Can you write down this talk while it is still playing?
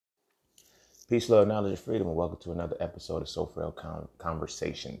Peace, love, knowledge, and freedom, and welcome to another episode of Frail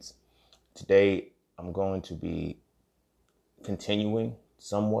Conversations. Today, I'm going to be continuing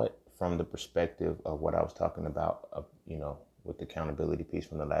somewhat from the perspective of what I was talking about, with the accountability piece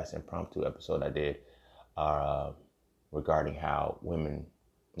from the last impromptu episode I did, regarding how women,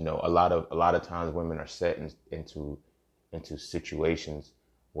 a lot of times women are set into situations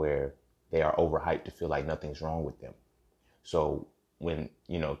where they are overhyped to feel like nothing's wrong with them. So when,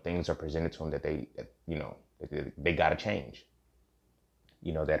 things are presented to them that they got to change,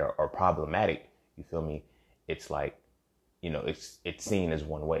 that are problematic, you feel me? It's like, it's seen as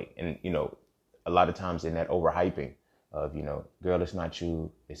one way. And, a lot of times in that overhyping of, girl, it's not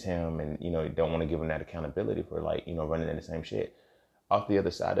you, it's him. And, you don't want to give them that accountability for running in the same shit. Off the other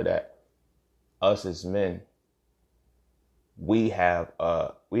side of that, us as men, we have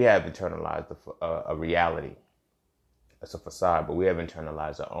internalized a reality. It's a facade, but we have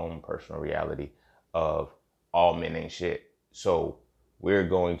internalized our own personal reality of all men ain't shit. So we're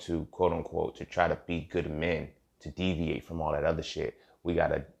going to, quote unquote, to try to be good men, to deviate from all that other shit. We got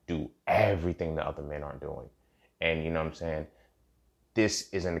to do everything the other men aren't doing. And you know what I'm saying? This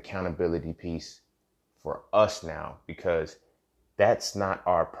is an accountability piece for us now, because that's not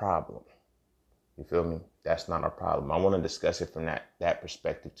our problem. You feel me? That's not our problem. I want to discuss it from that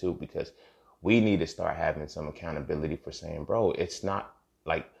perspective too, because we need to start having some accountability for saying, bro, it's not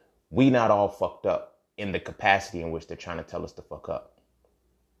like we not all fucked up in the capacity in which they're trying to tell us to fuck up.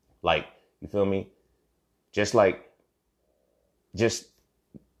 Like, you feel me? Just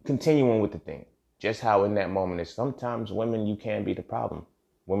continuing with the thing. Just how in that moment is sometimes women, you can be the problem.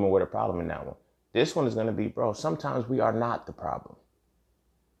 Women were the problem in that one. This one is going to be, bro, sometimes we are not the problem.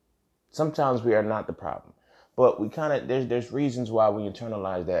 Sometimes we are not the problem. But we kind of, there's reasons why we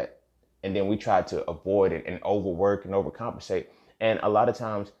internalize that. And then we try to avoid it and overwork and overcompensate. And a lot of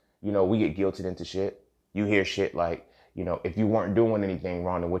times, we get guilted into shit. You hear shit like, if you weren't doing anything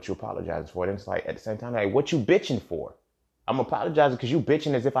wrong, then what you apologizing for? Then it's like, at the same time, like, what you bitching for? I'm apologizing because you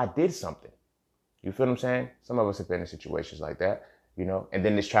bitching as if I did something. You feel what I'm saying? Some of us have been in situations like that, and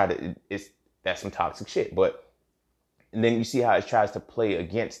then that's some toxic shit. And then you see how it tries to play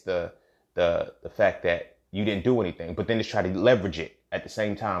against the fact that you didn't do anything, but then it's try to leverage it at the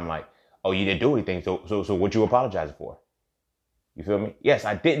same time, like, oh, you didn't do anything, so what you apologizing for? You feel me? Yes,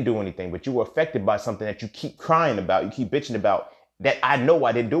 I didn't do anything, but you were affected by something that you keep crying about, you keep bitching about, that I know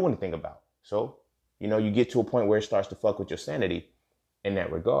I didn't do anything about. So, you get to a point where it starts to fuck with your sanity in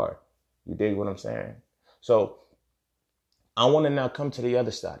that regard. You dig what I'm saying? So I want to now come to the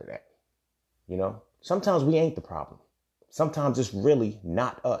other side of that. Sometimes we ain't the problem. Sometimes it's really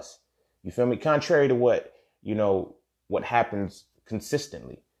not us. You feel me? Contrary to what happens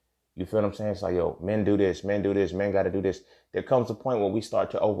consistently. You feel what I'm saying? It's like, yo, men do this, men got to do this. There comes a point where we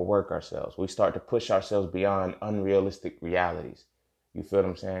start to overwork ourselves. We start to push ourselves beyond unrealistic realities. You feel what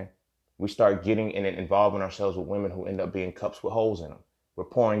I'm saying? We start getting in and involving ourselves with women who end up being cups with holes in them. We're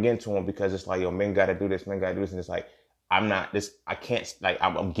pouring into them because it's like, yo, men got to do this, men got to do this. And it's like, I can't, like,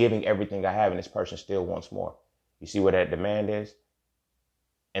 I'm giving everything I have and this person still wants more. You see where that demand is?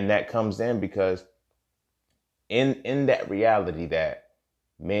 And that comes in because in that reality that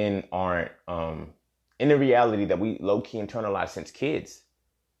men aren't, in the reality that we low-key internalize since kids,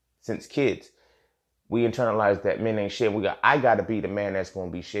 we internalize that men ain't shit. I got to be the man that's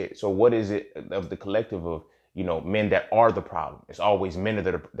going to be shit. So what is it of the collective of, men that are the problem? It's always men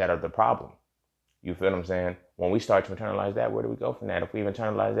that are the problem. You feel what I'm saying? When we start to internalize that, where do we go from that? If we've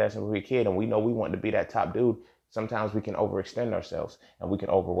internalized that since we were a kid and we know we want to be that top dude, sometimes we can overextend ourselves and we can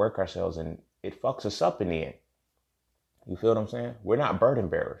overwork ourselves and it fucks us up in the end. You feel what I'm saying? We're not burden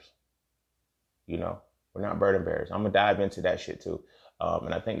bearers. We're not burden bearers. I'm going to dive into that shit too.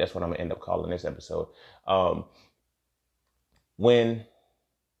 And I think that's what I'm going to end up calling this episode. I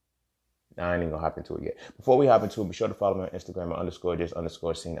ain't even going to hop into it yet. Before we hop into it, be sure to follow me on Instagram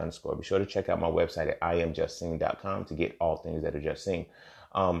 _just_seen_. Be sure to check out my website at iamjustseen.com to get all things that are just seen.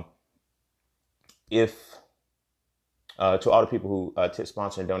 To all the people who tip,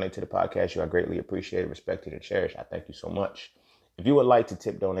 sponsor, and donate to the podcast, you are greatly appreciated, respected, and cherished. I thank you so much. If you would like to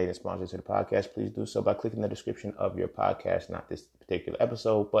tip, donate, and sponsor to the podcast, please do so by clicking the description of your podcast, not this particular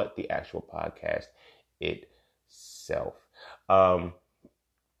episode, but the actual podcast itself.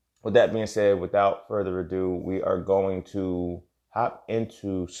 With that being said, without further ado, we are going to hop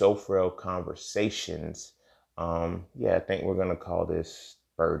into Frail Conversations. I think we're going to call this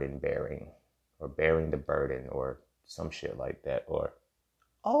burden bearing, or bearing the burden, or some shit like that. Or,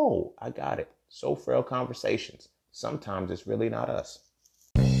 oh, I got it. Frail Conversations. Sometimes it's really not us.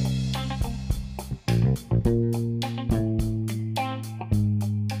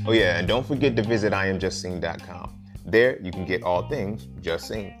 Oh yeah, and don't forget to visit IamJustSeen.com. There, you can get all things Just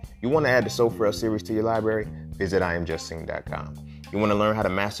Seen. You want to add the So Frail series to your library? Visit IamJustSeen.com. You want to learn how to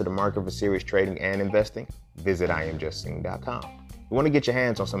master the market for serious trading and investing? Visit IamJustSeen.com. You want to get your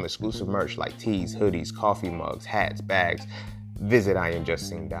hands on some exclusive merch like tees, hoodies, coffee mugs, hats, bags? Visit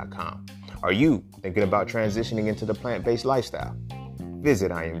IamJustSeen.com. Are you thinking about transitioning into the plant-based lifestyle?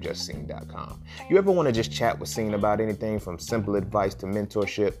 Visit IamJustSeen.com. You ever want to just chat with Seen about anything from simple advice to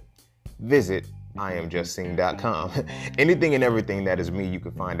mentorship? Visit IamJustSeen.com. Anything and everything that is me, you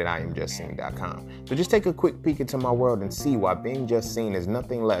can find at IamJustSeen.com. So just take a quick peek into my world and see why being just seen is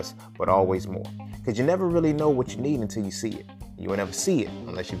nothing less but always more. Because you never really know what you need until you see it. You will never see it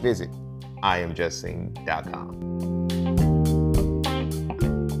unless you visit IamJustSeen.com.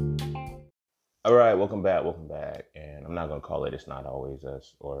 All right, welcome back. And I'm not going to call it It's Not Always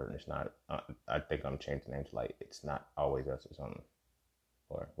Us, or It's Not, I think I'm changing the name to like It's Not Always Us or something.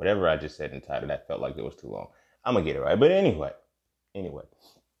 Or whatever I just said in the title that felt like it was too long. I'm going to get it right. But anyway.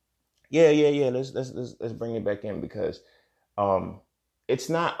 Yeah. Let's bring it back in because it's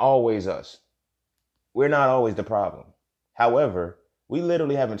not always us. We're not always the problem. However, we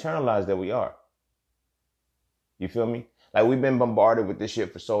literally have internalized that we are. You feel me? Like we've been bombarded with this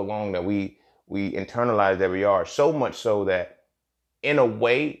shit for so long that we internalize that we are, so much so that in a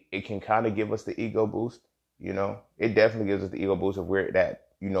way it can kind of give us the ego boost. You know, it definitely gives us the ego boost if we're that,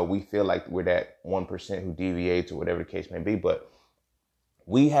 you know, we feel like we're that 1% who deviates or whatever the case may be. But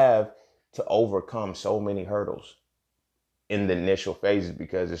we have to overcome so many hurdles in the initial phases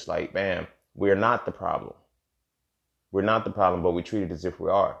because it's like, bam, we're not the problem. We're not the problem, but we treat it as if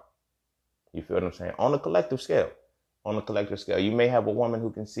we are. You feel what I'm saying? On a collective scale. You may have a woman who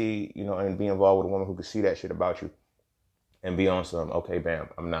can see, you know, and be involved with a woman who can see that shit about you and be on some, okay, bam,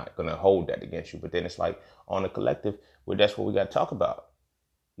 I'm not going to hold that against you. But then it's like on a collective, well, that's what we got to talk about.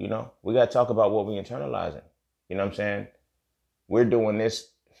 You know, we got to talk about what we internalizing. You know what I'm saying? We're doing this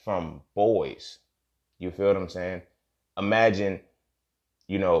from boys. You feel what I'm saying? Imagine,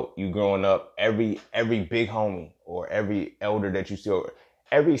 you know, you growing up, every big homie or every elder that you see, or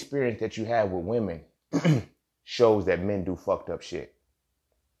every experience that you have with women shows that men do fucked up shit.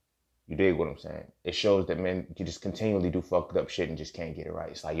 You dig what I'm saying? It shows that men can just continually do fucked up shit and just can't get it right.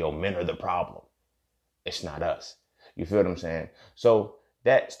 It's like, yo, men are the problem. It's not us. You feel what I'm saying? So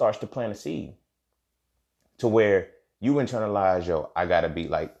that starts to plant a seed to where you internalize, yo, I gotta be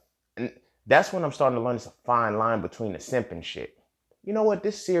like, and that's when I'm starting to learn it's a fine line between the simp and shit. You know what?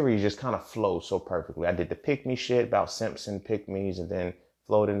 This series just kind of flows so perfectly. I did the pick me shit about simps and pick me's and then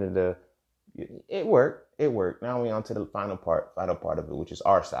flowed into the, it worked. Now we on to the final part of it, which is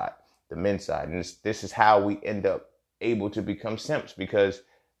our side, the men's side. And this is how we end up able to become simps, because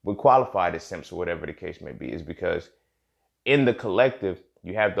we're qualified as simps or whatever the case may be, is because in the collective,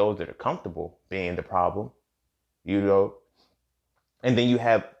 you have those that are comfortable being the problem, you know, and then you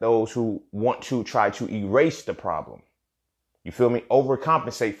have those who want to try to erase the problem. You feel me?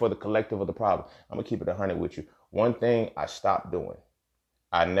 Overcompensate for the collective of the problem. I'm going to keep it 100 with you. One thing I stopped doing,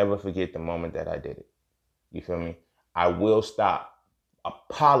 I never forget the moment that I did it. You feel me? I will stop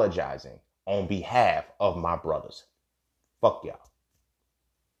apologizing on behalf of my brothers. Fuck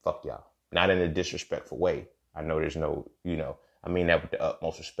y'all. Not in a disrespectful way. I know there's no, you know, I mean that with the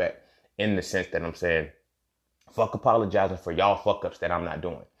utmost respect, in the sense that I'm saying, fuck apologizing for y'all fuck ups that I'm not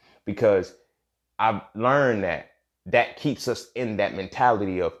doing. Because I've learned that keeps us in that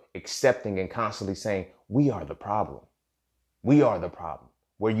mentality of accepting and constantly saying, we are the problem. We are the problem.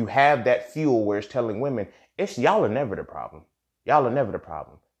 Where you have that fuel where it's telling women, it's y'all are never the problem. Y'all are never the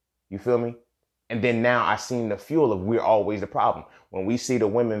problem. You feel me? And then now I seen the fuel of we're always the problem. When we see the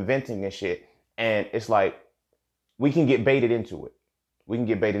women venting and shit, and it's like, we can get baited into it.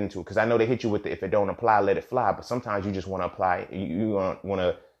 Because I know they hit you with the, if it don't apply, let it fly. But sometimes you just want to apply. You want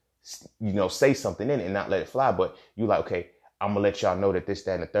to, you know, say something in it and not let it fly. But you like, okay, I'm going to let y'all know that this,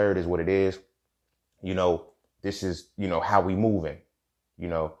 that, and the third is what it is. You know, this is, you know, how we moving. You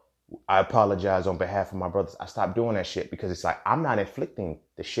know, I apologize on behalf of my brothers. I stopped doing that shit because it's like, I'm not inflicting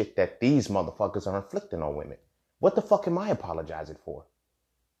the shit that these motherfuckers are inflicting on women. What the fuck am I apologizing for?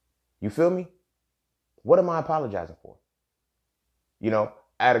 You feel me? What am I apologizing for? You know,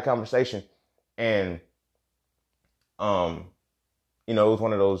 I had a conversation and, you know, it was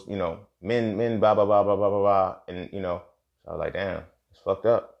one of those, you know, men, blah, blah, blah, blah, blah, blah, blah. And, you know, so I was like, damn, it's fucked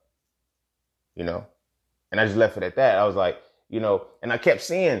up, you know? And I just left it at that. I was like, you know, and I kept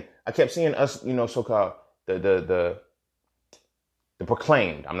seeing us, you know, so-called the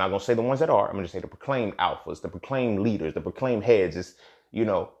proclaimed, I'm not going to say the ones that are, I'm going to say the proclaimed alphas, the proclaimed leaders, the proclaimed heads is, you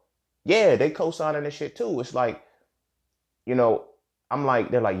know, yeah, they co-signing this shit too. It's like, you know, I'm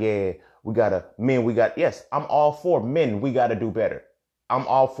like, they're like, yeah, yes, I'm all for men. We got to do better. I'm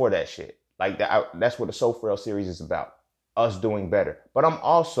all for that shit. Like that's what the So Frail series is about. Us doing better. But I'm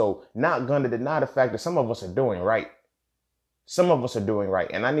also not going to deny the fact that some of us are doing right. Some of us are doing right.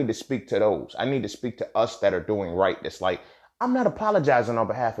 And I need to speak to those. I need to speak to us that are doing right. It's like, I'm not apologizing on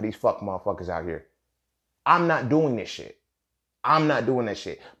behalf of these fuck motherfuckers out here. I'm not doing this shit. I'm not doing that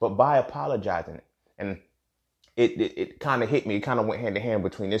shit. But by apologizing, and it kind of hit me. It kind of went hand in hand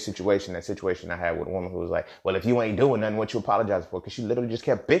between this situation and that situation I had with a woman who was like, well, if you ain't doing nothing, what you apologizing for? Because she literally just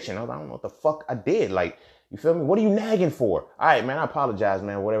kept bitching. I was like, I don't know what the fuck I did. Like, you feel me? What are you nagging for? All right, man, I apologize,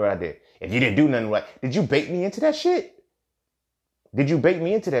 man, whatever I did. If you didn't do nothing, like, did you bait me into that shit? Did you bait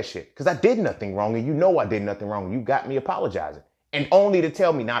me into that shit? Because I did nothing wrong, and you know I did nothing wrong. You got me apologizing. And only to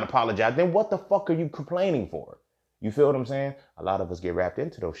tell me not to apologize. Then what the fuck are you complaining for? You feel what I'm saying? A lot of us get wrapped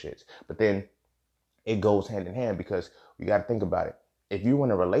into those shits. But then it goes hand in hand, because you got to think about it. If you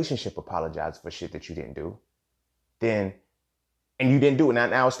in a relationship apologize for shit that you didn't do, then, and you didn't do it,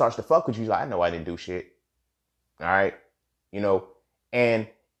 now it starts to fuck with you. Like, I know I didn't do shit. All right. And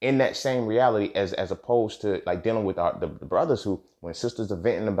in that same reality, as opposed to like dealing with the brothers who, when sisters are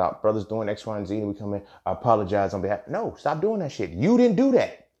venting about brothers doing X, Y, and Z, and we come in, I apologize on behalf. No, stop doing that shit. You didn't do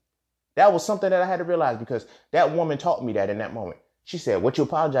that. That was something that I had to realize, because that woman taught me that in that moment. She said, what you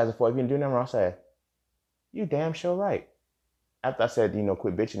apologizing for if you didn't do nothing wrong? I said, you damn sure right. After I said,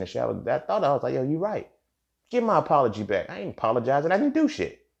 quit bitching in the shower, that thought, I was like, yo, you right. Give my apology back. I ain't apologizing. I didn't do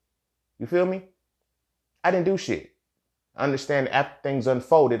shit. You feel me? I didn't do shit. I understand after things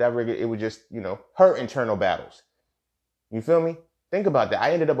unfolded, it was just, her internal battles. You feel me? Think about that.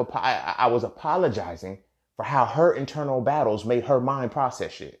 I was apologizing for how her internal battles made her mind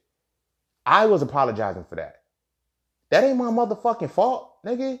process shit. I was apologizing for that. That ain't my motherfucking fault,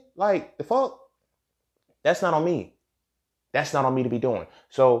 nigga. Like, the fault, that's not on me. That's not on me to be doing.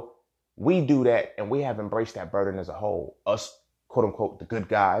 So we do that, and we have embraced that burden as a whole. Us, quote unquote, the good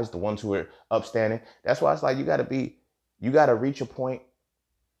guys, the ones who are upstanding. That's why it's like, you got to reach a point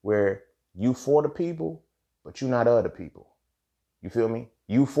where you for the people, but you not other people. You feel me?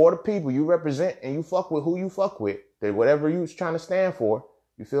 You for the people, you represent, and you fuck with who you fuck with. That whatever you was trying to stand for,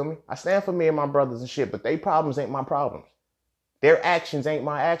 you feel me? I stand for me and my brothers and shit, but they problems ain't my problems. Their actions ain't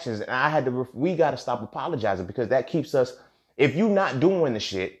my actions. And we got to stop apologizing, because that keeps us, if you not doing the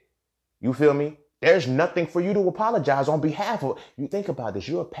shit, you feel me? There's nothing for you to apologize on behalf of. You think about this.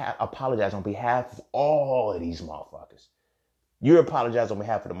 You apologize on behalf of all of these motherfuckers. You apologize on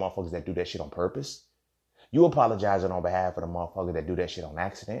behalf of the motherfuckers that do that shit on purpose. You apologizing on behalf of the motherfuckers that do that shit on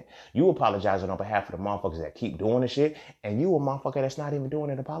accident. You apologizing on behalf of the motherfuckers that keep doing the shit. And you a motherfucker that's not even doing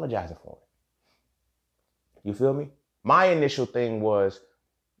it, apologizing for it. You feel me? My initial thing was,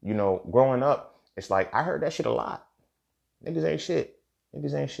 growing up, it's like, I heard that shit a lot. Niggas ain't shit.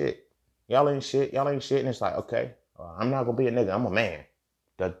 Niggas ain't shit. Y'all ain't shit. Y'all ain't shit. And it's like, okay, I'm not going to be a nigga. I'm a man.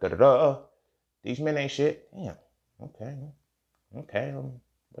 These men ain't shit. Damn. Okay.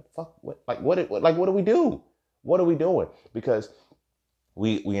 What the fuck? What do we do? What are we doing? Because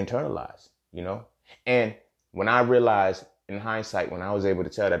we internalize, And when I realized, in hindsight, when I was able to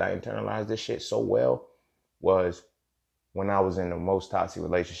tell that I internalized this shit so well, was when I was in the most toxic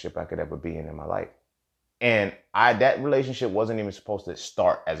relationship I could ever be in my life. And that relationship wasn't even supposed to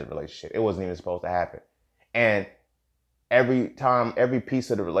start as a relationship. It wasn't even supposed to happen. And every piece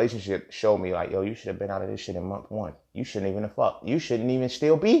of the relationship showed me like, yo, you should have been out of this shit in month 1. You shouldn't even have fucked. You shouldn't even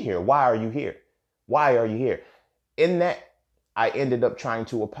still be here. Why are you here? Why are you here? In that, I ended up trying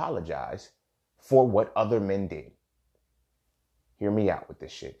to apologize for what other men did. Hear me out with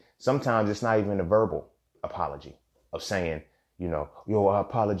this shit. Sometimes it's not even a verbal apology of saying, yo, I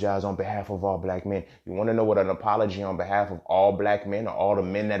apologize on behalf of all black men. You want to know what an apology on behalf of all black men, or all the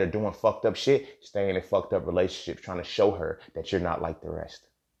men that are doing fucked up shit? Staying in fucked up relationships, trying to show her that you're not like the rest.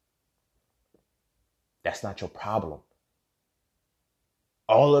 That's not your problem.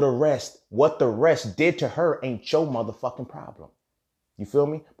 All of the rest, what the rest did to her ain't your motherfucking problem. You feel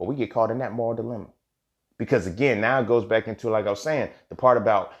me? But we get caught in that moral dilemma. Because again, now it goes back into, like I was saying, the part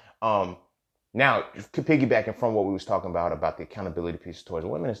about, now, piggybacking from what we was talking about the accountability piece towards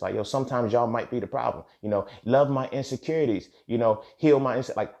women, it's like, yo, sometimes y'all might be the problem. Love my insecurities, heal my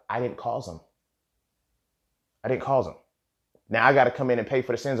like, I didn't cause them. Now I got to come in and pay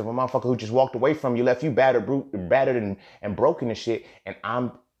for the sins of a motherfucker who just walked away from you, left you battered and broken and shit. And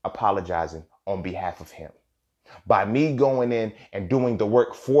I'm apologizing on behalf of him. By me going in and doing the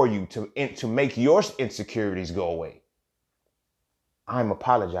work for you to make your insecurities go away. I'm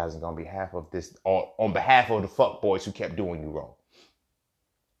apologizing on behalf of on behalf of the fuck boys who kept doing you wrong.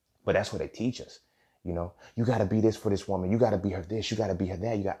 But that's what they teach us. You got to be this for this woman. You got to be her this. You got to be her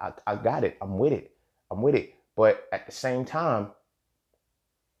that. I got it. I'm with it. But at the same time,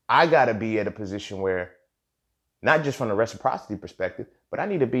 I got to be at a position where, not just from the reciprocity perspective, but I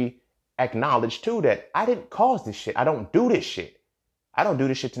need to be acknowledged too that I didn't cause this shit. I don't do this shit. I don't do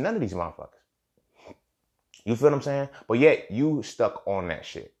this shit to none of these motherfuckers. You feel what I'm saying? But yet you stuck on that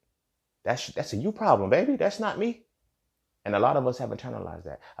shit. That's a you problem, baby. That's not me. And a lot of us have internalized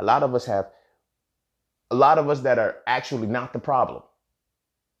that. A lot of us that are actually not the problem.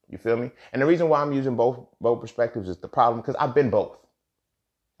 You feel me? And the reason why I'm using both perspectives is the problem because I've been both.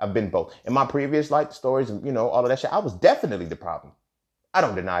 In my previous life stories and, all of that shit, I was definitely the problem. I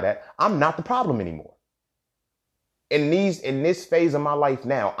don't deny that. I'm not the problem anymore. In this phase of my life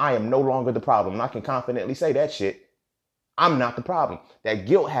now, I am no longer the problem. And I can confidently say that shit. I'm not the problem. That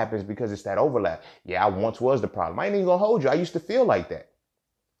guilt happens because it's that overlap. Yeah, I once was the problem. I ain't even gonna hold you. I used to feel like that.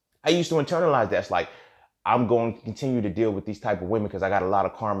 I used to internalize that. It's like, I'm going to continue to deal with these type of women because I got a lot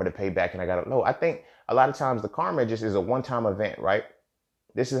of karma to pay back and I think a lot of times the karma just is a one-time event, right?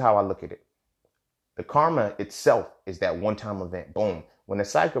 This is how I look at it. The karma itself is that one-time event. Boom. When the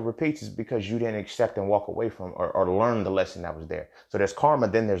cycle repeats, it's because you didn't accept and walk away from or learn the lesson that was there. So there's karma,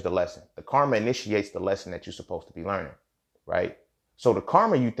 then there's the lesson. The karma initiates the lesson that you're supposed to be learning, right? So the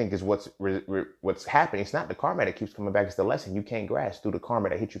karma you think is what's happening. It's not the karma that keeps coming back. It's the lesson you can't grasp through the karma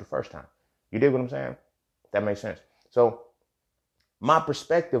that hit you the first time. You dig what I'm saying? That makes sense. So my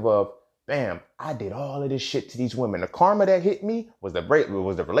perspective of, bam, I did all of this shit to these women. The karma that hit me was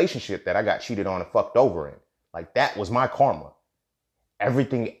the relationship that I got cheated on and fucked over in. Like, that was my karma.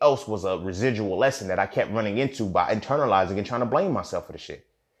 Everything else was a residual lesson that I kept running into by internalizing and trying to blame myself for the shit.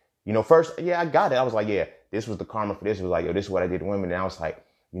 First, yeah, I got it. I was like, yeah, this was the karma for this. It was like, yo, this is what I did to women. And I was like,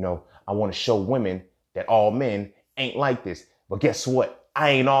 I want to show women that all men ain't like this. But guess what? I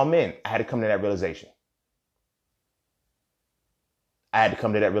ain't all men. I had to come to that realization.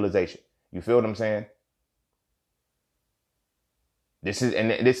 You feel what I'm saying?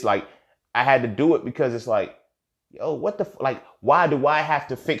 It's like, I had to do it because it's like, yo, what the, why do I have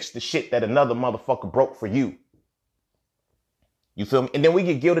to fix the shit that another motherfucker broke for you? You feel me? And then we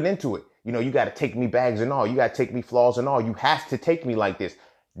get guilted into it. You got to take me bags and all. You got to take me flaws and all. You have to take me like this.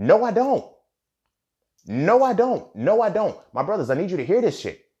 No, I don't. My brothers, I need you to hear this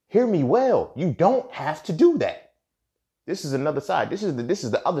shit. Hear me well. You don't have to do that. This is another side. This is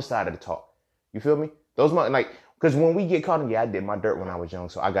the other side of the talk. You feel me? Because when we get caught in, I did my dirt when I was young,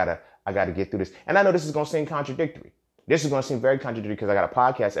 so I gotta get through this. And I know this is gonna seem contradictory. This is gonna seem very contradictory because I got a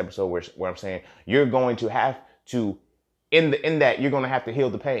podcast episode where I'm saying you're going to have to, in that you're gonna have to heal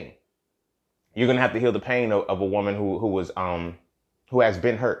the pain. You're gonna have to heal the pain of a woman who has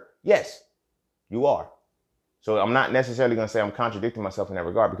been hurt. Yes, you are. So I'm not necessarily gonna say I'm contradicting myself in that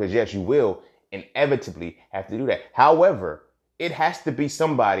regard because yes, you will inevitably have to do that. However, it has to be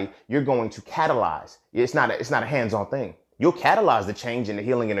somebody you're going to catalyze. It's not a hands-on thing. You'll catalyze the change and the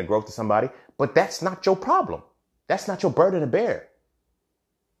healing and the growth to somebody, but that's not your problem. That's not your burden to bear.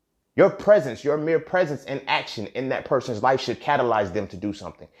 Your presence, your mere presence and action in that person's life should catalyze them to do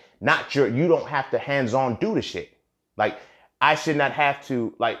something. You don't have to hands-on do the shit. Like, I should not have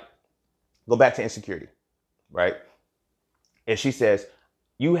to, go back to insecurity, right? If she says,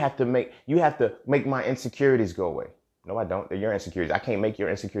 you have to make my insecurities go away. No, I don't. They're your insecurities. I can't make your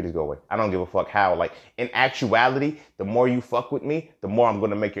insecurities go away. I don't give a fuck how. In actuality, the more you fuck with me, the more I'm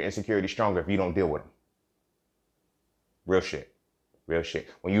going to make your insecurities stronger if you don't deal with them. Real shit.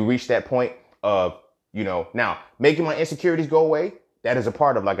 When you reach that point of, now making my insecurities go away, that is a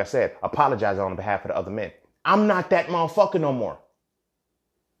part of, like I said, apologizing on behalf of the other men. I'm not that motherfucker no more.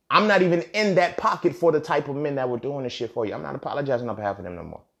 I'm not even in that pocket for the type of men that were doing this shit for you. I'm not apologizing on behalf of them no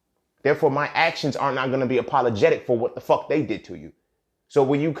more. Therefore, my actions are not going to be apologetic for what the fuck they did to you. So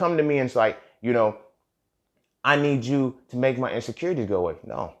when you come to me and it's like, I need you to make my insecurities go away.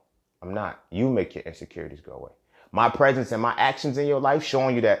 No, I'm not. You make your insecurities go away. My presence and my actions in your life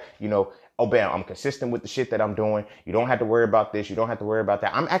showing you that, oh, bam, I'm consistent with the shit that I'm doing. You don't have to worry about this. You don't have to worry about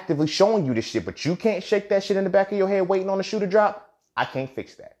that. I'm actively showing you this shit, but you can't shake that shit in the back of your head waiting on the shoe to drop. I can't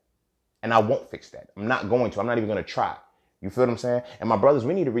fix that. And I won't fix that. I'm not going to. I'm not even going to try. You feel what I'm saying? And my brothers,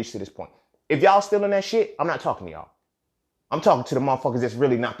 we need to reach to this point. If y'all still in that shit, I'm not talking to y'all. I'm talking to the motherfuckers that's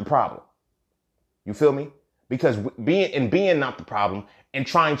really not the problem. You feel me? Because being not the problem and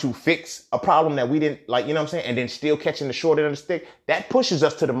trying to fix a problem that we didn't, you know what I'm saying? And then still catching the short end of the stick, that pushes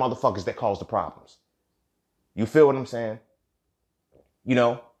us to the motherfuckers that cause the problems. You feel what I'm saying?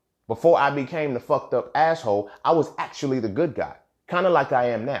 Before I became the fucked up asshole, I was actually the good guy. Kind of like I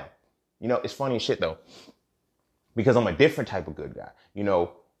am now. It's funny as shit though, because I'm a different type of good guy.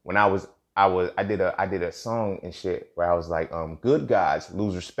 When I was I did a song and shit where I was like, good guys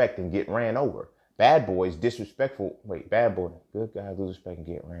lose respect and get ran over. Bad boys disrespectful. Wait, bad boy. Good guys lose respect and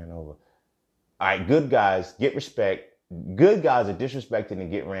get ran over. All right, good guys get respect. Good guys are disrespected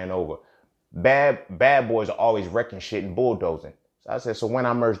and get ran over. Bad boys are always wrecking shit and bulldozing. So I said, so when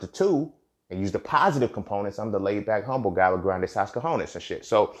I merge the two and use the positive components, I'm the laid back, humble guy with grandes cojones and shit.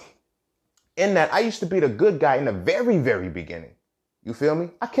 So in that, I used to be the good guy in the very, very beginning. You feel me?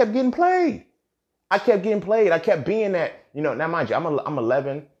 I kept getting played. I kept being that, now mind you, I'm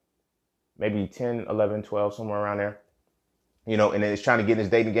 11, maybe 10, 11, 12, somewhere around there. And then it's trying to get in this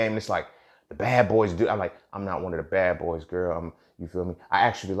dating game. And it's like, the bad boys do. I'm like, I'm not one of the bad boys, girl. You feel me? I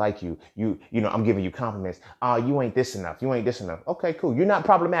actually like you. I'm giving you compliments. You ain't this enough. You ain't this enough. Okay, cool. You're not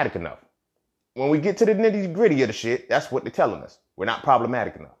problematic enough. When we get to the nitty gritty of the shit, that's what they're telling us. We're not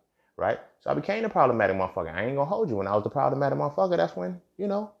problematic enough, right? So I became the problematic motherfucker. I ain't gonna hold you. When I was the problematic motherfucker, that's when,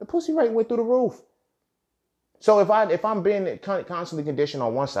 the pussy rate went through the roof. So if I'm being constantly conditioned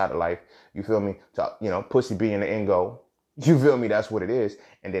on one side of life, you feel me, to, pussy being the end goal, you feel me, that's what it is.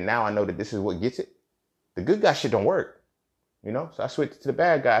 And then now I know that this is what gets it. The good guy shit don't work, So I switched to the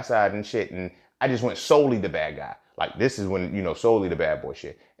bad guy side and shit, and I just went solely the bad guy. Like, this is when, solely the bad boy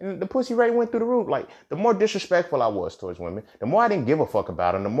shit. And the pussy rate went through the roof. Like, the more disrespectful I was towards women, the more I didn't give a fuck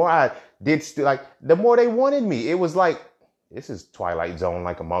about them, the more I did, the more they wanted me. It was like, this is Twilight Zone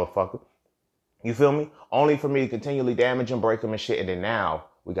like a motherfucker. You feel me? Only for me to continually damage and break them and shit. And then now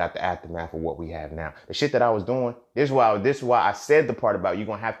we got the aftermath of what we have now. The shit that I was doing, this is why I said the part about you're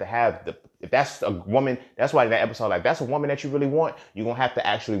going to have if that's a woman, that's why in that episode, like, that's a woman that you really want, you're going to have to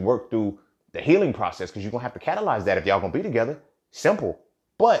actually work through the healing process, because you're going to have to catalyze that if y'all going to be together. Simple.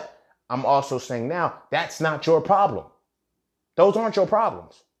 But I'm also saying now, that's not your problem. Those aren't your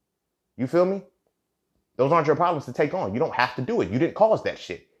problems. You feel me? Those aren't your problems to take on. You don't have to do it. You didn't cause that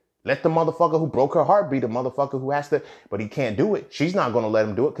shit. Let the motherfucker who broke her heart be the motherfucker who has to, but he can't do it. She's not going to let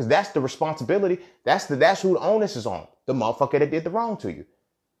him do it, because that's the responsibility. That's who the onus is on. The motherfucker that did the wrong to you.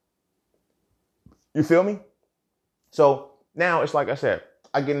 You feel me? So now it's like I said,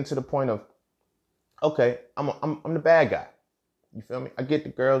 I get into the point of, okay, I'm the bad guy. You feel me? I get the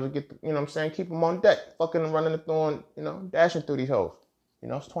girls, what I'm saying? Keep them on deck. Fucking running through dashing through these hoes.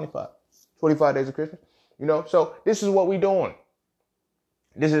 It's 25 days of Christmas. So this is what we doing.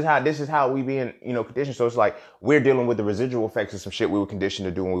 This is how we being, conditioned. So it's like we're dealing with the residual effects of some shit we were conditioned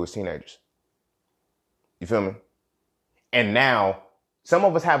to do when we was teenagers. You feel me? And now some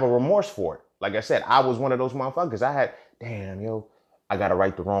of us have a remorse for it. Like I said, I was one of those motherfuckers. I had, I got to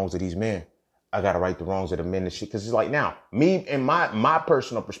right the wrongs of these men. I got to right the wrongs of the men and shit. Because it's like now, me, in my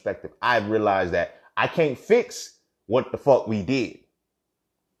personal perspective, I realized that I can't fix what the fuck we did.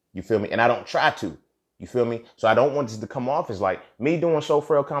 You feel me? And I don't try to. You feel me? So I don't want this to come off as like me doing So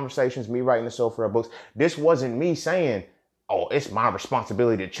Frail conversations, me writing the So Frail books. This wasn't me saying, oh, it's my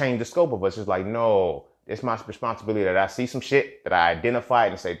responsibility to change the scope of us. It's like, no, it's my responsibility that I see some shit that I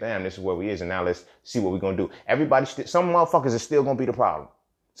identified and say, damn, this is where we is. And now let's see what we're going to do. Some motherfuckers are still going to be the problem.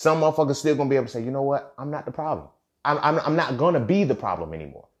 Some motherfuckers still going to be able to say, you know what? I'm not the problem. I'm not going to be the problem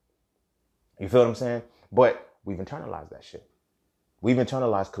anymore. You feel what I'm saying? But we've internalized that shit. We've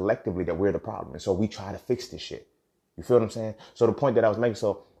internalized collectively that we're the problem. And so we try to fix this shit. You feel what I'm saying? So the point that I was making,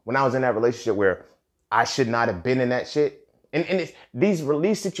 so when I was in that relationship where I should not have been in that shit, and it's these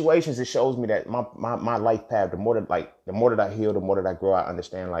release situations, it shows me that my life path, the more that I heal, the more that I grow, I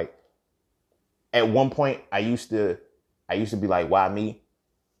understand, like, at one point I used to be like, why me?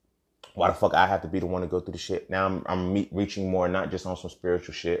 Why the fuck I have to be the one to go through the shit? Now I'm reaching more, not just on some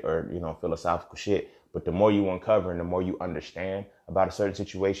spiritual shit or, philosophical shit, but the more you uncover and the more you understand about a certain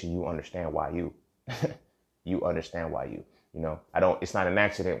situation, you understand why you, you understand why you, it's not an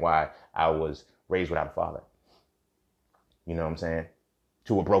accident why I was raised without a father. You know what I'm saying?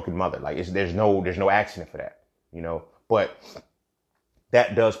 To a broken mother. Like there's no accident for that, but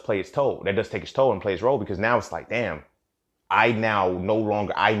that does play its toll. That does take its toll and play its role, because now it's like, damn, I now no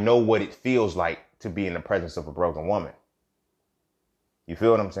longer, I know what it feels like to be in the presence of a broken woman. You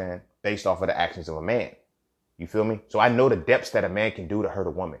feel what I'm saying? Based off of the actions of a man. You feel me? So I know the depths that a man can do to hurt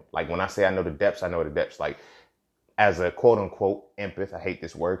a woman. Like when I say I know the depths, I know the depths. Like as a quote unquote empath, I hate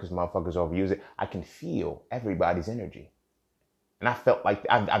this word because motherfuckers overuse it. I can feel everybody's energy. And I felt like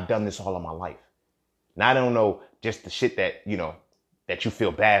I've done this all of my life. Now I don't know just the shit that, that you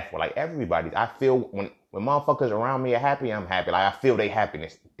feel bad for. Like everybody, I feel when motherfuckers around me are happy, I'm happy. Like I feel their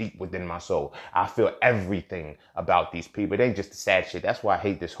happiness deep within my soul. I feel everything about these people. It ain't just the sad shit. That's why I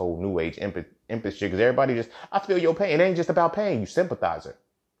hate this whole new age empath shit. Because everybody I feel your pain. It ain't just about pain. You sympathizer.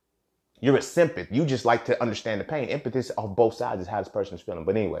 You're a sympath. You just like to understand the pain. Empathy is off both sides is how this person is feeling.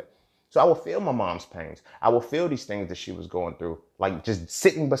 But anyway, So I will feel my mom's pains. I will feel these things that she was going through, like just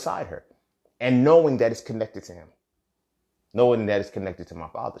sitting beside her and knowing that it's connected to him, knowing that it's connected to my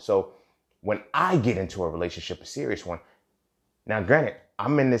father. So when I get into a relationship, a serious one, now granted,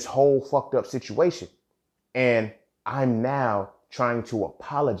 I'm in this whole fucked up situation and I'm now trying to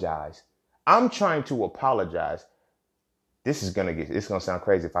apologize. I'm trying to apologize. It's gonna sound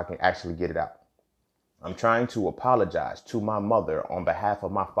crazy if I can actually get it out. I'm trying to apologize to my mother on behalf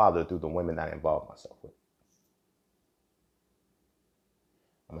of my father through the women that I involved myself with.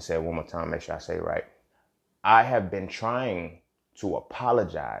 I'm gonna say it one more time, make sure I say it right. I have been trying to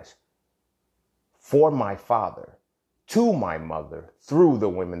apologize for my father to my mother through the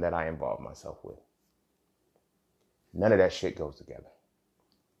women that I involved myself with. None of that shit goes together.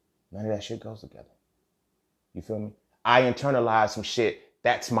 None of that shit goes together. You feel me? I internalized some shit.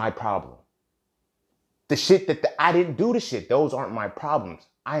 That's my problem. The shit that I didn't do the shit. Those aren't my problems.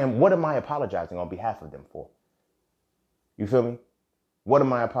 What am I apologizing on behalf of them for? You feel me? What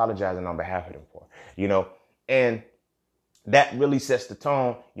am I apologizing on behalf of them for? You know, and that really sets the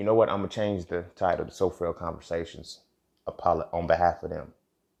tone. You know what? I'm going to change the title to Frail Conversations on behalf of them.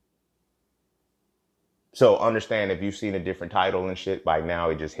 So understand if you've seen a different title and shit, by now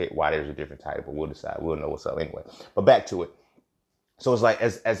it just hit why there's a different title, but we'll decide. We'll know what's up anyway. But back to it. So it's like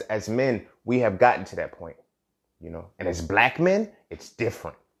as men, we have gotten to that point, you know, and as black men, it's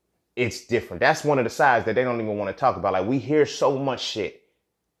different. It's different. That's one of the sides that they don't even want to talk about. Like we hear so much shit.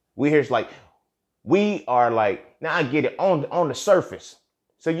 We are like, now I get it on the surface.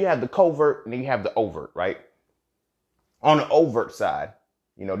 So you have the covert and then you have the overt, right? On the overt side,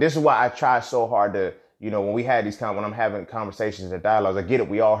 you know, this is why I try so hard to, you know, when I'm having conversations and dialogues, I get it.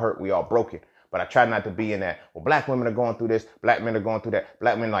 We all hurt. We all broken. But I try not to be in that, well, black women are going through this. Black men are going through that.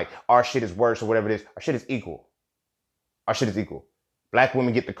 Black men, like, our shit is worse or whatever it is. Our shit is equal. Our shit is equal. Black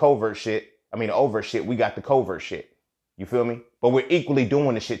women get the overt shit. We got the covert shit. You feel me? But we're equally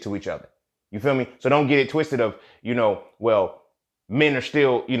doing the shit to each other. You feel me? So don't get it twisted of, you know, well, men are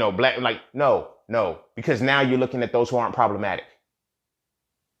still, you know, black. Like, no. Because now you're looking at those who aren't problematic.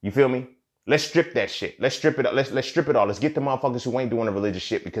 You feel me? Let's strip that shit. Let's strip it. Let's strip it all. Let's get the motherfuckers who ain't doing the religious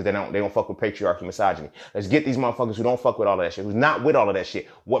shit because they don't fuck with patriarchy, misogyny. Let's get these motherfuckers who don't fuck with all of that shit, who's not with all of that shit.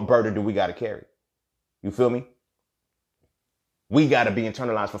 What burden do we got to carry? You feel me? We got to be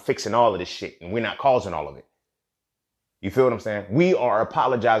internalized for fixing all of this shit, and we're not causing all of it. You feel what I'm saying? We are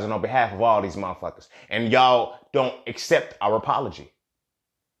apologizing on behalf of all these motherfuckers, and y'all don't accept our apology.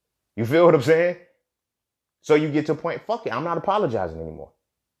 You feel what I'm saying? So you get to a point, fuck it, I'm not apologizing anymore.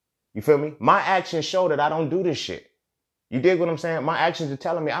 You feel me? My actions show that I don't do this shit. You dig what I'm saying? My actions are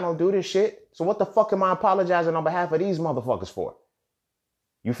telling me I don't do this shit. So what the fuck am I apologizing on behalf of these motherfuckers for?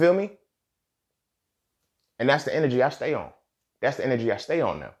 You feel me? And that's the energy I stay on. That's the energy I stay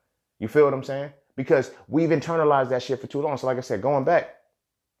on now. You feel what I'm saying? Because we've internalized that shit for too long. So like I said, going back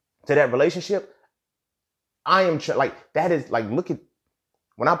to that relationship, look at,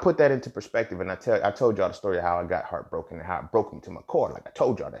 when I put that into perspective and I told y'all the story of how I got heartbroken and how it broke me to my core. Like I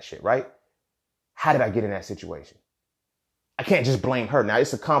told y'all that shit, right? How did I get in that situation? I can't just blame her. Now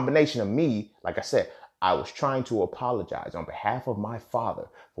it's a combination of me. Like I said, I was trying to apologize on behalf of my father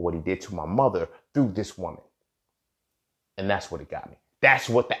for what he did to my mother through this woman. And that's what it got me. That's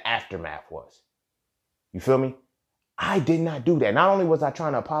what the aftermath was. You feel me? I did not do that. Not only was I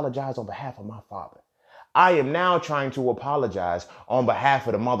trying to apologize on behalf of my father, I am now trying to apologize on behalf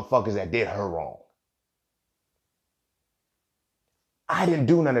of the motherfuckers that did her wrong. I didn't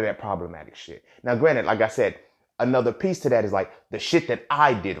do none of that problematic shit. Now, granted, like I said, another piece to that is like the shit that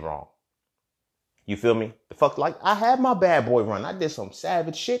I did wrong. You feel me? The fuck, like I had my bad boy run. I did some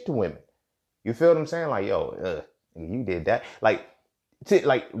savage shit to women. You feel what I'm saying? Like, yo, you did that. Like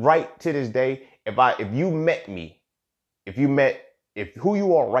right to this day, if who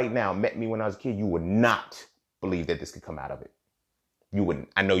you are right now met me when I was a kid, you would not believe that this could come out of it. You wouldn't.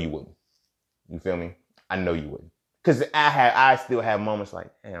 I know you wouldn't. You feel me? I know you wouldn't. Because I still have moments like,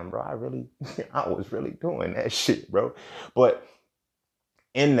 damn, bro, I was really doing that shit, bro. But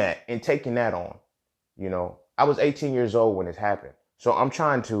in taking that on, you know, I was 18 years old when this happened. So I'm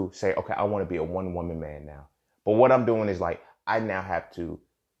trying to say, okay, I want to be a one-woman man now. But what I'm doing is like, I now have to,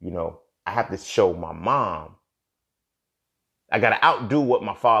 you know, I have to show my mom. I got to outdo what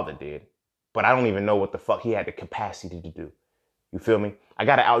my father did, but I don't even know what the fuck he had the capacity to do. You feel me? I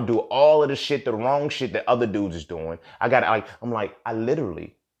got to outdo all of the shit, the wrong shit that other dudes is doing. I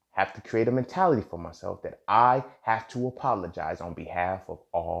literally have to create a mentality for myself that I have to apologize on behalf of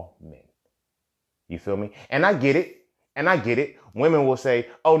all men. You feel me? And I get it. Women will say,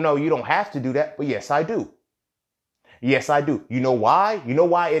 oh no, you don't have to do that. But yes, I do. Yes, I do. You know why? You know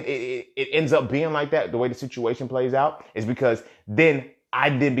why it ends up being like that, the way the situation plays out? Is because then I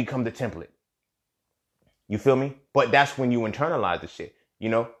did become the template. You feel me? But that's when you internalize the shit. You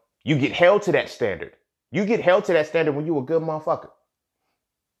know? You get held to that standard. You get held to that standard when you a good motherfucker.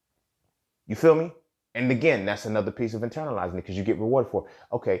 You feel me? And again, that's another piece of internalizing it because you get rewarded for,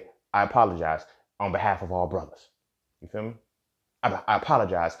 okay, I apologize on behalf of all brothers. You feel me? I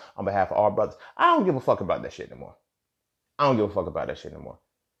apologize on behalf of all brothers. I don't give a fuck about that shit no more. I don't give a fuck about that shit no more.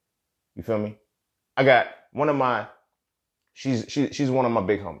 You feel me? I got one of my, she's one of my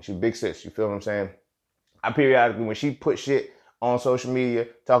big homies. She's big sis. You feel what I'm saying? I periodically, when she put shit on social media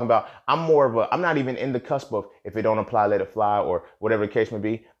talking about, I'm not even in the cusp of if it don't apply, let it fly or whatever the case may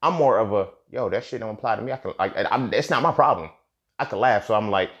be. I'm more of a, yo, that shit don't apply to me. It's not my problem. I could laugh. So I'm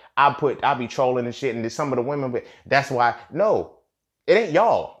like, I'll be trolling and shit. And there's some of the women, but that's why, no, it ain't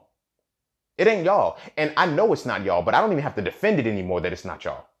y'all. It ain't y'all. And I know it's not y'all, but I don't even have to defend it anymore that it's not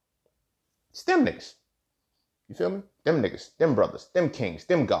y'all. It's them niggas. You feel me? Them niggas, them brothers, them kings,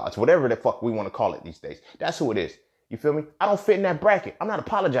 them gods, whatever the fuck we want to call it these days. That's who it is. You feel me? I don't fit in that bracket. I'm not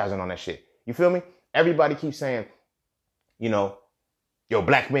apologizing on that shit. You feel me? Everybody keeps saying, you know, yo,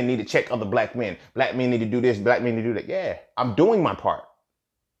 black men need to check other black men. Black men need to do this. Black men need to do that. Yeah, I'm doing my part.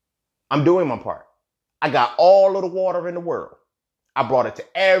 I'm doing my part. I got all of the water in the world. I brought it to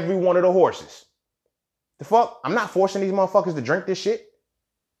every one of the horses. The fuck? I'm not forcing these motherfuckers to drink this shit.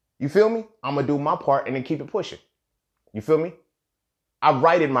 You feel me? I'm going to do my part and then keep it pushing. You feel me? I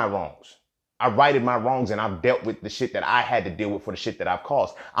righted my wrongs. And I've dealt with the shit that I had to deal with for the shit that I've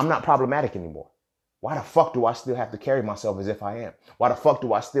caused. I'm not problematic anymore. Why the fuck do I still have to carry myself as if I am? Why the fuck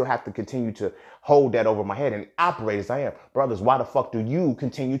do I still have to continue to hold that over my head and operate as I am? Brothers, why the fuck do you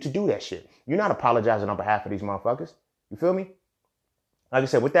continue to do that shit? You're not apologizing on behalf of these motherfuckers. You feel me? Like I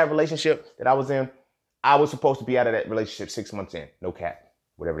said, with that relationship that I was in, I was supposed to be out of that relationship 6 months in. No cap.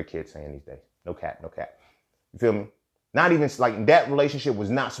 Whatever the kid's saying these days. No cap. You feel me? Not even like that relationship was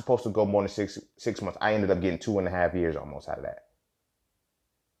not supposed to go more than six months. I ended up getting 2.5 years almost out of that.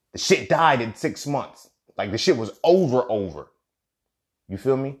 The shit died in 6 months. Like the shit was over. You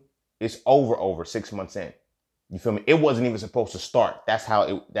feel me? It's over 6 months in. You feel me? It wasn't even supposed to start. That's how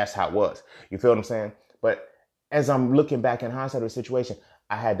it was. You feel what I'm saying? But as I'm looking back in hindsight of the situation,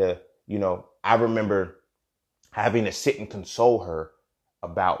 I had to, you know, I remember having to sit and console her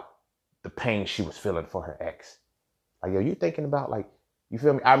about the pain she was feeling for her ex. Like, yo, you thinking about, like, you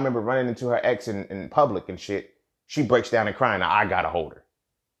feel me? I remember running into her ex in public and shit. She breaks down and crying. Now I gotta hold her.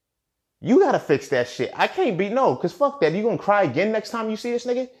 You gotta fix that shit. I can't be, no, because fuck that. You gonna cry again next time you see this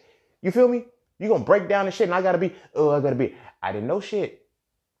nigga? You feel me? You gonna break down and shit and I gotta be, I didn't know shit.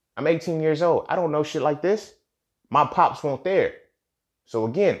 I'm 18 years old. I don't know shit like this. My pops weren't there. So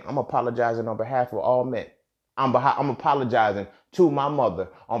again, I'm apologizing on behalf of all men. I'm apologizing to my mother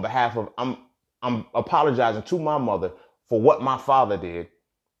on behalf of, I'm apologizing to my mother for what my father did.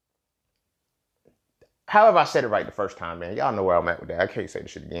 However, I said it right the first time, man. Y'all know where I'm at with that. I can't say the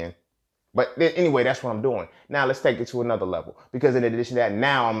shit again. But anyway, that's what I'm doing. Now let's take it to another level. Because in addition to that,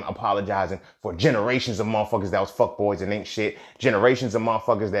 now I'm apologizing for generations of motherfuckers that was fuckboys and ain't shit. Generations of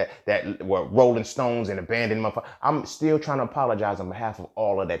motherfuckers that were Rolling Stones and abandoned motherfuckers. I'm still trying to apologize on behalf of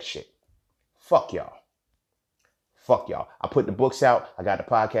all of that shit. Fuck y'all. I put the books out. I got the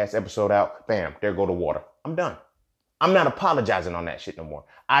podcast episode out. Bam, there go the water. I'm done. I'm not apologizing on that shit no more.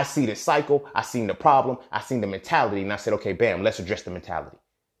 I see the cycle. I seen the problem. I seen the mentality. And I said, okay, bam, let's address the mentality.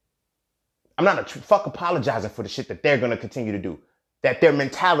 I'm not fuck apologizing for the shit that they're going to continue to do, that their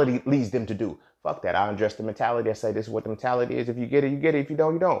mentality leads them to do. Fuck that. I'll address the mentality. I say this is what the mentality is. If you get it, you get it. If you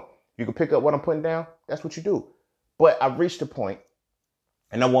don't, you don't. You can pick up what I'm putting down. That's what you do. But I've reached a point,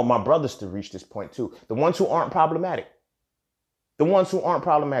 and I want my brothers to reach this point too. The ones who aren't problematic. You know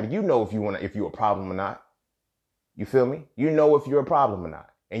if you're a problem or not. You feel me? You know if you're a problem or not.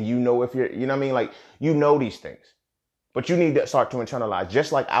 And you know if you're, you know what I mean? Like, you know these things. But you need to start to internalize.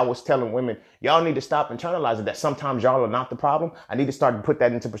 Just like I was telling women, y'all need to stop internalizing that sometimes y'all are not the problem. I need to start to put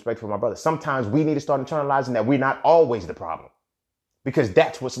that into perspective for my brothers. Sometimes we need to start internalizing that we're not always the problem. Because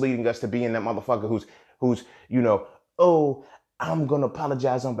that's what's leading us to being that motherfucker who's, you know, oh, I'm going to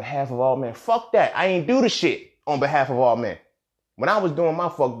apologize on behalf of all men. Fuck that. I ain't do the shit on behalf of all men. When I was doing my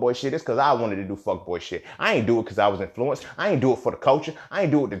fuckboy shit, it's because I wanted to do fuckboy shit. I ain't do it because I was influenced. I ain't do it for the culture. I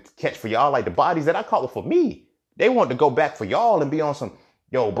ain't do it to catch for y'all like the bodies that I call it for me. They want to go back for y'all and be on some,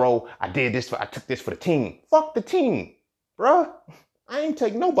 yo, bro, I took this for the team. Fuck the team, bro. I ain't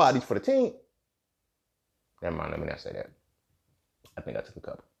take no bodies for the team. Never mind, let me not say that. I think I took a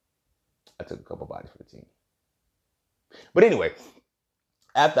couple. I took a couple bodies for the team. But anyway,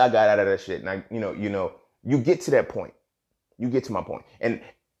 after I got out of that shit, and I, you know, You get to that point. You get to my point. And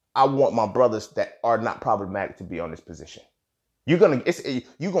I want my brothers that are not problematic to be on this position. You're gonna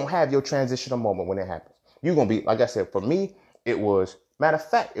have your transitional moment when it happens. You're gonna be, like I said, for me, it was, matter of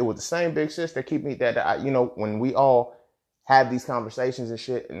fact, it was the same big sis that keep me that I, when we all have these conversations and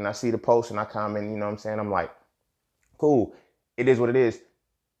shit, and I see the post and I comment, you know what I'm saying? I'm like, cool, it is what it is.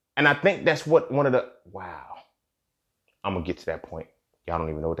 And I think that's what I'm gonna get to that point. Y'all don't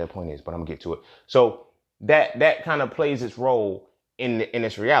even know what that point is, but I'm gonna get to it. So that kind of plays its role in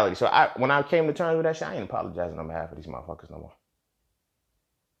this reality. So when I came to terms with that shit, I ain't apologizing on behalf of these motherfuckers no more.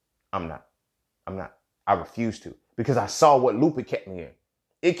 I'm not. I refuse to, because I saw what loop it kept me in.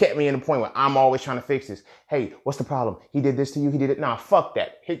 It kept me in the point where I'm always trying to fix this. Hey, what's the problem? He did this to you. He did it. Nah, fuck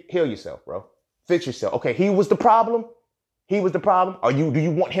that. Heal yourself, bro. Fix yourself. Okay, he was the problem. Do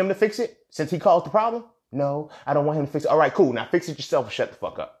you want him to fix it since he caused the problem? No, I don't want him to fix it. All right, cool. Now fix it yourself and shut the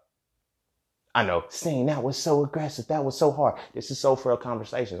fuck up. I know, saying that was so aggressive. That was so hard. This is so Frail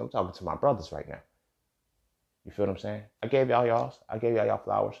Conversations. I'm talking to my brothers right now. You feel what I'm saying? I gave y'all y'all's. I gave y'all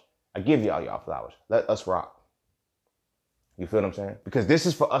flowers. I give y'all flowers. Let us rock. You feel what I'm saying? Because this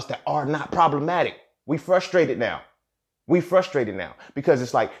is for us that are not problematic. We frustrated now. Because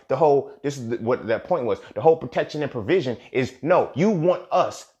it's like what that point was. The whole protection and provision is, no, you want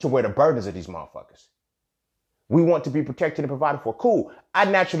us to wear the burdens of these motherfuckers. We want to be protected and provided for. Cool. I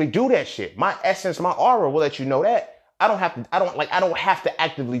naturally do that shit. My essence, my aura will let you know that. I don't have to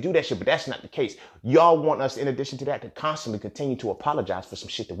actively do that shit, but that's not the case. Y'all want us, in addition to that, to constantly continue to apologize for some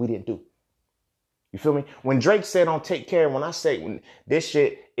shit that we didn't do. You feel me? When Drake said on Take Care, when this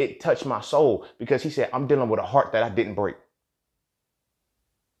shit, it touched my soul, because he said, I'm dealing with a heart that I didn't break.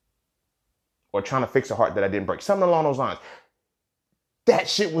 Or trying to fix a heart that I didn't break. Something along those lines. That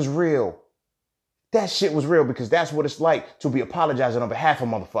shit was real. Because that's what it's like to be apologizing on behalf of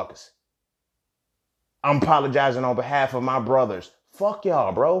motherfuckers. I'm apologizing on behalf of my brothers. Fuck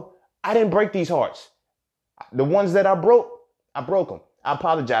y'all, bro. I didn't break these hearts. The ones that I broke them. I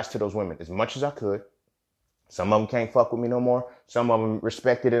apologized to those women as much as I could. Some of them can't fuck with me no more. Some of them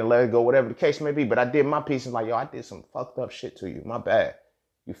respected it and let it go, whatever the case may be. But I did my piece and like, yo, I did some fucked up shit to you. My bad.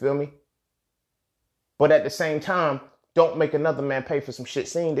 You feel me? But at the same time, don't make another man pay for some shit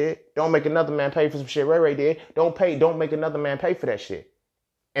Scene did. Don't make another man pay for some shit Ray Ray did. Don't make another man pay for that shit.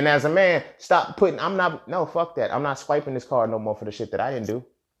 And as a man, fuck that. I'm not swiping this card no more for the shit that I didn't do.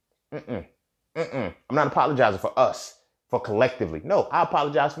 I'm not apologizing for us, for collectively. No, I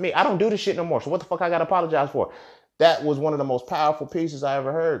apologize for me. I don't do this shit no more. So what the fuck I gotta apologize for? That was one of the most powerful pieces I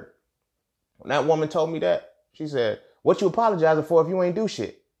ever heard. When that woman told me that, she said, what you apologizing for if you ain't do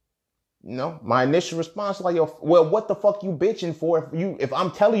shit? My initial response was like, yo, well, what the fuck you bitching for? If I'm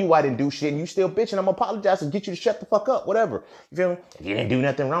telling you I didn't do shit and you still bitching, I'm apologizing to get you to shut the fuck up, whatever. You feel me? If you didn't do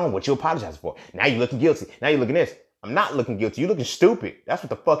nothing wrong, what you apologizing for? Now you looking guilty. Now you looking this. I'm not looking guilty. You looking stupid. That's what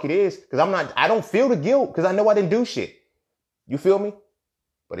the fuck it is. Because I don't feel the guilt because I know I didn't do shit. You feel me?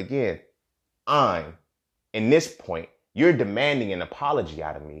 But again, in this point, you're demanding an apology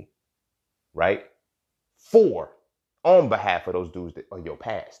out of me, right? On behalf of those dudes that are your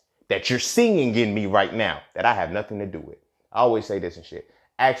past, that you're seeing in me right now, that I have nothing to do with. I always say this and shit.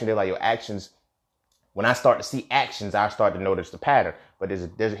 They're like your actions. When I start to see actions, I start to notice the pattern. But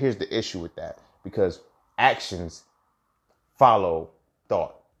here's the issue with that. Because actions follow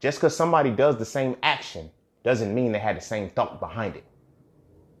thought. Just because somebody does the same action doesn't mean they had the same thought behind it.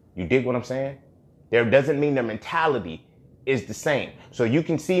 You dig what I'm saying? There doesn't mean their mentality is the same. So you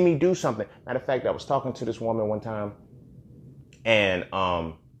can see me do something. Matter of fact, I was talking to this woman one time, and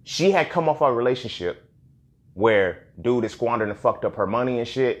she had come off our relationship where dude is squandering and fucked up her money and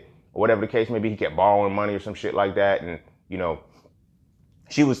shit, or whatever the case may be. He kept borrowing money or some shit like that. And,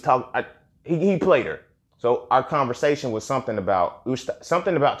 she was talking, he played her. So our conversation was something about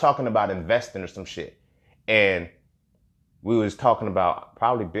talking about investing or some shit. And we was talking about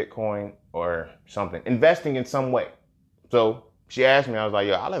probably Bitcoin or something, investing in some way. So she asked me, I was like,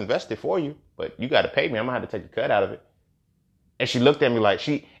 yo, I'll invest it for you, but you got to pay me. I'm gonna have to take a cut out of it. And she looked at me like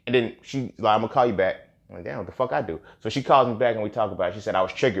I'm gonna call you back. I'm like, damn, what the fuck I do? So she calls me back and we talk about it. She said I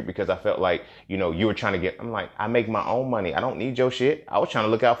was triggered because I felt like, you were trying to get, I'm like, I make my own money. I don't need your shit. I was trying to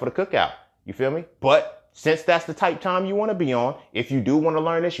look out for the cookout. You feel me? But since that's the type time you want to be on, if you do want to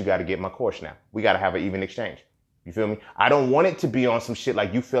learn this, you got to get my course now. We got to have an even exchange. You feel me? I don't want it to be on some shit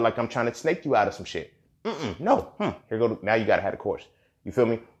like you feel like I'm trying to snake you out of some shit. No. Here go. Now you got to have the course. You feel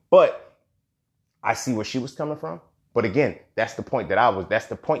me? But I see where she was coming from. But again, that's the point that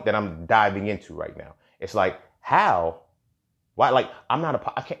I'm diving into right now. It's like, why? Like,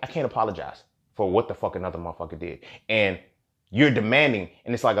 I can't apologize for what the fuck another motherfucker did. And You're demanding,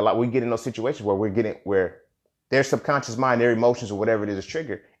 and it's like a lot. We get in those situations where their subconscious mind, their emotions, or whatever it is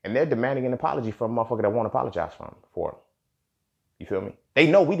triggered, and they're demanding an apology from a motherfucker that won't apologize for them. You feel me? They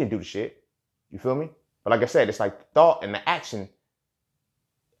know we didn't do the shit. You feel me? But like I said, it's like the thought and the action.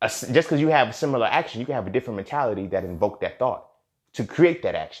 Just because you have a similar action, you can have a different mentality that invoke that thought to create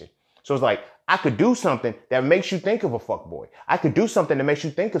that action. So it's like, I could do something that makes you think of a fuckboy. I could do something that makes you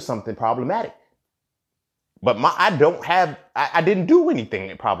think of something problematic. But I didn't do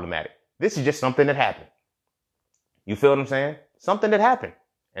anything problematic. This is just something that happened. You feel what I'm saying? Something that happened.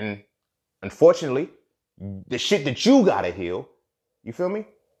 And unfortunately, the shit that you gotta heal, you feel me?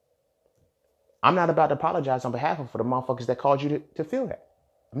 I'm not about to apologize on behalf of for the motherfuckers that caused you to feel that.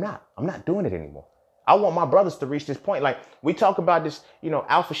 I'm not doing it anymore. I want my brothers to reach this point. Like, we talk about this,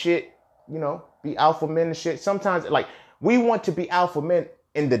 alpha shit, be alpha men and shit. Sometimes, like, we want to be alpha men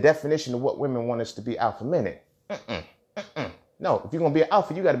in the definition of what women want us to be alpha men in. No, if you're going to be an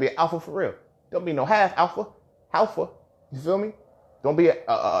alpha, you got to be an alpha for real. Don't be no half alpha. Alpha. You feel me? Don't be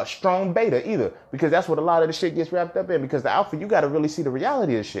a strong beta either, because that's what a lot of the shit gets wrapped up in. Because the alpha, you got to really see the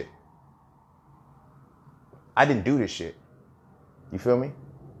reality of the shit. I didn't do this shit. You feel me?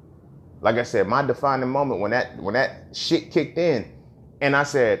 Like I said, my defining moment when that shit kicked in, and I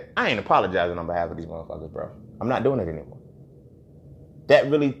said, I ain't apologizing on behalf of these motherfuckers, bro. I'm not doing it anymore.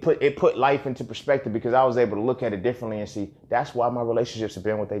 That really put life into perspective, because I was able to look at it differently and see that's why my relationships have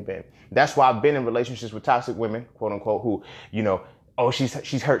been what they've been. That's why I've been in relationships with toxic women, quote unquote, who, oh, she's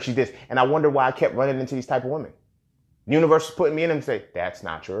hurt, she's this. And I wonder why I kept running into these type of women. The universe is putting me in them and say, that's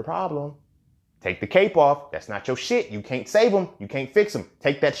not your problem. Take the cape off. That's not your shit. You can't save them. You can't fix them.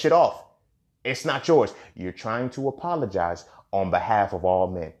 Take that shit off. It's not yours. You're trying to apologize on behalf of all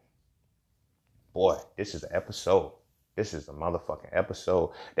men. Boy, this is an episode. This is a motherfucking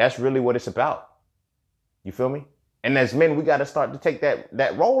episode. That's really what it's about. You feel me? And as men, we got to start to take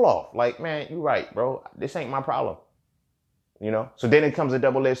that roll off. Like, man, you're right, bro. This ain't my problem. So then it comes a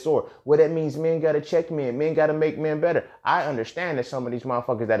double-edged sword. Well, that means men got to check men. Men got to make men better. I understand that some of these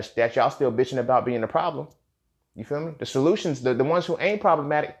motherfuckers that y'all still bitching about being a problem. You feel me? The solutions, the ones who ain't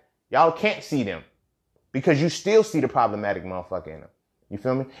problematic, y'all can't see them because you still see the problematic motherfucker in them. You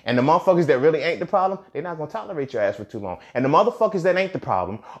feel me? And the motherfuckers that really ain't the problem, they're not going to tolerate your ass for too long. And the motherfuckers that ain't the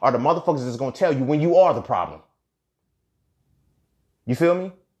problem are the motherfuckers that's going to tell you when you are the problem. You feel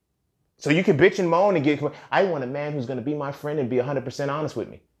me? So you can bitch and moan and I want a man who's going to be my friend and be 100% honest with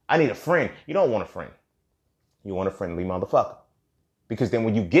me. I need a friend. You don't want a friend. You want a friendly motherfucker. Because then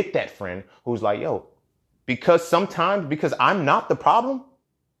when you get that friend who's like, yo, because I'm not the problem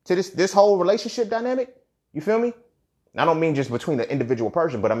to this whole relationship dynamic, you feel me? I don't mean just between the individual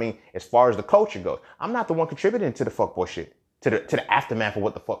person, but I mean as far as the culture goes. I'm not the one contributing to the fuckboy shit, to the aftermath of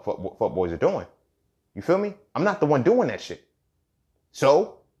what the fuckboys are doing. You feel me? I'm not the one doing that shit.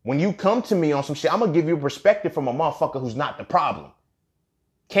 So when you come to me on some shit, I'm going to give you a perspective from a motherfucker who's not the problem.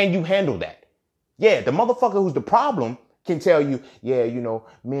 Can you handle that? Yeah, the motherfucker who's the problem can tell you, yeah,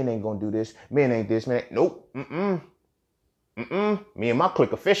 men ain't going to do this. Men ain't this, man. Nope. Me and my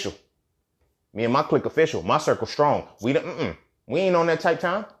clique official. My circle strong. We ain't on that type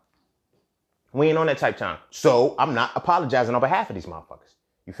time. So I'm not apologizing on behalf of these motherfuckers.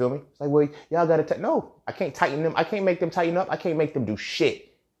 You feel me? It's like, well, y'all got to no, I can't tighten them. I can't make them tighten up. I can't make them do shit.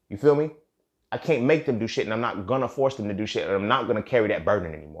 You feel me? I can't make them do shit, and I'm not going to force them to do shit, and I'm not going to carry that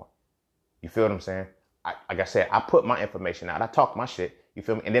burden anymore. You feel what I'm saying? Like I said, I put my information out. I talk my shit. You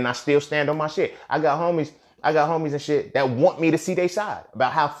feel me? And then I still stand on my shit. I got homies and shit that want me to see their side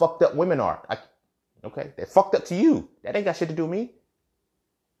about how fucked up women are. Okay, they're fucked up to you. That ain't got shit to do with me.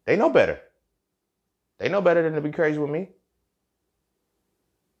 They know better. They know better than to be crazy with me.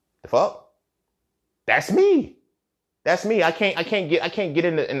 The fuck? That's me. That's me. I can't get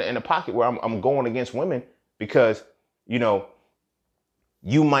in a pocket where I'm going against women because,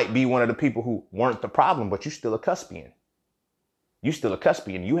 you might be one of the people who weren't the problem, but you're still a cuspian.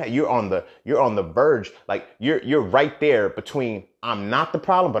 You're on the verge. Like you're right there between I'm not the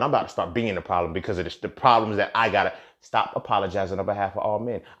problem, but I'm about to start being the problem because of the problems that I gotta stop apologizing on behalf of all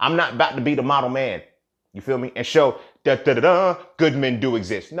men. I'm not about to be the model man. You feel me? And show good men do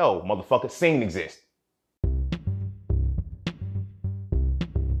exist. No, motherfucker, scene exists.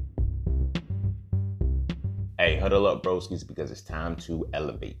 Hey, huddle up, broskies, because it's time to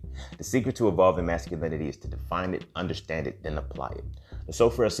elevate. The secret to evolving masculinity is to define it, understand it, then apply it. The So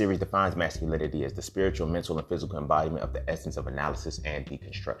Frail series defines masculinity as the spiritual, mental, and physical embodiment of the essence of analysis and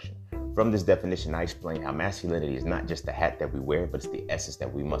deconstruction. From this definition, I explain how masculinity is not just the hat that we wear, but it's the essence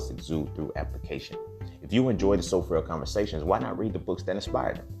that we must exude through application. If you enjoy the So Frail conversations, why not read the books that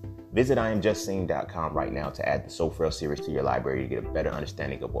inspire them? Visit IamJustSeen.com right now to add the So Frail series to your library to get a better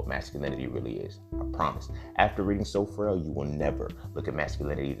understanding of what masculinity really is. I promise. After reading So Frail, you will never look at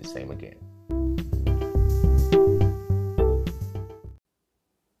masculinity the same again.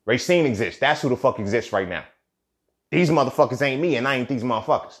 Racine exists. That's who the fuck exists right now. These motherfuckers ain't me and I ain't these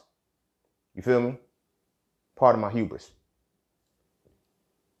motherfuckers. You feel me? Part of my hubris.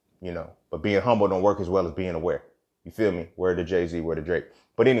 You know, but being humble don't work as well as being aware. You feel me? Word to Jay-Z, word to Drake.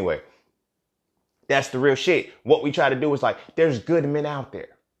 But anyway, that's the real shit. What we try to do is like, there's good men out there.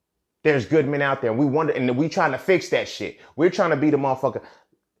 There's good men out there. And we wonder, and we trying to fix that shit. We're trying to be the motherfucker.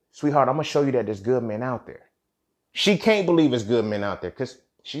 Sweetheart, I'm going to show you that there's good men out there. She can't believe there's good men out there because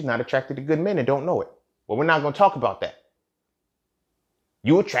she's not attracted to good men and don't know it. Well, we're not going to talk about that.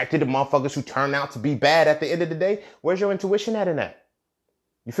 You attracted to motherfuckers who turn out to be bad at the end of the day. Where's your intuition at in that?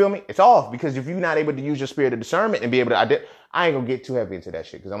 You feel me? It's off because if you're not able to use your spirit of discernment and be able to I ain't gonna get too heavy into that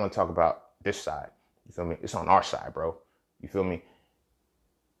shit because I'm gonna talk about this side. You feel me? It's on our side, bro. You feel me?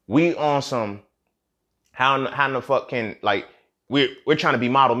 We on some how in the fuck can like we're trying to be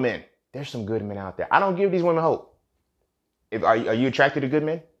model men. There's some good men out there. I don't give these women hope. Are you attracted to good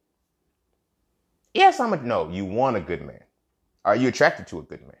men? Yes, no. You want a good man. Are you attracted to a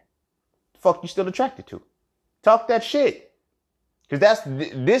good man? The fuck you still attracted to? Talk that shit. Because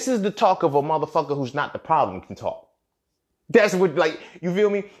this is the talk of a motherfucker who's not the problem can talk. That's what, like, you feel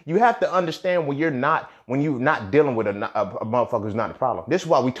me? You have to understand when you're not dealing with a motherfucker who's not the problem. This is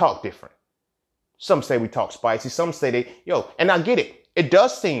why we talk different. Some say we talk spicy. Some say and I get it. It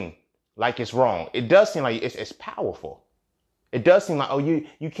does seem like it's wrong. It does seem like it's powerful. It does seem like, oh,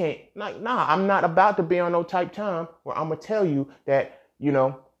 you can't, like, nah, I'm not about to be on no type time where I'm going to tell you that, you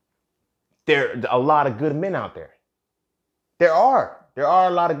know, there are a lot of good men out there. There are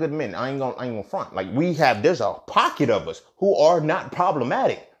a lot of good men. I ain't gonna front. Like there's a pocket of us who are not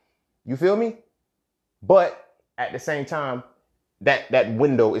problematic. You feel me? But at the same time, that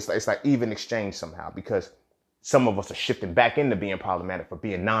window is like even exchange somehow because some of us are shifting back into being problematic for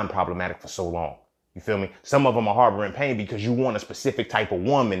being non-problematic for so long. You feel me? Some of them are harboring pain because you want a specific type of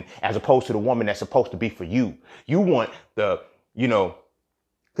woman as opposed to the woman that's supposed to be for you. You want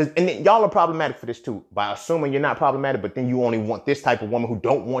and then y'all are problematic for this too, by assuming you're not problematic, but then you only want this type of woman who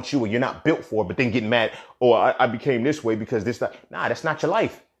don't want you or you're not built for, but then getting mad, I became this way because this, nah, that's not your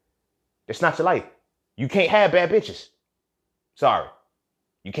life. That's not your life. You can't have bad bitches. Sorry.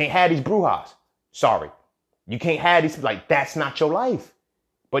 You can't have these brujas. Sorry. You can't have these, like, that's not your life.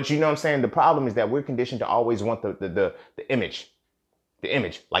 But you know what I'm saying? The problem is that we're conditioned to always want the image,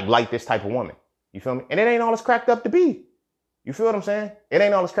 like this type of woman. You feel me? And it ain't all it's cracked up to be. You feel what I'm saying? It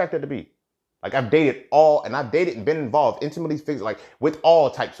ain't all it's cracked up to be. Like I've dated and been involved intimately like with all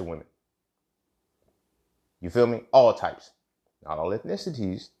types of women. You feel me? All types. Not all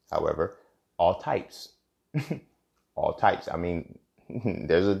ethnicities, however, all types. All types. I mean,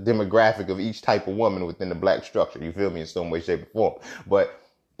 there's a demographic of each type of woman within the black structure. You feel me? In some way, shape, or form. But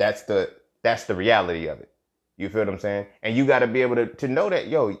that's the reality of it. You feel what I'm saying? And you got to be able to know that,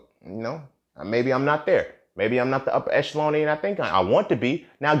 maybe I'm not there. Maybe I'm not the upper echelon and I think I want to be.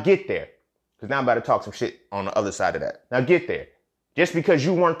 Now get there. Because now I'm about to talk some shit on the other side of that. Now get there. Just because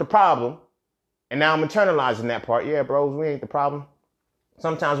you weren't the problem, and now I'm internalizing that part. Yeah, bros, we ain't the problem.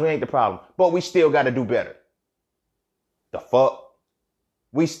 Sometimes we ain't the problem. But we still got to do better. The fuck?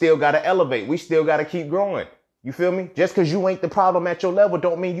 We still got to elevate. We still got to keep growing. You feel me? Just because you ain't the problem at your level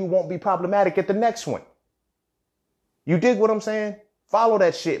don't mean you won't be problematic at the next one. You dig what I'm saying? Follow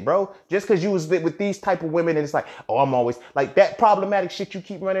that shit, bro. Just because you was with these type of women and it's like, oh, I'm always like that problematic shit you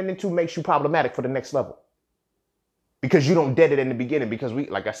keep running into makes you problematic for the next level. Because you don't dead it in the beginning because we,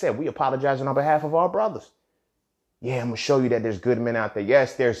 like I said, we apologizing on behalf of our brothers. Yeah, I'm going to show you that there's good men out there.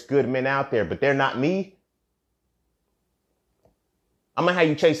 Yes, there's good men out there, but they're not me. I'm going to have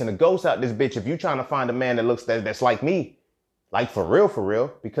you chasing a ghost out this bitch if you trying to find a man that's like me. Like for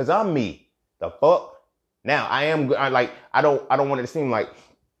real, because I'm me. The fuck? Now I don't want it to seem like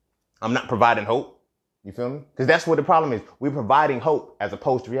I'm not providing hope. You feel me? Because that's what the problem is. We're providing hope as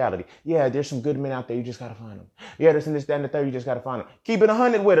opposed to reality. Yeah, there's some good men out there. You just got to find them. Yeah, there's this, that, and the third. You just got to find them. Keep it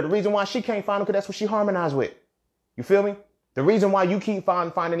 100 with her. The reason why she can't find them because that's what she harmonized with. You feel me? The reason why you keep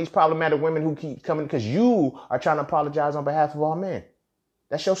finding these problematic women who keep coming because you are trying to apologize on behalf of all men.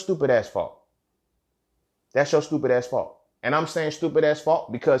 That's your stupid ass fault. That's your stupid ass fault. And I'm saying stupid ass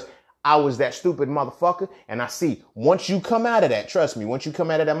fault because I was that stupid motherfucker. And I see once you come out of that, trust me, once you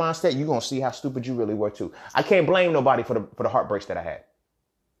come out of that mindset, you're going to see how stupid you really were too. I can't blame nobody for the heartbreaks that I had.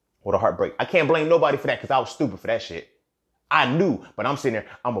 Or the heartbreak. I can't blame nobody for that because I was stupid for that shit. I knew, but I'm sitting there,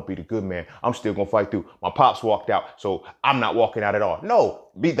 I'm going to be the good man. I'm still going to fight through. My pops walked out, so I'm not walking out at all. No,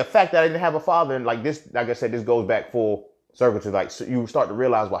 the fact that I didn't have a father, and like this, like I said, this goes back full circle to like, so you start to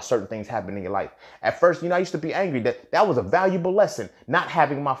realize why certain things happen in your life. At first, I used to be angry. That was a valuable lesson, not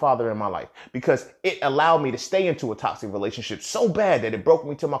having my father in my life, because it allowed me to stay into a toxic relationship so bad that it broke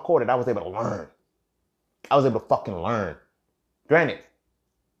me to my core that I was able to learn. I was able to fucking learn. Granted,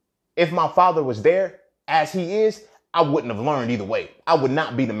 if my father was there as he is, I wouldn't have learned either way. I would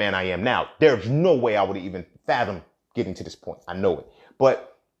not be the man I am now. There's no way I would even fathom getting to this point. I know it.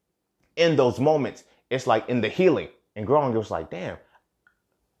 But in those moments, it's like in the healing and growing, it was like, damn,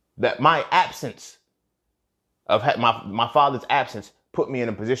 that my absence of my father's absence put me in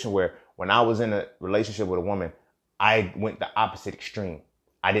a position where when I was in a relationship with a woman, I went the opposite extreme.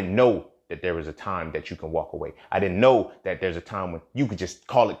 I didn't know that there was a time that you can walk away. I didn't know that there's a time when you could just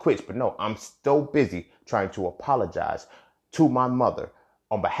call it quits. But no, I'm so busy trying to apologize to my mother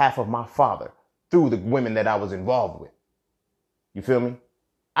on behalf of my father through the women that I was involved with. You feel me?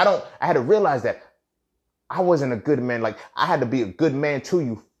 I had to realize that I wasn't a good man. Like, I had to be a good man to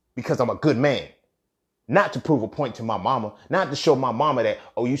you because I'm a good man. Not to prove a point to my mama, not to show my mama that,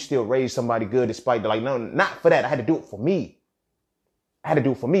 oh, you still raised somebody good despite, like, no, not for that. I had to do it for me. I had to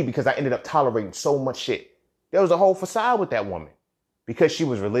do it for me because I ended up tolerating so much shit. There was a whole facade with that woman because she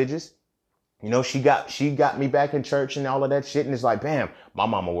was religious. She got me back in church and all of that shit. And it's like, bam, my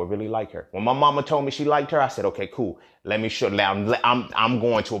mama would really like her. When my mama told me she liked her, I said, okay, cool. Let me show now. I'm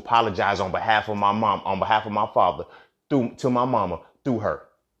going to apologize on behalf of my mom, on behalf of my father, to my mama, through her.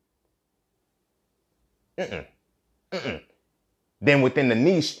 Then within the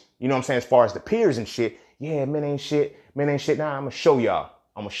niche, as far as the peers and shit, yeah, men ain't shit. Men ain't shit. Nah, I'm going to show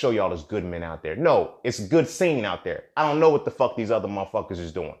y'all there's good men out there. No, it's a good scene out there. I don't know what the fuck these other motherfuckers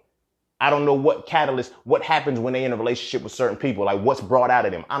is doing. I don't know what happens when they in a relationship with certain people, like what's brought out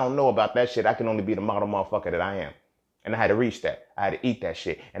of them. I don't know about that shit. I can only be the model motherfucker that I am. And I had to reach that. I had to eat that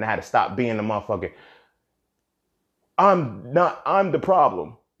shit. And I had to stop being the motherfucker. I'm the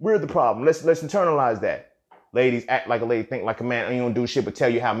problem. We're the problem. Let's internalize that. Ladies, act like a lady, think like a man. I ain't gonna do shit but tell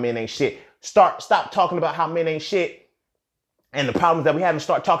you how men ain't shit. Stop talking about how men ain't shit and the problems that we have and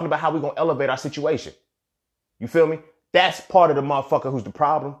start talking about how we're gonna elevate our situation. You feel me? That's part of the motherfucker who's the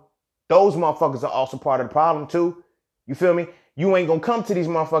problem. Those motherfuckers are also part of the problem too. You feel me? You ain't gonna come to these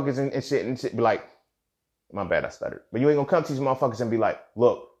motherfuckers and shit be like, my bad, I stuttered. But you ain't gonna come to these motherfuckers and be like,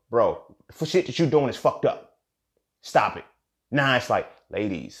 look, bro, the shit that you doing is fucked up. Stop it. Nah, it's like,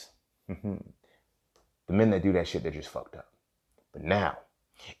 ladies, the men that do that shit, they're just fucked up. But now,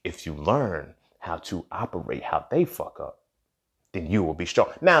 if you learn how to operate how they fuck up, then you will be strong.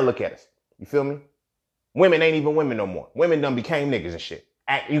 Now look at us. You feel me? Women ain't even women no more. Women done became niggas and shit.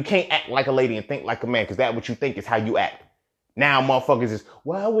 You can't act like a lady and think like a man because that what you think is how you act. Now motherfuckers is,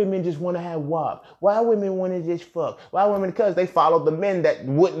 why women just want to have WAP? Why women want to just fuck? Why women? Because they follow the men that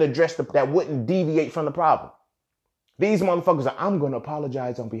wouldn't address that wouldn't deviate from the problem. These motherfuckers are, I'm going to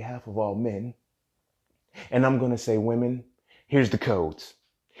apologize on behalf of all men. And I'm going to say, women, here's the codes.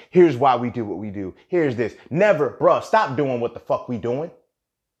 Here's why we do what we do. Here's this. Never, bruh, stop doing what the fuck we doing.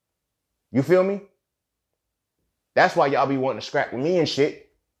 You feel me? That's why y'all be wanting to scrap with me and shit.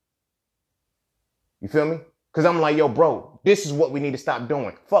 You feel me? Because I'm like, yo, bro, this is what we need to stop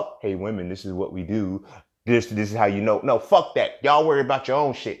doing. Fuck, hey, women, this is what we do. This is how you know. No, fuck that. Y'all worry about your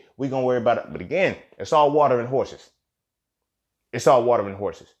own shit. We gonna worry about it. But again, it's all water and horses. It's all water and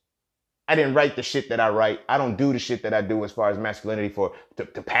horses. I didn't write the shit that I write. I don't do the shit that I do as far as masculinity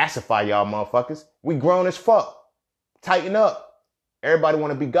to pacify y'all motherfuckers. We grown as fuck. Tighten up. Everybody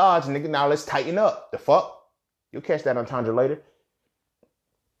want to be gods, nigga. Now let's tighten up. The fuck? You'll catch that entendre later.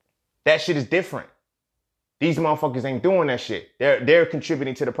 That shit is different. These motherfuckers ain't doing that shit. They're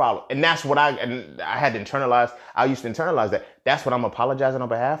contributing to the problem. And that's what I had to internalize. I used to internalize that. That's what I'm apologizing on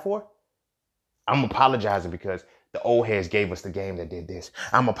behalf for. I'm apologizing because the old heads gave us the game that did this.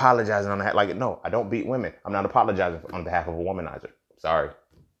 I'm apologizing on that. Like, no, I don't beat women. I'm not apologizing on behalf of a womanizer. Sorry.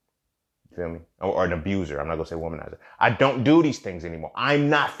 You feel me? Or an abuser. I'm not going to say womanizer. I don't do these things anymore. I'm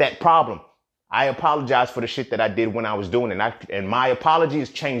not that problem. I apologize for the shit that I did when I was doing it. And my apology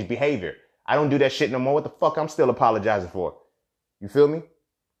is changed behavior. I don't do that shit no more. What the fuck I'm still apologizing for? You feel me?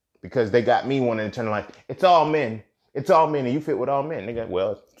 Because they got me wanting to turn like, it's all men. It's all men. And you fit with all men. Nigga,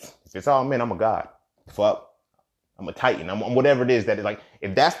 well, if it's all men, I'm a god. Fuck. I'm a titan. I'm whatever it is that is like,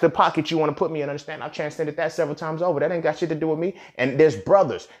 if that's the pocket you want to put me in, understand, I've transcended that several times over. That ain't got shit to do with me. And there's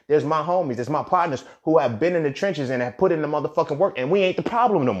brothers, there's my homies, there's my partners who have been in the trenches and have put in the motherfucking work. And we ain't the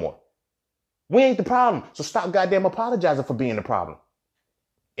problem no more. We ain't the problem. So stop goddamn apologizing for being the problem.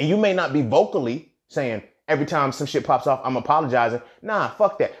 And you may not be vocally saying, Every time some shit pops off, I'm apologizing. Nah,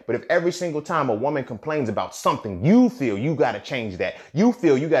 fuck that. But if every single time a woman complains about something, you feel you got to change that. You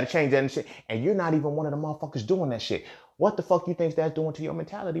feel you got to change that and shit. And you're not even one of the motherfuckers doing that shit. What the fuck you think that's doing to your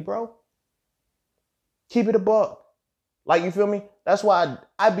mentality, bro? Keep it a buck. Like, you feel me? That's why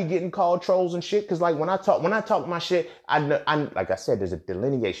I be getting called trolls and shit. Cause like when I talk my shit, I like I said, there's a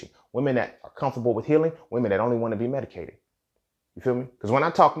delineation. Women that are comfortable with healing, women that only want to be medicated. You feel me? Because when I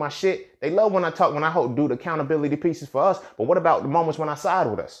talk my shit, they love when I do the accountability pieces for us. But what about the moments when I side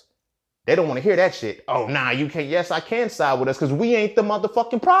with us? They don't want to hear that shit. Oh, nah, you can't. Yes, I can side with us because we ain't the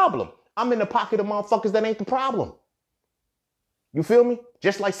motherfucking problem. I'm in the pocket of motherfuckers that ain't the problem. You feel me?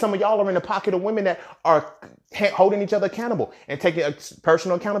 Just like some of y'all are in the pocket of women that are holding each other accountable and taking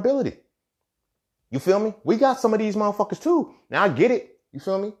personal accountability. You feel me? We got some of these motherfuckers too. Now I get it. You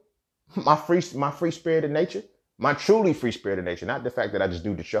feel me? My free spirited nature. My truly free spirited nature, not the fact that I just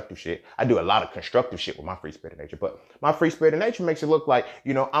do destructive shit. I do a lot of constructive shit with my free spirited nature, but my free spirited nature makes it look like,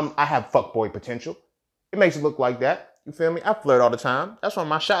 you know, I have fuckboy potential. It makes it look like that. You feel me? I flirt all the time. That's why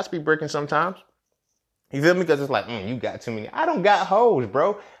my shots be breaking sometimes. You feel me? Because it's like, you got too many. I don't got hoes,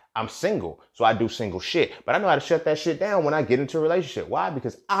 bro. I'm single, so I do single shit. But I know how to shut that shit down when I get into a relationship. Why?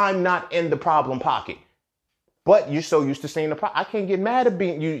 Because I'm not in the problem pocket. But you're so used to seeing the problem. I can't get mad at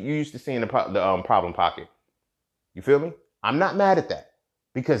being you used to seeing the problem pocket. You feel me? I'm not mad at that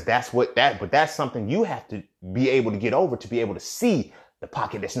because but that's something you have to be able to get over to be able to see the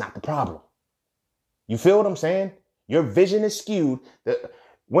pocket that's not the problem. You feel what I'm saying? Your vision is skewed. The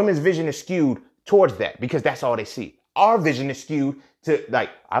women's vision is skewed towards that because that's all they see. Our vision is skewed to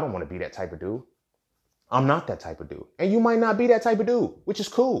like, I don't want to be that type of dude. I'm not that type of dude. And you might not be that type of dude, which is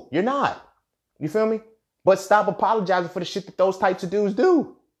cool. You're not. You feel me? But stop apologizing for the shit that those types of dudes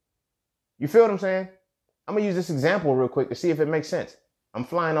do. You feel what I'm saying? I'm going to use this example real quick to see if it makes sense. I'm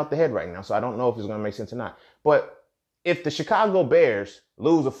flying off the head right now, so I don't know if it's going to make sense or not. But if the Chicago Bears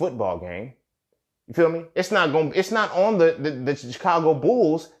lose a football game, you feel me? It's not on the Chicago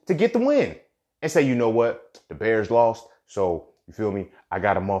Bulls to get the win and say, you know what? The Bears lost. So you feel me?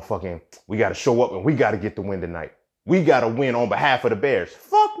 We got to show up and we got to get the win tonight. We got to win on behalf of the Bears.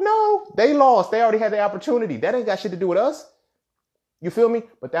 Fuck no. They lost. They already had the opportunity. That ain't got shit to do with us. You feel me?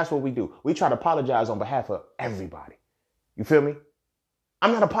 But that's what we do. We try to apologize on behalf of everybody. You feel me?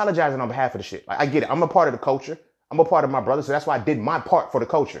 I'm not apologizing on behalf of the shit. Like, I get it. I'm a part of the culture. I'm a part of my brother. So that's why I did my part for the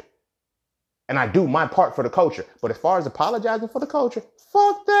culture. And I do my part for the culture. But as far as apologizing for the culture,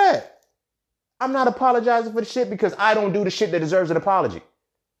 fuck that. I'm not apologizing for the shit because I don't do the shit that deserves an apology.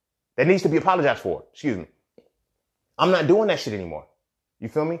 That needs to be apologized for. Excuse me. I'm not doing that shit anymore. You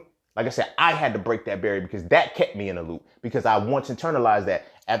feel me? Like I said, I had to break that barrier because that kept me in a loop because I once internalized that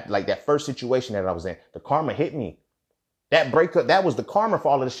at like that first situation that I was in. The karma hit me. That breakup, that was the karma for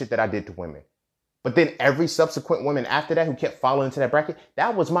all of the shit that I did to women. But then every subsequent woman after that who kept falling into that bracket,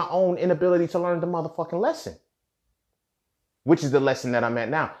 that was my own inability to learn the motherfucking lesson, which is the lesson that I'm at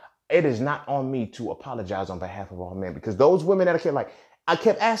now. It is not on me to apologize on behalf of all men because those women that I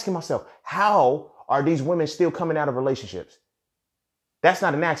kept asking myself, how are these women still coming out of relationships? That's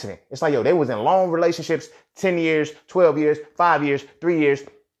not an accident. It's like, they was in long relationships, 10 years, 12 years, 5 years, 3 years.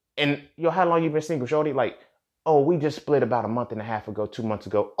 And how long you been single, shorty? Like, oh, we just split about a month and a half ago, 2 months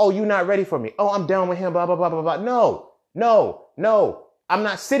ago. Oh, you not ready for me. Oh, I'm done with him, blah, blah, blah, blah, blah. No. I'm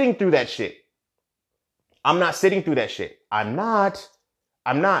not sitting through that shit. I'm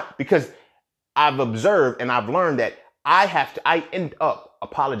not because I've observed and I've learned that I end up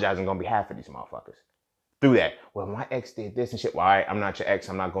apologizing on behalf of these motherfuckers. Through that. Well, my ex did this and shit. Well, all right, I'm not your ex.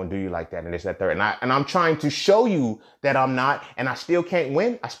 I'm not going to do you like that and this, that, third. And I'm trying to show you that I'm not, and I still can't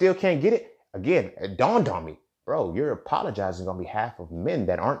win. I still can't get it. Again, it dawned on me, bro, you're apologizing on behalf of men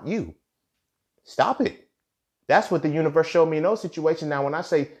that aren't you. Stop it. That's what the universe showed me in those situations. Now, when I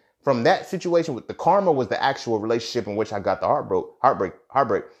say from that situation with the karma was the actual relationship in which I got the heartbreak.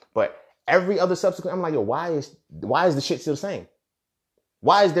 But every other subsequent, I'm like, why is the shit still the same?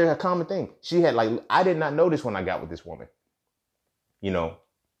 Why is there a common thing? She had I did not notice when I got with this woman,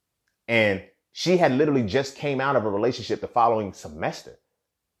 and she had literally just came out of a relationship the following semester.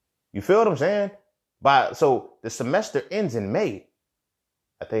 You feel what I'm saying? So the semester ends in May,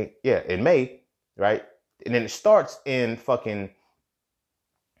 I think. Yeah, in May, right? And then it starts in fucking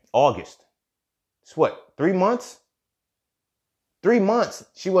August. It's what, 3 months? 3 months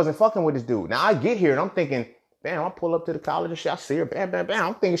she wasn't fucking with this dude. Now I get here and I'm thinking, bam, I pull up to the college and shit. I see her, bam, bam, bam.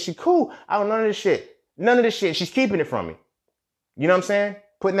 I'm thinking she cool. I don't know none of this shit. None of this shit. She's keeping it from me. You know what I'm saying?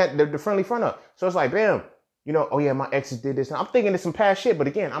 Putting that the friendly front up. So it's like, bam, oh yeah, my exes did this. And I'm thinking it's some past shit. But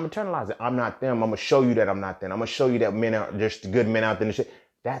again, I'm internalizing. I'm not them. I'm going to show you that I'm not them. I'm going to show you that men are just good men out there and shit.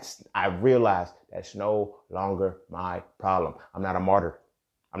 I realized that's no longer my problem. I'm not a martyr.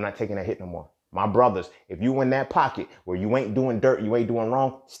 I'm not taking that hit no more. My brothers, if you in that pocket where you ain't doing dirt, you ain't doing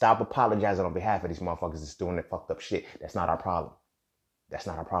wrong, stop apologizing on behalf of these motherfuckers that's doing that fucked up shit. That's not our problem. That's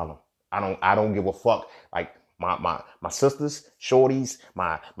not our problem. I don't give a fuck. Like my sisters, shorties,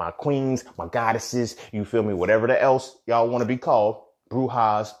 my queens, my goddesses, you feel me? Whatever the else y'all want to be called,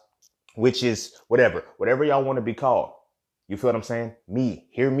 brujas, witches, whatever y'all want to be called. You feel what I'm saying? Me,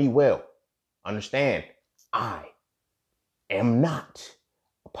 hear me well. Understand, I am not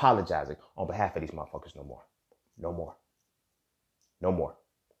apologizing on behalf of these motherfuckers no more. No more. No more.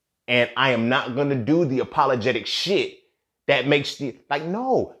 And I am not going to do the apologetic shit that makes you like,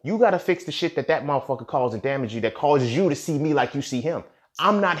 no, you got to fix the shit that motherfucker caused and damage you, that causes you to see me like you see him.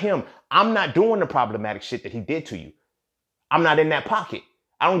 I'm not him. I'm not doing the problematic shit that he did to you. I'm not in that pocket.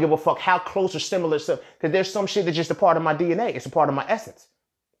 I don't give a fuck how close or similar stuff, because there's some shit that's just a part of my DNA. It's a part of my essence.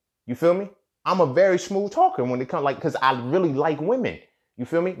 You feel me? I'm a very smooth talker when it comes, like, because I really like women. You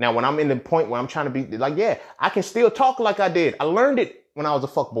feel me? Now, when I'm in the point where I'm trying to be like, yeah, I can still talk like I did. I learned it when I was a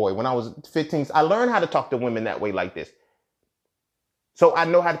fuck boy. When I was 15, I learned how to talk to women that way like this. So I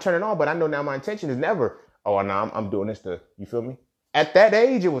know how to turn it on, but I know now my intention is never, oh, no, I'm doing this to, you feel me? At that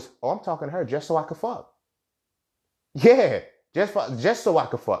age, it was, oh, I'm talking to her just so I could fuck. Yeah, just so I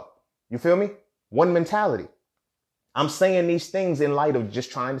could fuck. You feel me? One mentality. I'm saying these things in light of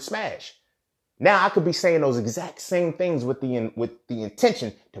just trying to smash. Now I could be saying those exact same things with the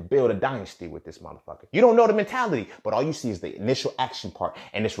intention to build a dynasty with this motherfucker. You don't know the mentality, but all you see is the initial action part,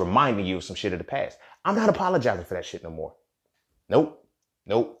 and it's reminding you of some shit of the past. I'm not apologizing for that shit no more. Nope,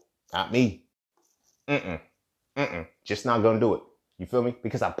 not me. Just not gonna do it. You feel me?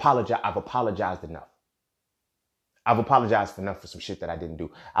 Because I've apologized enough. I've apologized enough for some shit that I didn't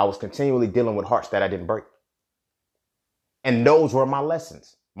do. I was continually dealing with hearts that I didn't break. And those were my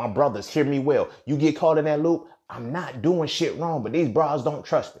lessons. My brothers, hear me well. You get caught in that loop, I'm not doing shit wrong, but these bras don't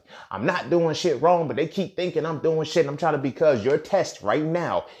trust me. I'm not doing shit wrong, but they keep thinking I'm doing shit. And I'm trying to, because your test right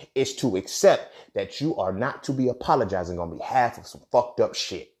now is to accept that you are not to be apologizing on behalf of some fucked up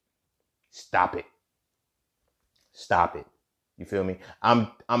shit. Stop it. Stop it. You feel me?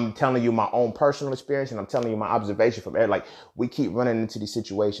 I'm telling you my own personal experience, and I'm telling you my observation from like, we keep running into these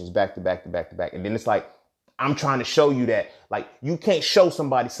situations back to back to back to back. And then it's like, I'm trying to show you that, like, you can't show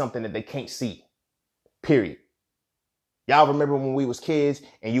somebody something that they can't see. Period. Y'all remember when we was kids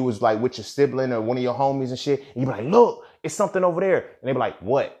and you was like with your sibling or one of your homies and shit, and you be like, look, it's something over there. And they be like,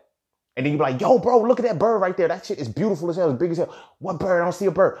 what? And then you be like, yo, bro, look at that bird right there. That shit is beautiful as hell. It's big as hell. What bird? I don't see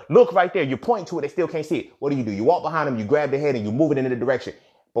a bird. Look right there. You point to it. They still can't see it. What do? You walk behind them. You grab their head and you move it in the direction.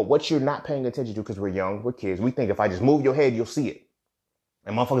 But what you're not paying attention to, because we're young, we're kids, we think if I just move your head, you'll see it.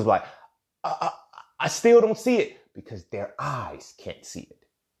 And motherfuckers be like, I still don't see it, because their eyes can't see it.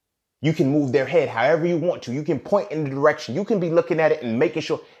 You can move their head however you want to. You can point in the direction. You can be looking at it and making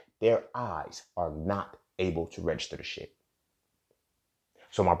sure their eyes are not able to register the shit.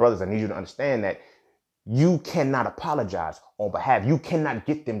 So my brothers, I need you to understand that you cannot apologize on behalf. You cannot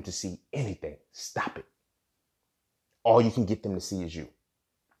get them to see anything. Stop it. All you can get them to see is you.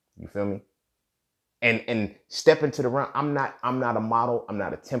 You feel me? And step into the round. I'm not a model. I'm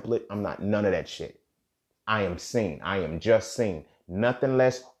not a template. I'm not none of that shit. I am seen. I am just seen. Nothing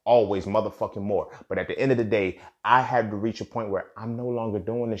less, always motherfucking more. But at the end of the day, I had to reach a point where I'm no longer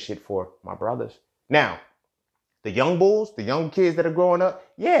doing this shit for my brothers. Now, the young bulls, the young kids that are growing up,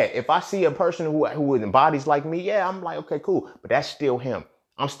 yeah, if I see a person who embodies like me, yeah, I'm like, okay, cool. But that's still him.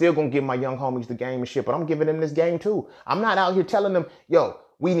 I'm still going to give my young homies the game and shit, but I'm giving them this game too. I'm not out here telling them, yo,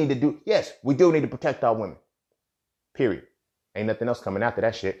 we need to do, yes, we do need to protect our women. Period. Ain't nothing else coming after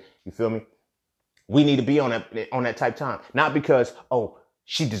that shit. You feel me? We need to be on that type time. Not because, oh,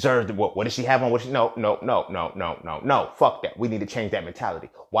 she deserves it. What does she have on? No. Fuck that. We need to change that mentality.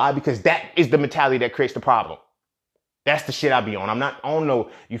 Why? Because that is the mentality that creates the problem. That's the shit I be on. I'm not on no,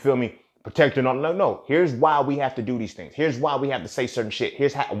 you feel me, protecting on. No. Here's why we have to do these things. Here's why we have to say certain shit.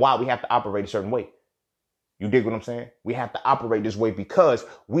 Here's why we have to operate a certain way. You dig what I'm saying? We have to operate this way because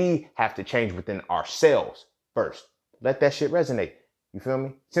we have to change within ourselves first. Let that shit resonate. You feel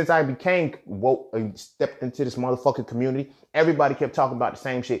me? Since I became woke and stepped into this motherfucking community, everybody kept talking about the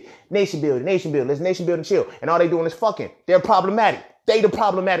same shit. Nation building, let's nation build and chill. And all they doing is fucking. They're problematic. They the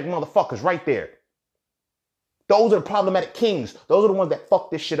problematic motherfuckers right there. Those are the problematic kings. Those are the ones that fuck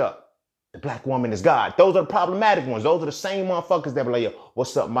this shit up. The black woman is God. Those are the problematic ones. Those are the same motherfuckers that be like, yo,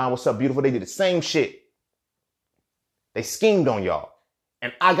 what's up, man? What's up, beautiful? They did the same shit. They schemed on y'all.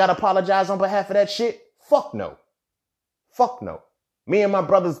 And I gotta apologize on behalf of that shit? Fuck no. Fuck no. Me and my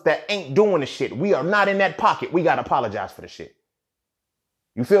brothers that ain't doing the shit, we are not in that pocket. We gotta apologize for the shit.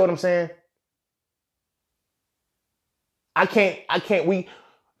 You feel what I'm saying?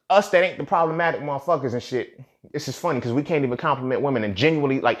 Us that ain't the problematic motherfuckers and shit. This is funny because we can't even compliment women and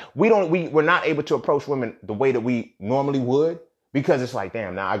genuinely, like, we're not able to approach women the way that we normally would because it's like,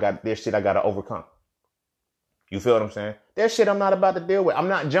 damn, now there's shit I gotta overcome. You feel what I'm saying? There's shit I'm not about to deal with. I'm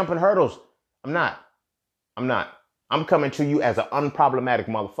not jumping hurdles. I'm not. I'm coming to you as an unproblematic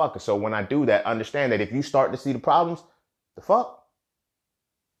motherfucker. So when I do that, understand that if you start to see the problems, the fuck?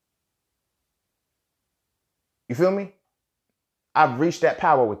 You feel me? I've reached that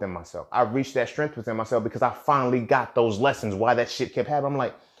power within myself. I've reached that strength within myself because I finally got those lessons why that shit kept happening. I'm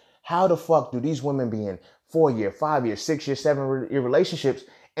like, how the fuck do these women be in 4-year, 5-year, 6-year, 7-year relationships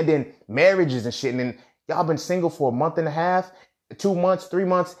and then marriages and shit? And then y'all been single for a month and a half, 2 months, 3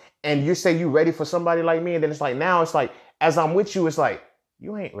 months, and you say you ready for somebody like me. And then it's like, now it's like, as I'm with you, it's like,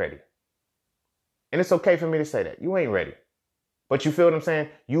 you ain't ready. And it's okay for me to say that. You ain't ready. But you feel what I'm saying?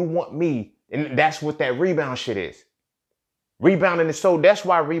 You want me. And that's what that rebound shit is. Rebounding is that's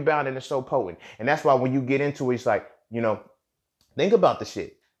why rebounding is so potent. And that's why when you get into it, it's like, think about the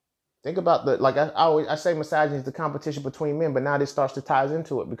shit. Think about I say misogyny is the competition between men, but now this starts to ties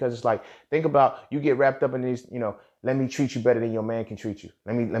into it because it's like, think about, you get wrapped up in these, let me treat you better than your man can treat you.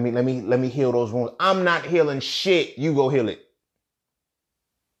 Let me heal those wounds. I'm not healing shit. You go heal it.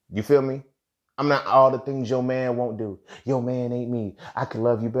 You feel me? I'm not all the things your man won't do. Your man ain't me. I can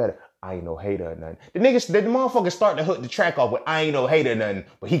love you better. I ain't no hater or nothing. The motherfuckers start to hook the track off with I ain't no hater or nothing,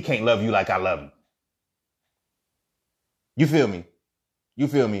 but he can't love you like I love him. You feel me? You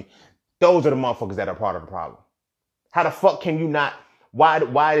feel me? Those are the motherfuckers that are part of the problem. How the fuck can you not?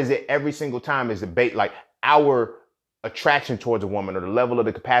 Why is it every single time is debate like our attraction towards a woman or the level of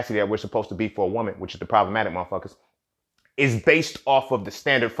the capacity that we're supposed to be for a woman, which is the problematic motherfuckers, is based off of the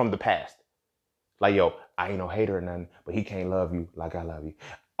standard from the past. Like, yo, I ain't no hater or nothing, but he can't love you like I love you.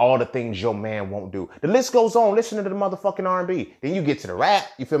 All the things your man won't do. The list goes on. Listen to the motherfucking R&B. Then you get to the rap.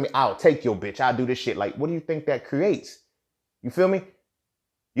 You feel me? I'll take your bitch. I'll do this shit. Like, what do you think that creates? You feel me?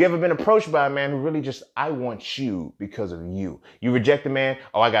 You ever been approached by a man who really just, I want you because of you? You reject a man.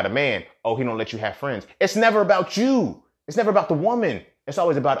 Oh, I got a man. Oh, he don't let you have friends. It's never about you. It's never about the woman. It's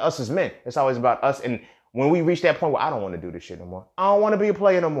always about us as men. It's always about us. And when we reach that point where I don't want to do this shit no more. I don't want to be a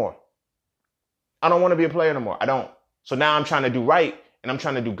player no more. I don't. So now I'm trying to do right. And I'm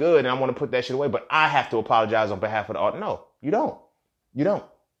trying to do good and I want to put that shit away, but I have to apologize on behalf of the art. No, you don't. You don't.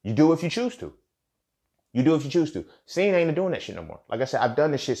 You do if you choose to. Scene ain't doing that shit no more. Like I said, I've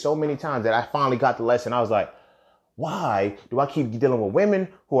done this shit so many times that I finally got the lesson. I was like, why do I keep dealing with women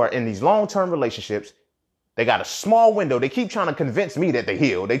who are in these long-term relationships? They got a small window. They keep trying to convince me that they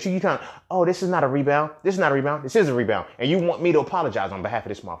healed. They keep trying, oh, this is not a rebound. This is not a rebound. This is a rebound. And you want me to apologize on behalf of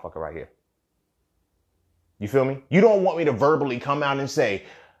this motherfucker right here. You feel me? You don't want me to verbally come out and say,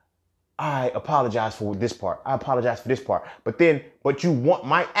 I apologize for this part. I apologize for this part. But you want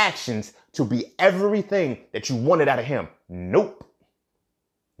my actions to be everything that you wanted out of him. Nope.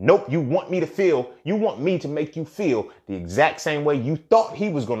 You want me to make you feel the exact same way you thought he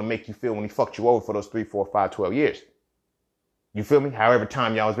was going to make you feel when he fucked you over for those 3, 4, 5, 12 years. You feel me? However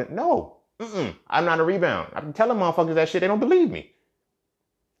time y'all has been. No. I'm not a rebound. I've been telling motherfuckers that shit. They don't believe me.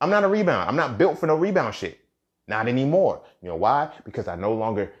 I'm not a rebound. I'm not built for no rebound shit. Not anymore. You know why? Because I no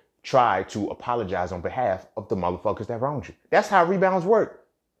longer try to apologize on behalf of the motherfuckers that wronged you. That's how rebounds work.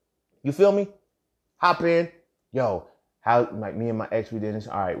 You feel me? Hop in. Yo, how like me and my ex, we did this.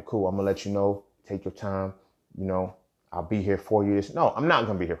 All right, cool. I'm going to let you know. Take your time. I'll be here for you. No, I'm not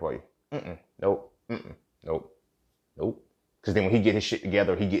going to be here for you. Nope. Nope. Because then when he get his shit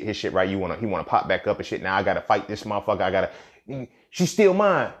together, he get his shit right, he want to pop back up and shit. Now I got to fight this motherfucker. She's still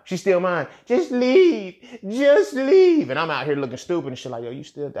mine. Just leave. And I'm out here looking stupid and shit like, yo,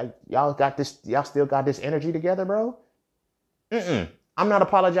 y'all still got this energy together, bro? I'm not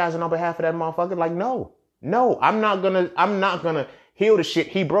apologizing on behalf of that motherfucker. Like, no, I'm not gonna heal the shit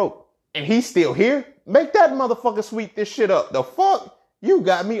he broke. And he's still here. Make that motherfucker sweep this shit up. The fuck? You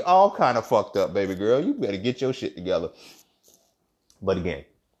got me all kind of fucked up, baby girl. You better get your shit together. But again,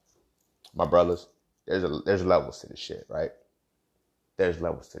 my brothers, there's levels to this shit, right? There's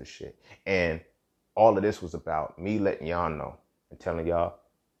levels to this shit. And all of this was about me letting y'all know and telling y'all,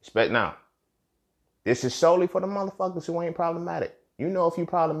 respect now. This is solely for the motherfuckers who ain't problematic. You know if you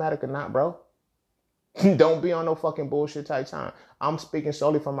problematic or not, bro. Don't be on no fucking bullshit type time. I'm speaking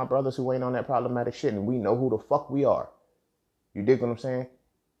solely for my brothers who ain't on that problematic shit and we know who the fuck we are. You dig what I'm saying?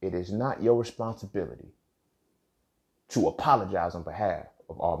 It is not your responsibility to apologize on behalf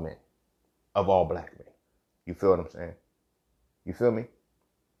of all men, of all black men. You feel what I'm saying? You feel me?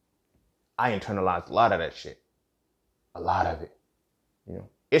 I internalized a lot of that shit. A lot of it. You know,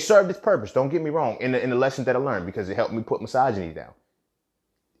 it served its purpose. Don't get me wrong. In the lessons that I learned, because it helped me put misogyny down.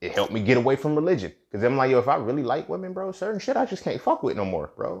 It helped me get away from religion. Because I'm like, yo, if I really like women, bro, certain shit I just can't fuck with no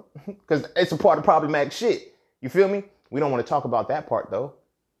more, bro. Because it's a part of problematic shit. You feel me? We don't want to talk about that part, though.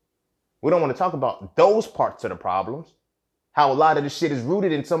 We don't want to talk about those parts of the problems. How a lot of the shit is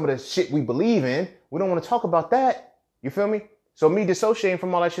rooted in some of the shit we believe in. We don't want to talk about that. You feel me? So me dissociating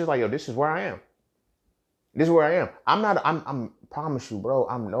from all that shit is like, yo, this is where I am. This is where I am. I'm promise you, bro,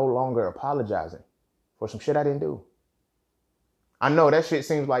 I'm no longer apologizing for some shit I didn't do. I know that shit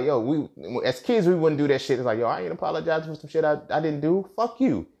seems like, yo, we as kids, we wouldn't do that shit. It's like, yo, I ain't apologizing for some shit I didn't do. Fuck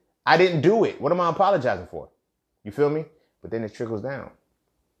you. I didn't do it. What am I apologizing for? You feel me? But then it trickles down.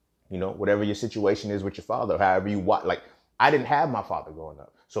 You know, whatever your situation is with your father, however you want. Like, I didn't have my father growing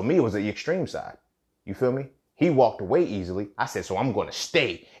up. So me, it was the extreme side. You feel me? He walked away easily. I said, so I'm going to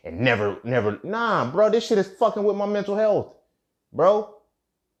stay and never. Nah, bro, this shit is fucking with my mental health. Bro,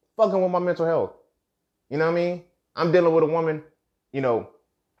 fucking with my mental health. You know what I mean? I'm dealing with a woman, you know,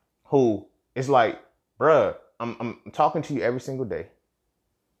 who is like, bruh, I'm talking to you every single day.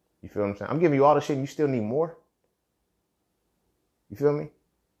 You feel what I'm saying? I'm giving you all the shit and you still need more. You feel me?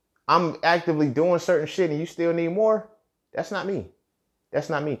 I'm actively doing certain shit and you still need more. That's not me. That's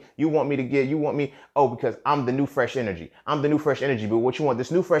not me. You want me, because I'm the new fresh energy. I'm the new fresh energy. But what you want,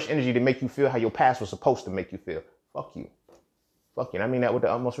 this new fresh energy to make you feel how your past was supposed to make you feel. Fuck you. Fuck you. And I mean that with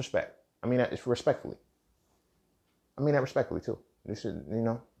the utmost respect. I mean that respectfully. I mean that respectfully too. This is, you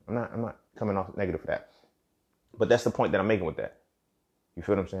know, I'm not coming off negative for that. But that's the point that I'm making with that. You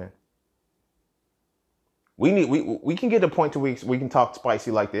feel what I'm saying? We can get to a point to we can talk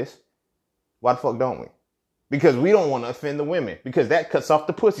spicy like this. Why the fuck don't we? Because we don't want to offend the women. Because that cuts off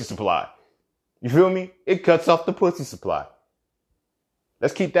the pussy supply. You feel me? It cuts off the pussy supply.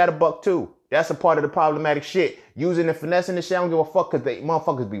 Let's keep that a buck too. That's a part of the problematic shit. Using the finessing the shit, I don't give a fuck because they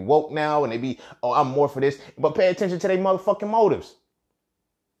motherfuckers be woke now and they be, oh, I'm more for this. But pay attention to their motherfucking motives.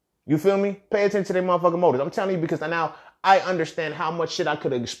 You feel me? Pay attention to their motherfucking motives. I'm telling you because now I understand how much shit I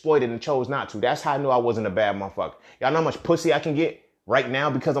could have exploited and chose not to. That's how I knew I wasn't a bad motherfucker. Y'all know how much pussy I can get right now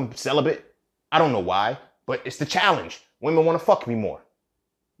because I'm celibate? I don't know why, but it's the challenge. Women want to fuck me more.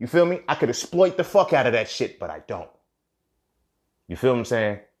 You feel me? I could exploit the fuck out of that shit, but I don't. You feel what I'm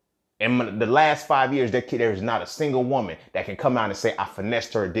saying? In the last 5 years, there is not a single woman that can come out and say, I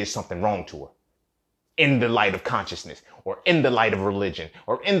finessed her or did something wrong to her. In the light of consciousness, or in the light of religion,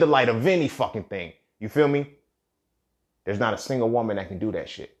 or in the light of any fucking thing. You feel me? There's not a single woman that can do that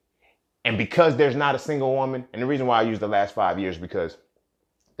shit. And because there's not a single woman, and the reason why I use the last 5 years, because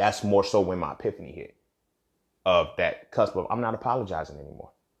that's more so when my epiphany hit. Of that cusp of, I'm not apologizing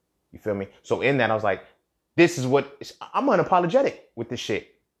anymore. You feel me? So in that, I was like, I'm unapologetic with this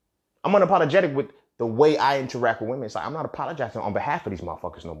shit. I'm unapologetic with the way I interact with women. It's like, I'm not apologizing on behalf of these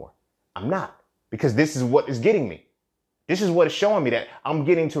motherfuckers no more. I'm not. Because this is what is getting me. This is what is showing me that I'm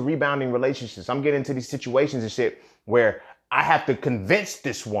getting to rebounding relationships. I'm getting into these situations and shit where I have to convince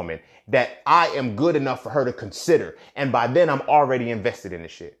this woman that I am good enough for her to consider. And by then I'm already invested in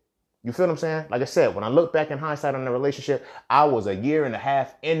this shit. You feel what I'm saying? Like I said, when I look back in hindsight on the relationship, I was a year and a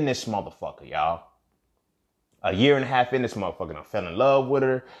half in this motherfucker, y'all. A year and a half in this motherfucker. I fell in love with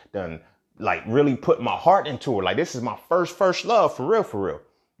her. Done like really put my heart into her. Like this is my first love for real, for real.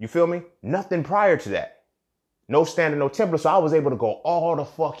 You feel me? Nothing prior to that. No standard, no template. So I was able to go all the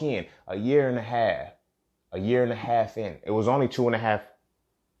fuck in. A year and a half in. It was only 2.5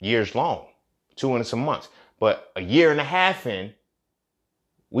 years long. 2 and some months. But a year and a half in,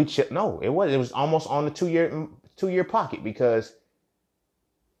 it was almost on the 2-year pocket because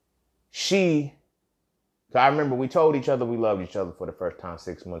I remember we told each other we loved each other for the first time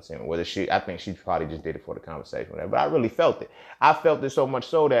 6 months in. I think she probably just did it for the conversation, whatever. But I really felt it. I felt it so much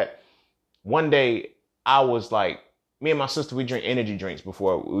so that one day I was like, me and my sister, we drink energy drinks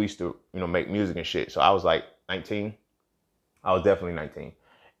before we used to, make music and shit. So I was like 19. I was definitely 19.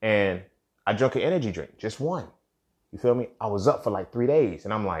 And I drank an energy drink, just one. You feel me? I was up for like 3 days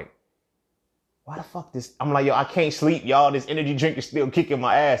and I'm like, why the fuck this? I'm like, yo, I can't sleep, y'all. This energy drink is still kicking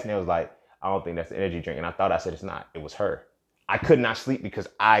my ass. And it was like, I don't think that's the energy drink. And I thought I said it's not. It was her. I could not sleep because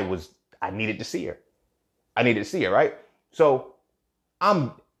I needed to see her. I needed to see her, right? So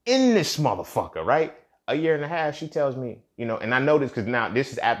I'm in this motherfucker, right? A year and a half, she tells me, and I know this because now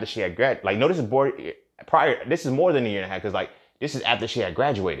this is after she had graduated. Like, no, this is prior. This is more than a year and a half because, like, this is after she had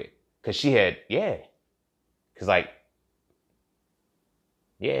graduated. Because she had, Because,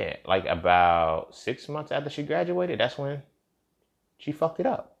 like about 6 months after she graduated, that's when she fucked it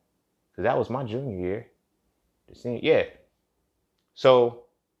up. Because that was my junior year. So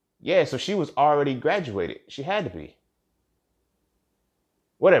she was already graduated. She had to be.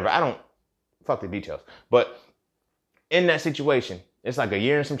 Whatever. I don't fuck the details. But in that situation, it's like a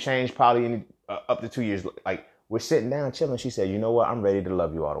year and some change, probably up to 2 years. Like, we're sitting down chilling. She said, you know what? I'm ready to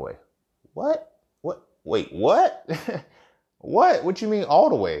love you all the way. What? Wait, what? What you mean all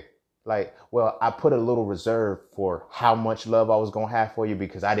the way? Like, well, I put a little reserve for how much love I was going to have for you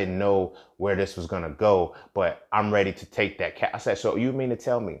because I didn't know where this was going to go, but I'm ready to take that. I said, so you mean to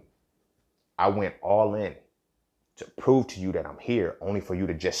tell me I went all in to prove to you that I'm here only for you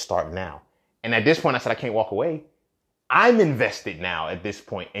to just start now? And at this point, I said, I can't walk away. I'm invested now at this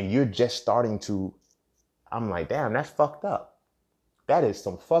point, and you're just starting to, I'm like, damn, that's fucked up. That is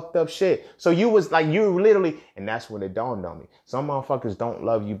some fucked up shit. So you was like, you literally, and that's when it dawned on me. Some motherfuckers don't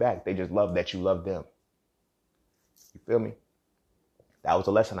love you back. They just love that you love them. You feel me? That was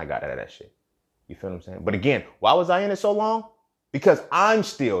a lesson I got out of that shit. You feel what I'm saying? But again, why was I in it so long? Because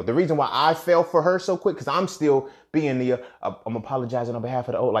the reason why I fell for her so quick, because I'm still being I'm apologizing on behalf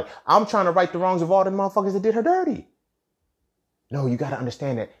of the old. Like, I'm trying to right the wrongs of all the motherfuckers that did her dirty. No, you got to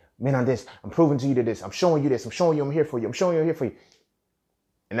understand that, man, on this, I'm proving to you to this. I'm showing you this. I'm showing you I'm here for you. I'm showing you I'm here for you.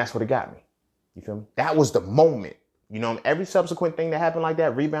 And that's what it got me. You feel me? That was the moment. You know, every subsequent thing that happened like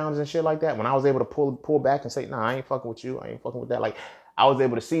that, rebounds and shit like that, when I was able to pull back and say, nah, I ain't fucking with you. I ain't fucking with that. Like, I was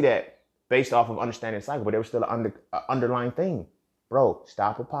able to see that based off of understanding the cycle, but there was still an underlying thing. Bro,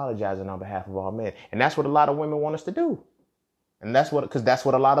 stop apologizing on behalf of all men. And that's what a lot of women want us to do. And that's what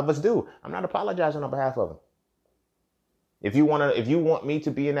a lot of us do. I'm not apologizing on behalf of them. If you want me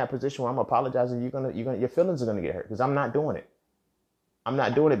to be in that position where I'm apologizing, your feelings are gonna get hurt because I'm not doing it. I'm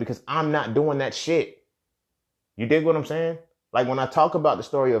not doing it because I'm not doing that shit. You dig what I'm saying? Like, when I talk about the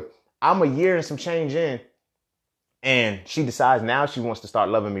story of I'm a year and some change in, and she decides now she wants to start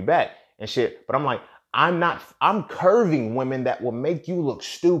loving me back and shit. But I'm like, I'm curving women that will make you look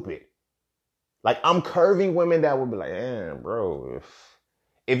stupid. Like, I'm curving women that will be like, damn, bro,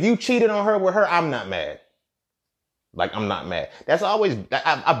 if you cheated on her with her, I'm not mad. Like, I'm not mad. That's always,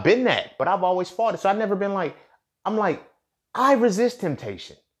 I've been that, but I've always fought it. So I've never been like, I resist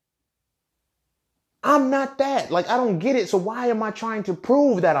temptation. I'm not that. Like, I don't get it. So why am I trying to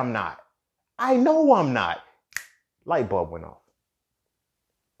prove that I'm not? I know I'm not. Light bulb went off.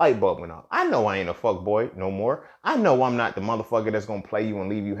 I know I ain't a fuck boy no more. I know I'm not the motherfucker that's going to play you and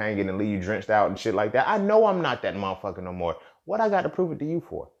leave you hanging and leave you drenched out and shit like that. I know I'm not that motherfucker no more. What I got to prove it to you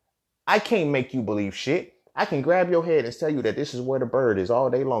for? I can't make you believe shit. I can grab your head and tell you that this is where the bird is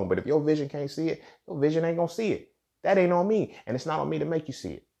all day long. But if your vision can't see it, your vision ain't going to see it. That ain't on me. And it's not on me to make you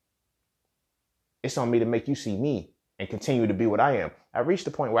see it. It's on me to make you see me and continue to be what I am. I reached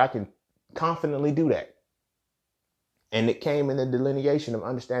the point where I can confidently do that. And it came in the delineation of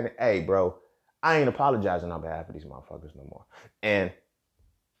understanding, hey, bro, I ain't apologizing on behalf of these motherfuckers no more. And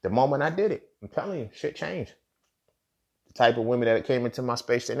the moment I did it, I'm telling you, shit changed. The type of women that came into my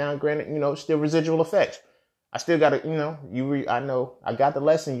space, and now, granted, still residual effects. I still got to, I know I got the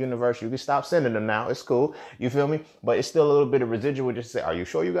lesson universe. You can stop sending them now. It's cool. You feel me? But it's still a little bit of residual. Just say, are you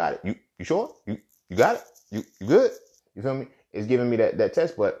sure you got it? You sure? You got it? You good? You feel me? It's giving me that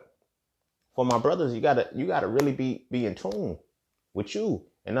test. But for my brothers, you gotta really be in tune with you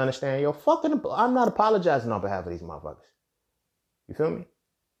and understand, I'm not apologizing on behalf of these motherfuckers. You feel me?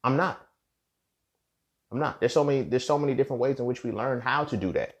 I'm not. There's so many different ways in which we learn how to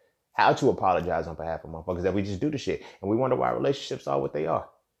do that. How to apologize on behalf of motherfuckers that we just do the shit. And we wonder why relationships are what they are.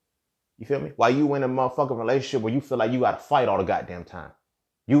 You feel me? Why you in a motherfucking relationship where you feel like you got to fight all the goddamn time.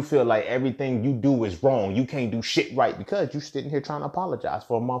 You feel like everything you do is wrong. You can't do shit right because you sitting here trying to apologize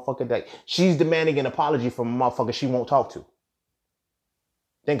for a motherfucker that she's demanding an apology from a motherfucker she won't talk to.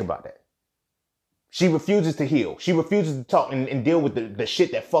 Think about that. She refuses to heal. She refuses to talk and deal with the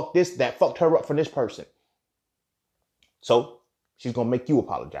shit that fucked her up for this person. So she's going to make you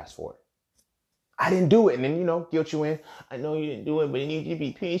apologize for it. I didn't do it. And then, guilt you in. I know you didn't do it, but I need you to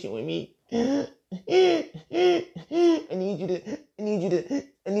be patient with me. I need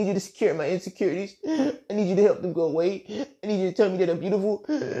you to secure my insecurities. I need you to help them go away. I need you to tell me that I'm beautiful.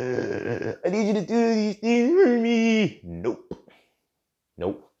 I need you to do these things for me. Nope.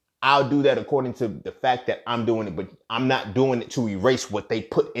 I'll do that according to the fact that I'm doing it, but I'm not doing it to erase what they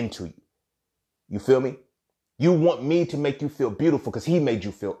put into you. You feel me? You want me to make you feel beautiful because he made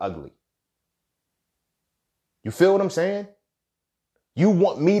you feel ugly. You feel what I'm saying? You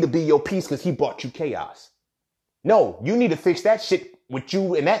want me to be your peace because he brought you chaos. No, you need to fix that shit with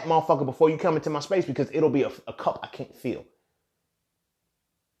you and that motherfucker before you come into my space because it'll be a cup I can't feel.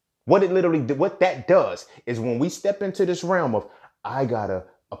 What that does is when we step into this realm of, I gotta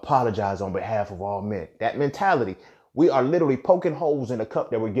apologize on behalf of all men. That mentality, we are literally poking holes in the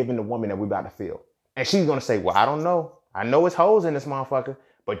cup that we're giving the woman that we're about to fill. And she's going to say, well, I don't know. I know it's holes in this motherfucker,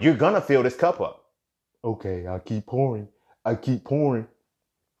 but you're going to fill this cup up. Okay, I keep pouring.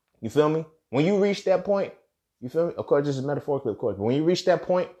 You feel me? When you reach that point, you feel me? Of course, this is metaphorically, of course. But when you reach that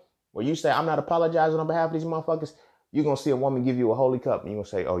point where you say, I'm not apologizing on behalf of these motherfuckers, you're going to see a woman give you a holy cup. And you're going to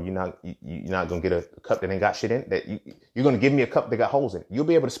say, oh, you're not going to get a cup that ain't got shit in it. You're going to give me a cup that got holes in it. You'll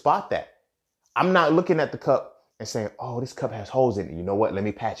be able to spot that. I'm not looking at the cup and saying, oh, this cup has holes in it. You know what? Let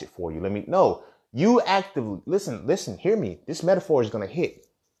me patch it for you. No, you actively, listen, hear me. This metaphor is going to hit.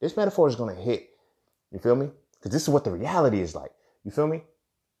 You feel me? Because this is what the reality is like. You feel me?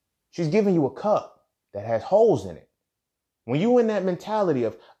 She's giving you a cup that has holes in it. When you in that mentality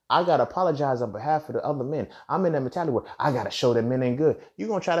of, I got to apologize on behalf of the other men. I'm in that mentality where I got to show that men ain't good. You're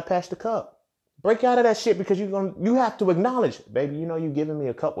going to try to patch the cup. Break out of that shit because you have to acknowledge, baby, you know you giving me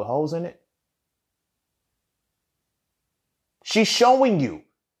a cup with holes in it? She's showing you,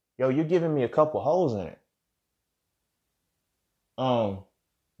 yo, you're giving me a cup with holes in it.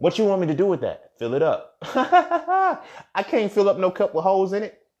 What you want me to do with that? Fill it up. I can't fill up no cup with holes in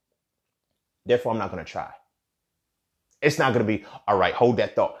it. Therefore, I'm not going to try. It's not going to be, all right, hold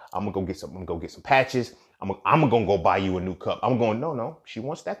that thought. I'm going to go get some patches. I'm going to go buy you a new cup. I'm going, no. She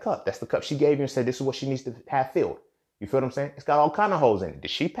wants that cup. That's the cup she gave you and said, this is what she needs to have filled. You feel what I'm saying? It's got all kind of holes in it. Did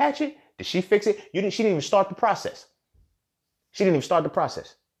she patch it? Did she fix it? She didn't even start the process.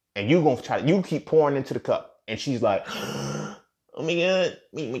 And you keep pouring into the cup. And she's like, oh my God,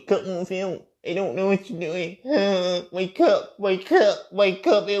 my cup won't fill. I don't know what you're doing. Wake up.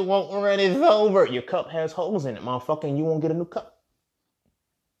 It won't run. It's over. Your cup has holes in it, motherfucker, and you won't get a new cup.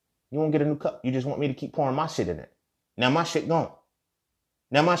 You just want me to keep pouring my shit in it. Now my shit gone.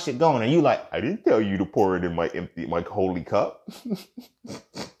 And you like, I didn't tell you to pour it in my holy cup.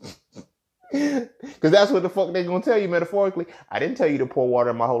 Because that's what the fuck they gonna tell you metaphorically. I didn't tell you to pour water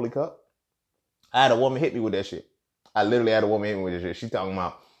in my holy cup. I had a woman hit me with that shit. I literally had a woman hit me with that shit. She's talking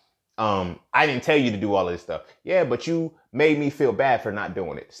about, I didn't tell you to do all of this stuff. Yeah, but you made me feel bad for not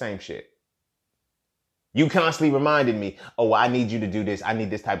doing it. Same shit. You constantly reminded me, oh, I need you to do this. I need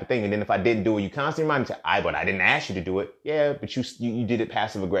this type of thing. And then if I didn't do it, you constantly reminded me, but I didn't ask you to do it. Yeah, but you did it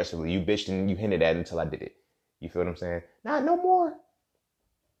passive aggressively. You bitched and you hinted at it until I did it. You feel what I'm saying? Not no more.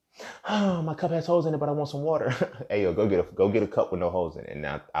 Oh, my cup has holes in it, but I want some water. Hey, yo, go get a cup with no holes in it, and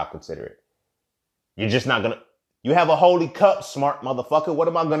now I'll consider it. You're just not gonna. You have a holy cup, smart motherfucker. What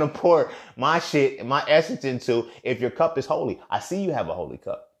am I gonna pour my shit and my essence into if your cup is holy? I see you have a holy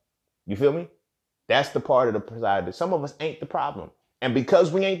cup. You feel me? That's the part of the side that some of us ain't the problem, and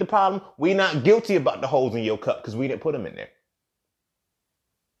because we ain't the problem, we not guilty about the holes in your cup because we didn't put them in there.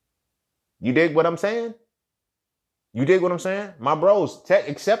 You dig what I'm saying? My bros,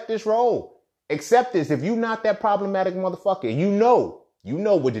 accept this role. Accept this. If you're not that problematic motherfucker, you know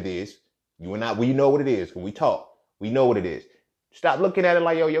what it is. You and I, we know what it is. When we talk, we know what it is. Stop looking at it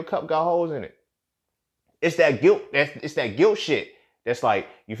like, yo, your cup got holes in it. It's that guilt. It's that guilt shit. That's like,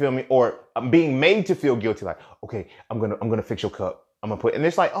 you feel me? Or I'm being made to feel guilty. Like, okay, I'm gonna fix your cup. And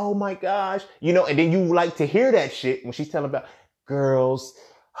it's like, oh my gosh, and then you like to hear that shit when she's telling about girls.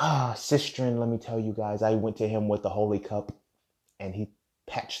 Sister, let me tell you guys, I went to him with the holy cup and he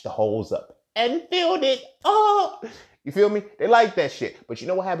patched the holes up and filled it up. You feel me? They like that shit. But you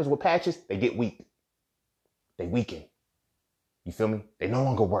know what happens with patches? They get weak. They weaken. You feel me? They no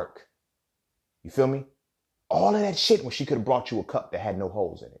longer work. You feel me? All of that shit when she could have brought you a cup that had no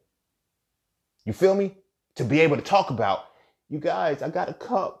holes in it. You feel me? To be able to talk about, you guys, I got a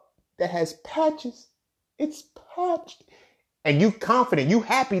cup that has patches. It's patched. And you confident, you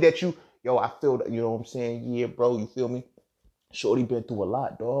happy that I feel that, you know what I'm saying? Yeah, bro, you feel me? Shorty been through a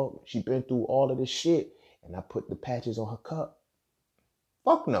lot, dog. She been through all of this shit. And I put the patches on her cup.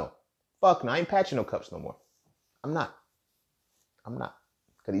 Fuck no. I ain't patching no cups no more. I'm not.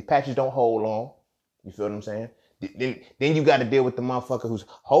 Because these patches don't hold long. You feel what I'm saying? Then you got to deal with the motherfucker who's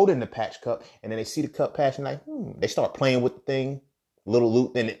holding the patch cup. And then they see the cup patch and like, they start playing with the thing. Little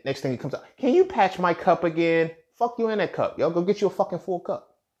loop. Then the next thing it comes out, can you patch my cup again? Fuck you in that cup. Yo, go get you a fucking full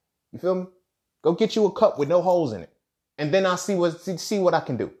cup. You feel me? Go get you a cup with no holes in it. And then I'll see what I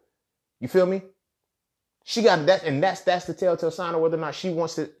can do. You feel me? She got that, and that's the telltale sign of whether or not she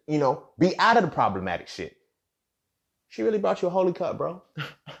wants to, be out of the problematic shit. She really brought you a holy cup, bro.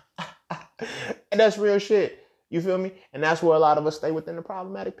 And that's real shit. You feel me? And that's where a lot of us stay within the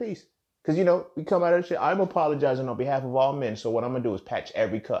problematic piece. Because, we come out of this shit. I'm apologizing on behalf of all men. So what I'm going to do is patch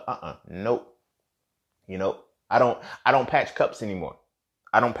every cup. Nope. I don't patch cups anymore.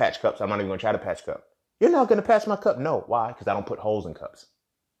 I don't patch cups. I'm not even going to try to patch cup. You're not going to patch my cup? No. Why? Because I don't put holes in cups.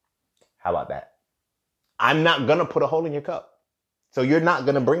 How about that? I'm not going to put a hole in your cup. So you're not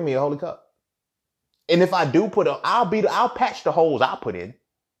going to bring me a holy cup. And if I do I'll patch the holes I put in.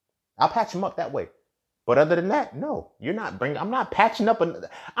 I'll patch them up that way. But other than that, no, I'm not patching up another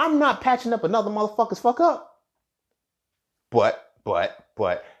motherfucker's fuck up. But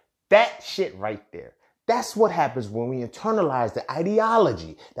that shit right there, that's what happens when we internalize the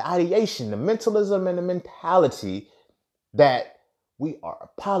ideology, the ideation, the mentalism, and the mentality that we are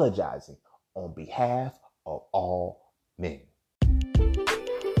apologizing on behalf of all men.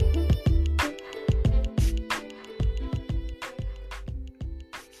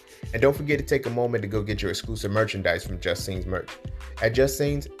 And don't forget to take a moment to go get your exclusive merchandise from Just Scenes merch. At Just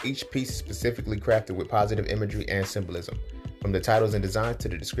Scenes, each piece is specifically crafted with positive imagery and symbolism. From the titles and designs to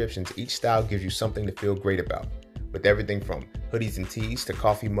the descriptions, each style gives you something to feel great about. With everything from hoodies and tees to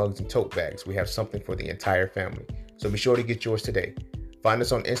coffee mugs and tote bags, we have something for the entire family. So be sure to get yours today. Find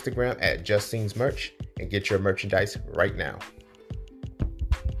us on Instagram at Just Scenes merch and get your merchandise right now.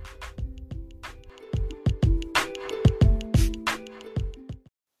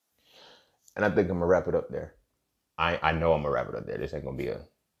 And I think I'm going to wrap it up there. I know I'm going to wrap it up there. This ain't going to be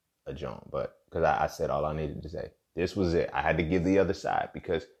a jump, but because I said all I needed to say. This was it. I had to give the other side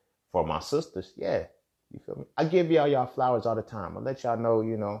because for my sisters, yeah, you feel me? I give y'all flowers all the time. I let y'all know,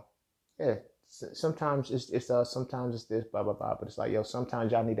 yeah, sometimes it's sometimes it's this, blah, blah, blah. But it's like, yo,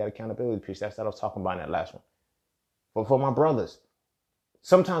 sometimes y'all need that accountability piece. That's what I was talking about in that last one. But for my brothers,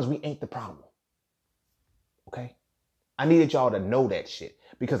 sometimes we ain't the problem. Okay? I needed y'all to know that shit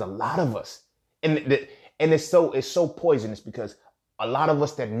because a lot of us, and it's so poisonous because a lot of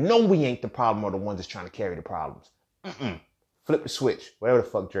us that know we ain't the problem are the ones that's trying to carry the problems. Flip the switch. Whatever the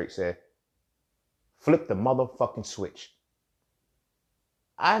fuck Drake said. Flip the motherfucking switch.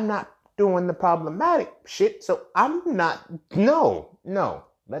 I'm not doing the problematic shit, so I'm not. No.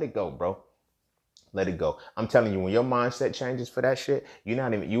 Let it go, bro. Let it go. I'm telling you, when your mindset changes for that shit,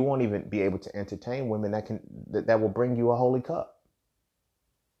 you won't even be able to entertain women that will bring you a holy cup.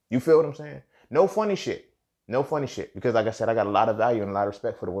 You feel what I'm saying? No funny shit. No funny shit. Because like I said, I got a lot of value and a lot of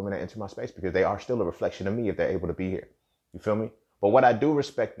respect for the women that enter my space because they are still a reflection of me if they're able to be here. You feel me? But what I do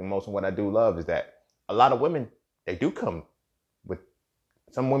respect the most and what I do love is that a lot of women,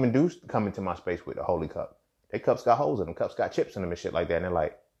 some women do come into my space with a holy cup. Their cups got holes in them. Cups got chips in them and shit like that. And they're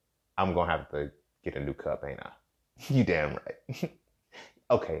like, I'm going to have to get a new cup, ain't I? You damn right.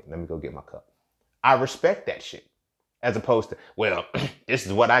 Okay, let me go get my cup. I respect that shit. As opposed to, well, this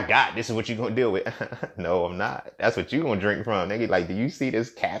is what I got. This is what you're going to deal with. No, I'm not. That's what you're going to drink from. Nigga, like, do you see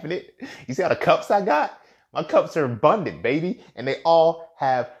this cabinet? You see all the cups I got? My cups are abundant, baby. And they all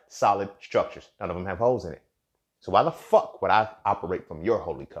have solid structures. None of them have holes in it. So why the fuck would I operate from your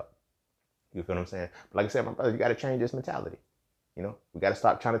holy cup? You feel what I'm saying? But like I said, my brother, you got to change this mentality. We got to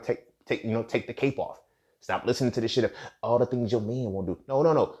stop trying to take the cape off. Stop listening to this shit of all the things your man won't do.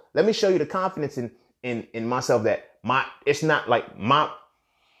 No. Let me show you the confidence in myself that it's not like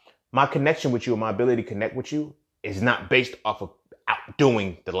my connection with you or my ability to connect with you is not based off of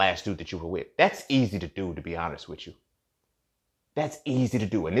outdoing the last dude that you were with. That's easy to do, to be honest with you. That's easy to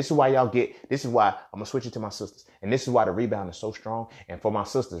do. And this is why I'm going to switch it to my sisters. And this is why the rebound is so strong. And for my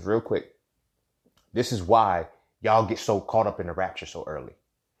sisters, real quick, this is why y'all get so caught up in the rapture so early.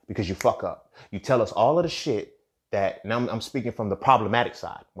 Because you fuck up. You tell us all of the shit that, now I'm speaking from the problematic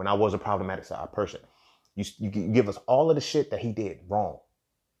side, when I was a problematic side person. You give us all of the shit that he did wrong.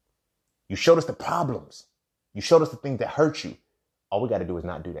 You showed us the problems. You showed us the things that hurt you. All we got to do is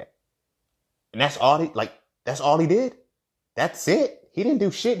not do that. And that's all he did. That's it. He didn't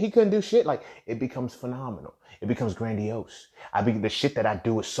do shit. He couldn't do shit. Like, it becomes phenomenal. It becomes grandiose. The shit that I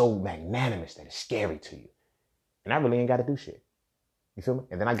do is so magnanimous that it's scary to you. And I really ain't got to do shit. You feel me?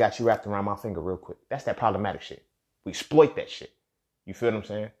 And then I got you wrapped around my finger real quick. That's that problematic shit. We exploit that shit. You feel what I'm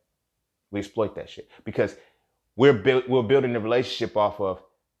saying? We exploit that shit because we're building the relationship off of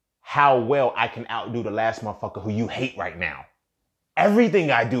how well I can outdo the last motherfucker who you hate right now. Everything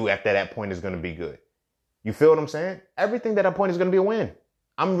I do after that point is going to be good. You feel what I'm saying? Everything at that point is going to be a win.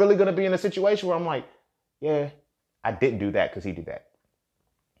 I'm really going to be in a situation where I'm like, yeah, I didn't do that because he did that.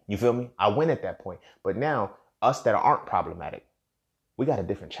 You feel me? I win at that point. But now, us that aren't problematic, we got a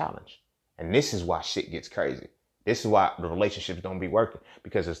different challenge. And this is why shit gets crazy. This is why the relationships don't be working,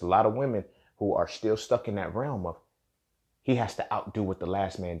 because there's a lot of women who are still stuck in that realm of he has to outdo what the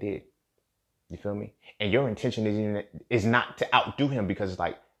last man did. You feel me? And your intention is not to outdo him because it's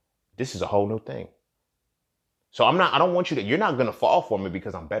like, this is a whole new thing. So I don't want you're not going to fall for me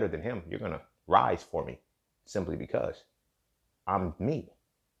because I'm better than him. You're going to rise for me simply because I'm me.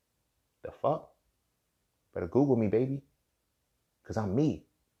 The fuck? Better Google me, baby. Because I'm me.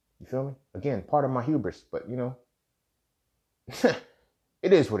 You feel me? Again, part of my hubris, but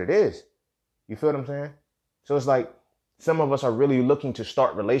it is what it is. You feel what I'm saying? So it's like, Some of us are really looking to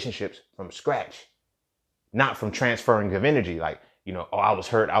start relationships from scratch, not from transferring of energy. Like, oh, I was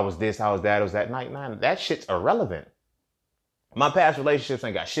hurt, I was this, I was that, I was that. Nah, that shit's irrelevant. My past relationships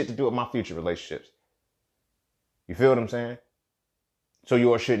ain't got shit to do with my future relationships. You feel what I'm saying? So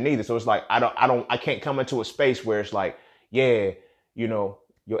yours shouldn't either. So it's like, I can't come into a space where it's like, yeah, your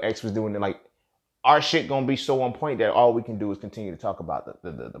ex was doing it. Like, our shit gonna be so on point that all we can do is continue to talk about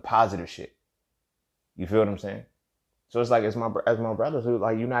the positive shit. You feel what I'm saying? So it's like, as my brothers who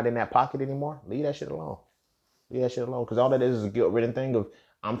like, you're not in that pocket anymore. Leave that shit alone. Leave that shit alone. Because all that is a guilt-ridden thing of,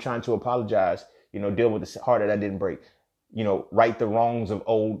 I'm trying to apologize, deal with the heart that I didn't break, right the wrongs of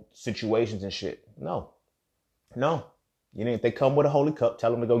old situations and shit. No. If they come with a holy cup,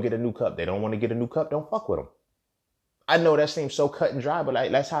 tell them to go get a new cup. They don't want to get a new cup, don't fuck with them. I know that seems so cut and dry, but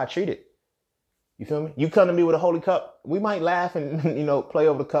that's how I treat it. You feel me? You come to me with a holy cup, we might laugh and, play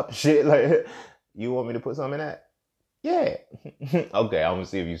over the cup and shit. Like, you want me to put something in that? Yeah. Okay, I'm going to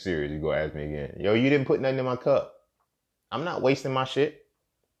see if you're serious. You're going to ask me again. Yo, you didn't put nothing in my cup. I'm not wasting my shit.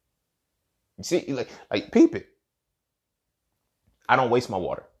 You see, like peep it. I don't waste my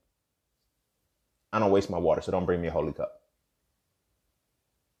water. So don't bring me a holy cup.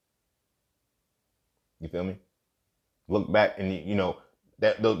 You feel me? Look back and,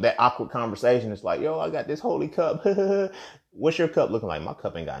 that awkward conversation is like, yo, I got this holy cup. What's your cup looking like? My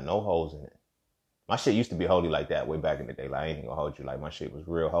cup ain't got no holes in it. My shit used to be holy like that way back in the day. Like, I ain't even gonna hold you. Like, my shit was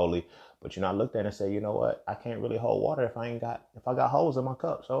real holy. But, I looked at it and said, you know what? I can't really hold water if I got holes in my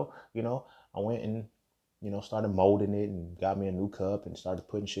cup. So, I went and, started molding it and got me a new cup and started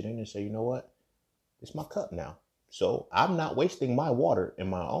putting shit in and say, you know what? It's my cup now. So I'm not wasting my water in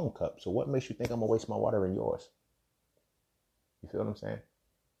my own cup. So what makes you think I'm gonna waste my water in yours? You feel what I'm saying?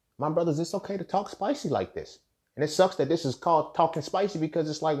 My brothers, it's okay to talk spicy like this. And it sucks that this is called talking spicy because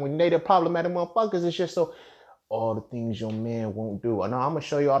it's like when they the problematic motherfuckers, it's just so, all the things your man won't do. No, I'm going to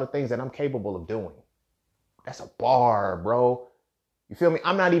show you all the things that I'm capable of doing. That's a bar, bro. You feel me?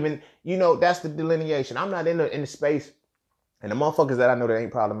 I'm not even, that's the delineation. I'm not in the space, and the motherfuckers that I know that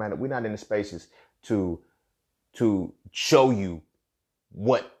ain't problematic, we're not in the spaces to show you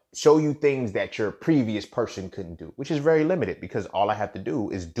things that your previous person couldn't do, which is very limited because all I have to do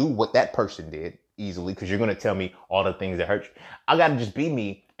is do what that person did easily, because you're going to tell me all the things that hurt you. I got to just be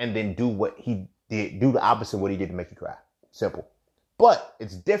me and then do what he did, do the opposite of what he did to make you cry. Simple. But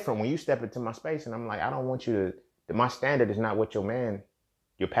it's different when you step into my space and I'm like, I don't want you to, my standard is not what your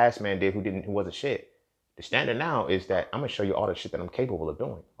past man did who wasn't shit. The standard now is that I'm going to show you all the shit that I'm capable of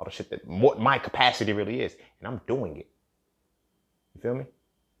doing, all the shit that my capacity really is, and I'm doing it. You feel me?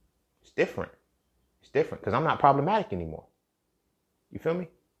 It's different. It's different because I'm not problematic anymore. You feel me?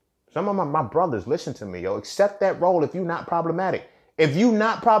 Some of my brothers, listen to me, yo. Accept that role if you're not problematic. If you're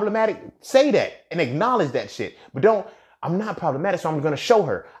not problematic, say that and acknowledge that shit. But I'm not problematic, so I'm going to show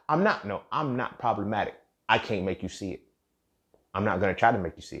her. I'm not problematic. I can't make you see it. I'm not going to try to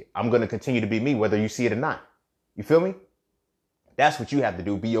make you see it. I'm going to continue to be me, whether you see it or not. You feel me? That's what you have to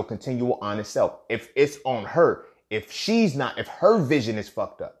do. Be your continual honest self. If it's on her, if her vision is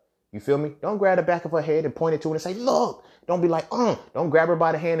fucked up, you feel me? Don't grab the back of her head and point it to her and say, look. Don't be like, Don't grab her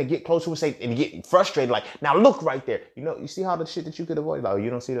by the hand and get close to her and get frustrated. Like, now look right there. You see how the shit that you could avoid? Like, you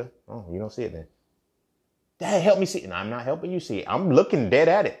don't see you don't see it then. Dad, help me see it. No, I'm not helping you see it. I'm looking dead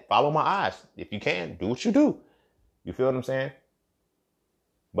at it. Follow my eyes. If you can, do what you do. You feel what I'm saying?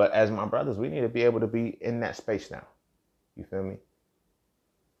 But as my brothers, we need to be able to be in that space now. You feel me?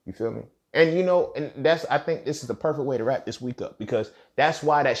 You feel me? And I think this is the perfect way to wrap this week up, because that's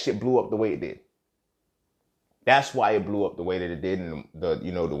why that shit blew up the way it did. That's why it blew up the way that it did. And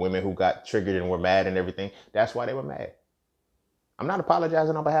the women who got triggered and were mad and everything, that's why they were mad. I'm not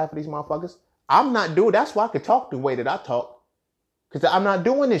apologizing on behalf of these motherfuckers. That's why I could talk the way that I talk. Because I'm not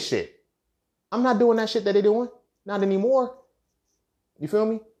doing this shit. I'm not doing that shit that they're doing. Not anymore. You feel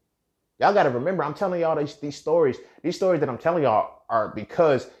me? Y'all got to remember, I'm telling y'all these stories. These stories that I'm telling y'all are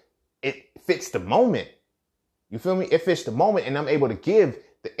because it fits the moment. You feel me? It fits the moment, and I'm able to give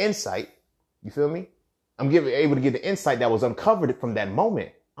the insight. You feel me? I'm able to give the insight that was uncovered from that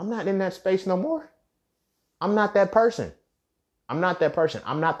moment. I'm not in that space no more. I'm not that person. I'm not the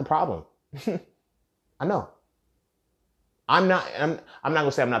problem. I know. I'm not going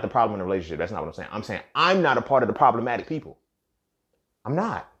to say I'm not the problem in a relationship. That's not what I'm saying. I'm saying I'm not a part of the problematic people. I'm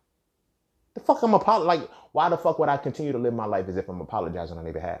not. The fuck I'm like, why the fuck would I continue to live my life as if I'm apologizing on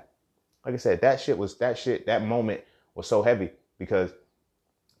their behalf? Like I said, that moment was so heavy, because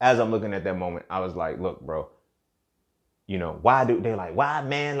as I'm looking at that moment, I was like, look, bro, why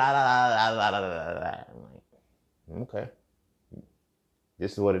man, la, la, la, la, la, la, la. I'm like, okay,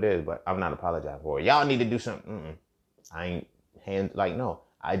 this is what it is, but I'm not apologizing for it. Y'all need to do something. I ain't no,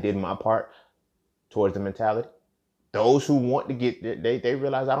 I did my part towards the mentality. Those who want to get there, they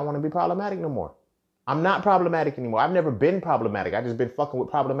realize I don't want to be problematic no more. I'm not problematic anymore. I've never been problematic. I just been fucking with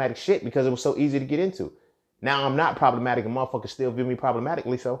problematic shit because it was so easy to get into. Now I'm not problematic and motherfuckers still view me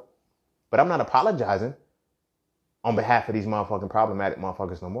problematically so. But I'm not apologizing on behalf of these motherfucking problematic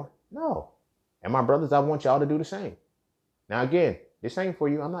motherfuckers no more. No. And my brothers, I want y'all to do the same. Now again, this ain't for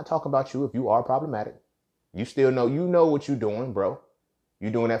you. I'm not talking about you if you are problematic. You still know, you know what you doing, bro.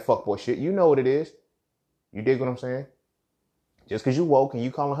 You doing that fuckboy shit. You know what it is. You dig what I'm saying? Just because you woke and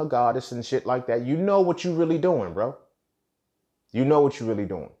you calling her goddess and shit like that, you know what you really doing, bro. You know what you really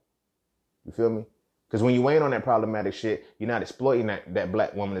doing. You feel me? Because when you ain't on that problematic shit, you're not exploiting that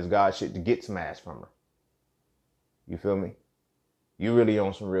black woman as God shit to get some ass from her. You feel me? You really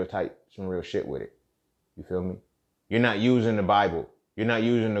on some real shit with it. You feel me? You're not using the Bible. You're not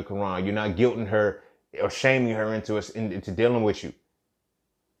using the Quran. You're not guilting her or shaming her into dealing with you.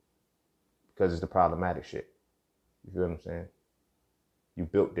 Because it's the problematic shit. You feel what I'm saying? You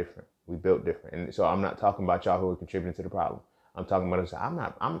built different. We built different. And so I'm not talking about y'all who are contributing to the problem. I'm talking about us. I'm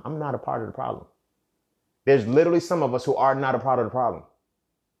not a part of the problem. There's literally some of us who are not a part of the problem.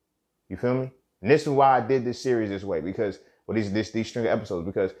 You feel me? And this is why I did this series this way, because these string of episodes,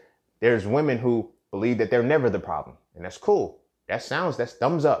 because there's women who believe that they're never the problem. And that's cool. That's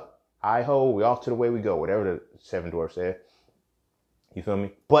thumbs up. Hi ho, we off to the way we go, whatever the Seven Dwarfs said. You feel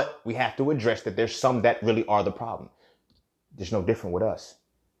me? But we have to address that there's some that really are the problem. There's no different with us.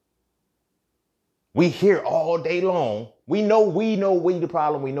 We hear all day long. We know we the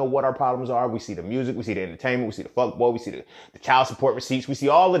problem. We know what our problems are. We see the music. We see the entertainment. We see the fuckboy. We see the child support receipts. We see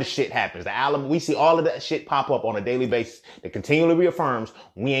all of the shit happens. The album. We see all of that shit pop up on a daily basis that continually reaffirms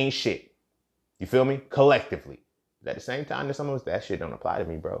we ain't shit. You feel me? Collectively. But at the same time, there's some of us that shit don't apply to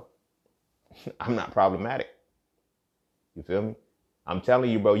me, bro. I'm not problematic. You feel me? I'm telling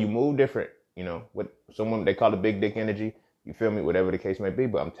you, bro, you move different. You know, with someone they call it big dick energy. You feel me? Whatever the case may be.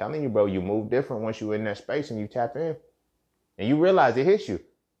 But I'm telling you, bro, you move different once you're in that space and you tap in. And you realize it hits you.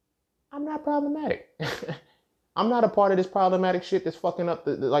 I'm not problematic. I'm not a part of this problematic shit that's fucking up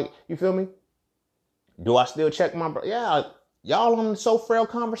like, you feel me? Do I still check my bro? Yeah, y'all on So Frail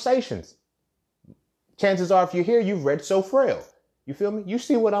conversations. Chances are if you're here, you've read So Frail. You feel me? You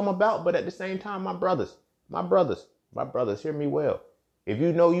see what I'm about, but at the same time, my brothers, hear me well. If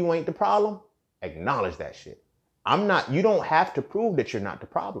you know you ain't the problem, acknowledge that shit. You don't have to prove that you're not the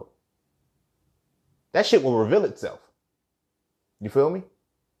problem. That shit will reveal itself. You feel me?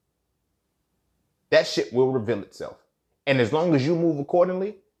 That shit will reveal itself. And as long as you move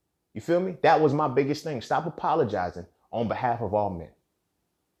accordingly, you feel me? That was my biggest thing. Stop apologizing on behalf of all men.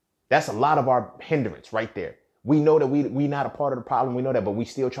 That's a lot of our hindrance right there. We know that we not a part of the problem. We know that, but we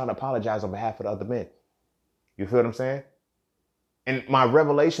still trying to apologize on behalf of the other men. You feel what I'm saying? And my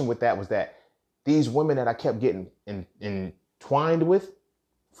revelation with that was that these women that I kept getting entwined with,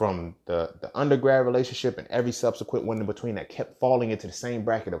 from the undergrad relationship and every subsequent one in between, that kept falling into the same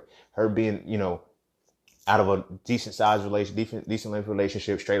bracket of her being, you know, out of a decent sized relationship, decent length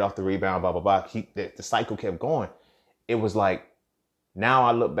relationship, straight off the rebound, blah, blah, blah. The cycle kept going. It was like, now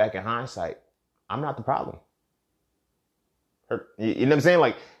I look back in hindsight, I'm not the problem. You know what I'm saying?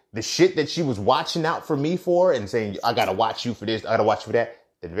 Like, the shit that she was watching out for me for and saying, I got to watch you for this, I got to watch you for that.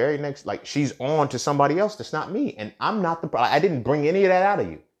 The very next, like, she's on to somebody else that's not me. And I'm not the problem. I didn't bring any of that out of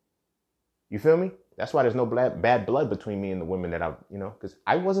you. You feel me? That's why there's no bad blood between me and the women that because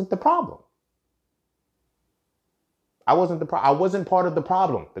I wasn't the problem. I wasn't part of the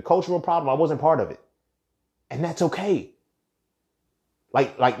problem. The cultural problem, I wasn't part of it. And that's okay.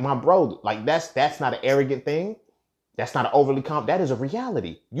 Like my bro, like that's not an arrogant thing. That's not an overly that is a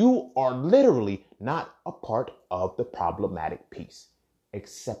reality. You are literally not a part of the problematic piece.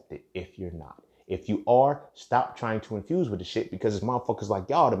 Accept it if you're not. If you are, stop trying to infuse with the shit, because it's motherfuckers like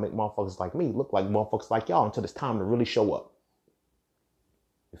y'all to make motherfuckers like me look like motherfuckers like y'all until it's time to really show up.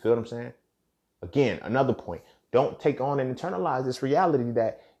 You feel what I'm saying? Again, another point. Don't take on and internalize this reality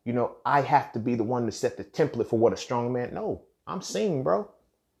that, I have to be the one to set the template for what a strong man. No, I'm seen, bro.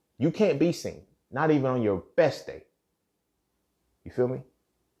 You can't be seen. Not even on your best day. You feel me?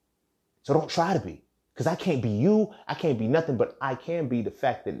 So don't try to be. Because I can't be you. I can't be nothing, but I can be the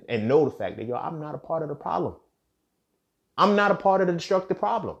fact that, and know the fact that, I'm not a part of the problem. I'm not a part of the destructive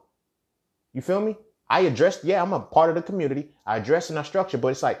problem. You feel me? I'm a part of the community. I address and I structure, but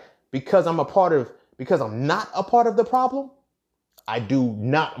it's like, because I'm not a part of the problem, I do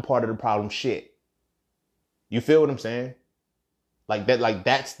not a part of the problem shit. You feel what I'm saying? Like that,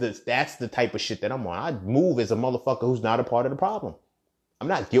 that's the type of shit that I'm on. I move as a motherfucker who's not a part of the problem. I'm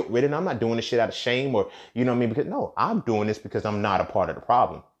not guilt ridden. I'm not doing this shit out of shame or, you know what I mean? Because no, I'm doing this because I'm not a part of the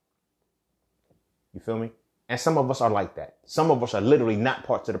problem. You feel me? And some of us are like that. Some of us are literally not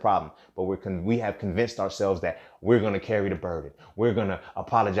parts of the problem, but we have convinced ourselves that we're going to carry the burden. We're going to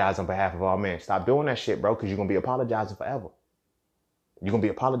apologize on behalf of all men. Stop doing that shit, bro, because you're going to be apologizing forever. You're going to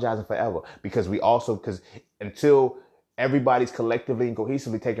be apologizing forever because until everybody's collectively and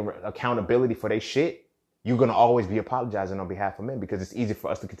cohesively taking accountability for their shit, you're going to always be apologizing on behalf of men because it's easy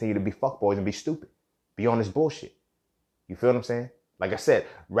for us to continue to be fuckboys and be stupid, be on this bullshit. You feel what I'm saying? Like I said,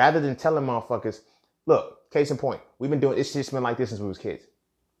 rather than telling motherfuckers, look, case in point, we've been doing it's just been like this since we was kids.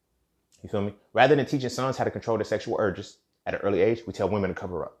 You feel me? Rather than teaching sons how to control their sexual urges at an early age, we tell women to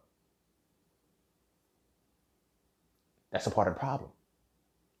cover up. That's a part of the problem.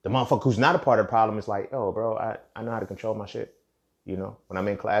 The motherfucker who's not a part of the problem is like, oh, bro, I know how to control my shit. You know, when I'm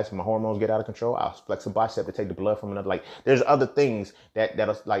in class and my hormones get out of control, I'll flex a bicep to take the blood from another. Like, there's other things that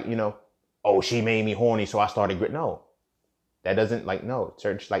are like, you know, oh, she made me horny, so I started grit. No, that doesn't like, no.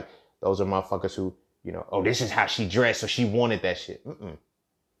 Church, like, those are motherfuckers who, you know, oh, this is how she dressed, so she wanted that shit.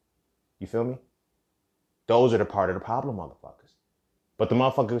 You feel me? Those are the part of the problem, motherfuckers. But the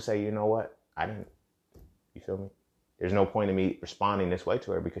motherfuckers who say, you know what? I didn't. You feel me? There's no point in me responding this way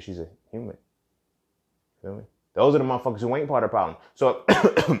to her because she's a human. You feel me? Those are the motherfuckers who ain't part of the problem. So,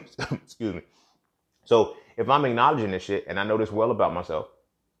 excuse me. So if I'm acknowledging this shit and I know this well about myself,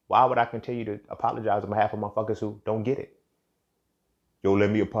 why would I continue to apologize on behalf of motherfuckers who don't get it? Yo,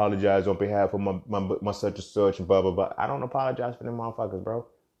 let me apologize on behalf of my such and such and blah, blah, blah. I don't apologize for them motherfuckers, bro.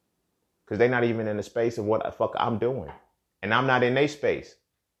 Because they're not even in the space of what the fuck I'm doing. And I'm not in their space.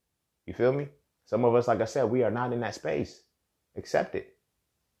 You feel me? Some of us, like I said, we are not in that space. Accept it.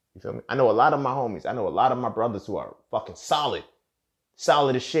 You feel me? I know a lot of my homies. I know a lot of my brothers who are fucking solid.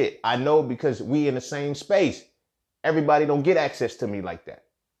 Solid as shit. I know because we in the same space. Everybody don't get access to me like that.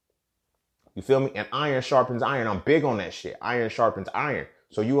 You feel me? And iron sharpens iron. I'm big on that shit. Iron sharpens iron.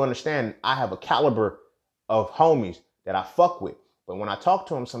 So you understand, I have a caliber of homies that I fuck with. But when I talk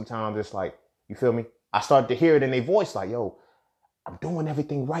to them sometimes, it's like, you feel me? I start to hear it in their voice like, yo, I'm doing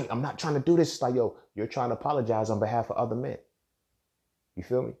everything right. I'm not trying to do this. It's like, yo, you're trying to apologize on behalf of other men. You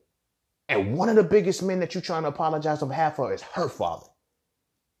feel me? And one of the biggest men that you're trying to apologize on behalf of is her father.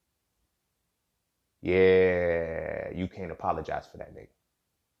 Yeah, you can't apologize for that nigga.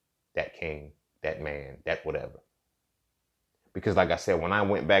 That king, that man, that whatever. Because like I said, when I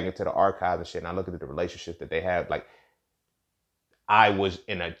went back into the archives and shit and I looked at the relationships that they had, like, I was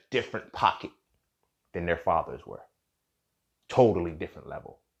in a different pocket than their fathers were. Totally different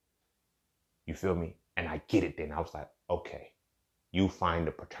level. You feel me? And I get it then. I was like, okay, you find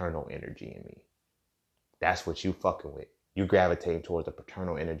the paternal energy in me. That's what you fucking with. You gravitating towards the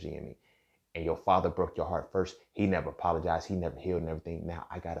paternal energy in me. And your father broke your heart first. He never apologized. He never healed and everything. Now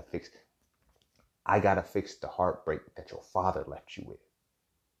I gotta fix the heartbreak that your father left you with.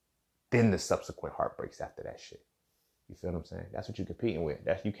 Then the subsequent heartbreaks after that shit. You feel what I'm saying? That's what you're competing with.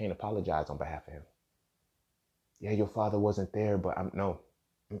 You can't apologize on behalf of him. Yeah, your father wasn't there, but no.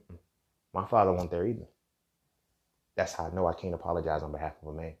 My father wasn't there either. That's how I know I can't apologize on behalf of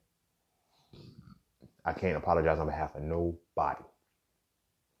a man. I can't apologize on behalf of nobody.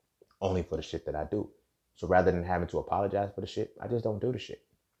 Only for the shit that I do. So rather than having to apologize for the shit, I just don't do the shit.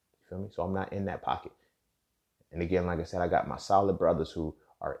 You feel me? So I'm not in that pocket. And again, like I said, I got my solid brothers who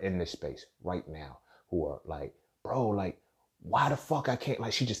are in this space right now, who are like, bro, like, why the fuck I can't,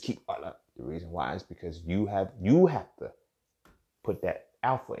 like, she just keep, the reason why is because you have to put that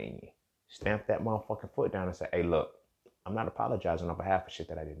alpha in you. Stamp that motherfucking foot down and say, hey, look, I'm not apologizing on behalf of shit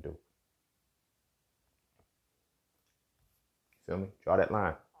that I didn't do. You feel me? Draw that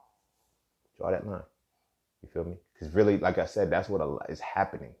line. Draw that line. You feel me? Because really, like I said, that's what is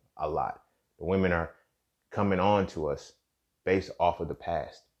happening a lot. The women are coming on to us based off of the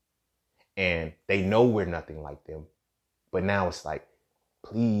past. And they know we're nothing like them. But now it's like,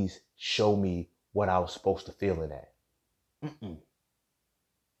 please show me what I was supposed to feel in that.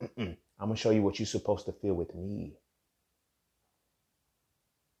 I'm going to show you what you're supposed to feel with me.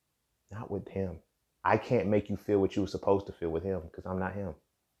 Not with him. I can't make you feel what you were supposed to feel with him because I'm not him.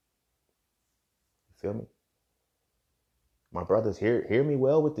 You feel me? My brothers, hear me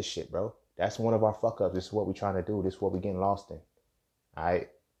well with this shit, bro. That's one of our fuck ups. This is what we're trying to do. This is what we're getting lost in. All right?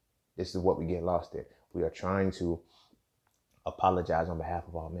 This is what we get lost in. We are trying to apologize on behalf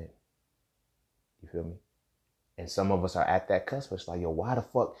of all men. You feel me? And some of us are at that cusp. It's like, yo, why the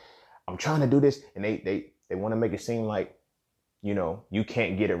fuck? I'm trying to do this. And they want to make it seem like, you know, you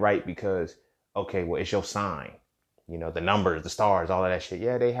can't get it right because, okay, well, it's your sign. You know, the numbers, the stars, all of that shit.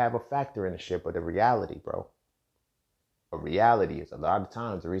 Yeah, they have a factor in the shit, but the reality, bro. A reality is a lot of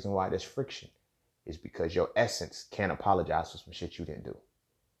times the reason why there's friction is because your essence can't apologize for some shit you didn't do.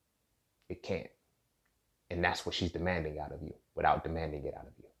 It can't. And that's what she's demanding out of you without demanding it out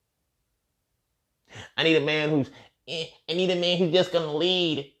of you. I need a man who's just gonna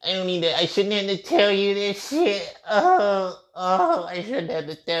lead. I don't need that. I shouldn't have to tell you this shit. I shouldn't have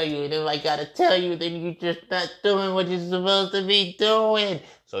to tell you. And if I gotta tell you, then you're just not doing what you're supposed to be doing.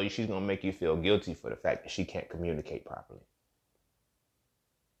 So she's gonna make you feel guilty for the fact that she can't communicate properly.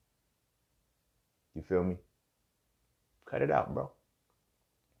 You feel me? Cut it out, bro.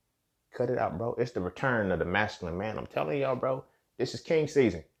 Cut it out, bro. It's the return of the masculine man. I'm telling y'all, bro. This is king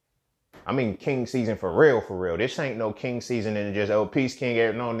season. I mean, king season for real, for real. This ain't no king season and just, oh, peace, king.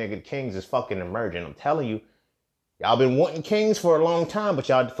 No, nigga, kings is fucking emerging. I'm telling you, y'all been wanting kings for a long time, but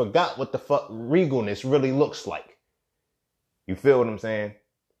y'all forgot what the fuck regalness really looks like. You feel what I'm saying?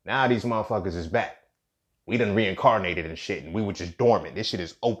 Now these motherfuckers is back. We done reincarnated and shit, and we were just dormant. This shit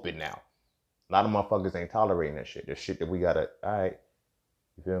is open now. A lot of motherfuckers ain't tolerating that shit. There's shit that we gotta, all right.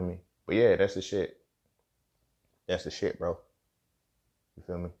 You feel me? But yeah, that's the shit. That's the shit, bro. You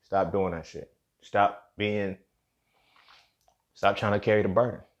feel me? Stop doing that shit. Stop trying to carry the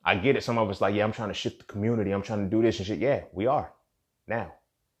burden. I get it. Some of us like, yeah, I'm trying to shift the community. I'm trying to do this and shit. Yeah, we are. Now,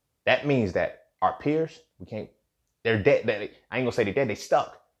 that means that our peers, they're dead. I ain't gonna say they're dead. They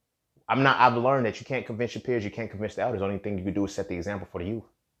stuck. I've learned that you can't convince your peers. You can't convince the elders. The only thing you can do is set the example for the youth.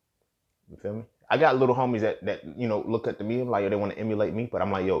 You feel me? I got little homies that look at me like, yo, they want to emulate me. But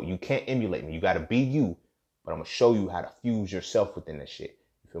I'm like, yo, you can't emulate me. You got to be you. But I'm going to show you how to fuse yourself within this shit.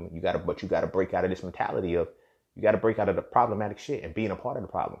 You feel me? You got to break out of this mentality of, you got to break out of the problematic shit and being a part of the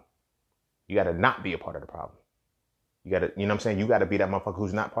problem. You got to not be a part of the problem. You got to, you know what I'm saying? You got to be that motherfucker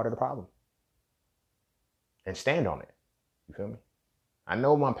who's not part of the problem. And stand on it. You feel me? I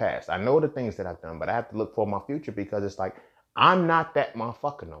know my past. I know the things that I've done, but I have to look for my future because it's like, I'm not that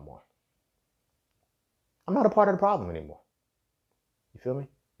motherfucker no more. I'm not a part of the problem anymore. You feel me?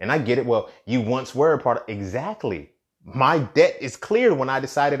 And I get it. Well, you once were a part of, exactly. My debt is cleared when I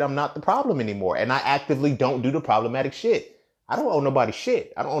decided I'm not the problem anymore. And I actively don't do the problematic shit. I don't owe nobody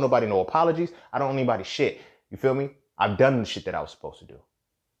shit. I don't owe nobody no apologies. I don't owe anybody shit. You feel me? I've done the shit that I was supposed to do.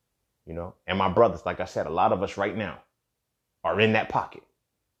 You know? And my brothers, like I said, a lot of us right now are in that pocket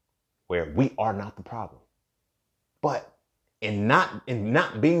where we are not the problem. But in not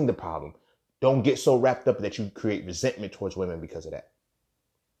being the problem, don't get so wrapped up that you create resentment towards women because of that.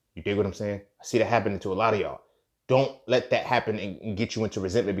 You dig what I'm saying? I see that happening to a lot of y'all. Don't let that happen and get you into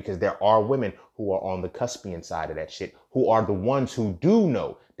resentment because there are women who are on the cuspian side of that shit, who are the ones who do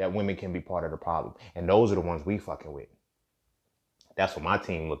know that women can be part of the problem. And those are the ones we fucking with. That's what my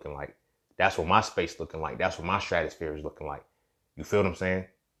team looking like. That's what my space looking like. That's what my stratosphere is looking like. You feel what I'm saying?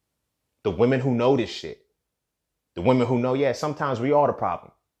 The women who know this shit. The women who know, yeah, sometimes we are the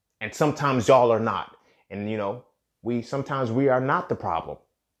problem. And sometimes y'all are not. And, sometimes we are not the problem.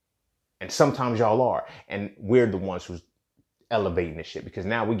 And sometimes y'all are. And we're the ones who's elevating this shit because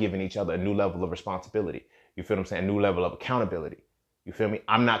now we're giving each other a new level of responsibility. You feel what I'm saying? A new level of accountability. You feel me?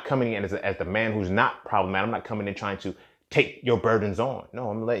 I'm not coming in as the man who's not problematic. I'm not coming in trying to take your burdens on. No,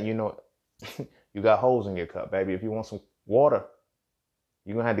 I'm letting you know you got holes in your cup, baby. If you want some water,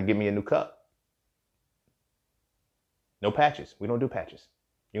 you're going to have to give me a new cup. No patches. We don't do patches.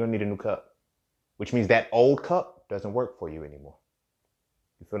 You're going to need a new cup, which means that old cup doesn't work for you anymore.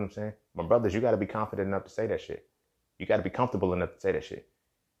 You feel what I'm saying? My brothers, you got to be confident enough to say that shit. You got to be comfortable enough to say that shit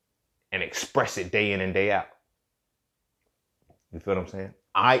and express it day in and day out. You feel what I'm saying?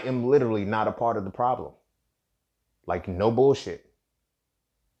 I am literally not a part of the problem. Like, no bullshit.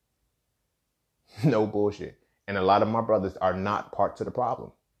 No bullshit. And a lot of my brothers are not parts of the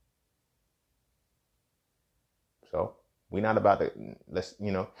problem. So we're not about to,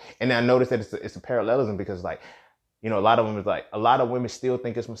 and I noticed that it's a parallelism because a lot of women still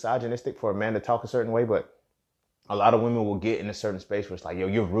think it's misogynistic for a man to talk a certain way, but a lot of women will get in a certain space where it's like, yo,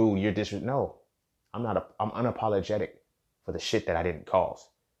 you're rude, you're disrespectful. No, I'm unapologetic for the shit that I didn't cause.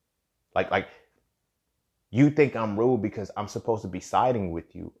 Like you think I'm rude because I'm supposed to be siding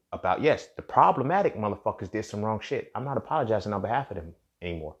with you about, yes, the problematic motherfuckers did some wrong shit. I'm not apologizing on behalf of them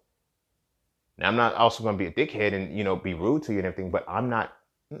anymore. Now, I'm not also going to be a dickhead and, be rude to you and everything, but I'm not,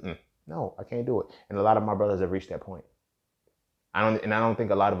 no, I can't do it. And a lot of my brothers have reached that point. I don't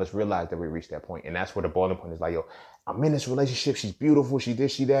think a lot of us realize that we reached that point. And that's where the boiling point is like, yo, I'm in this relationship. She's beautiful. She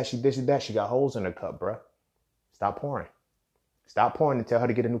this, she that, she this, she that. She got holes in her cup, bruh. Stop pouring. Stop pouring and tell her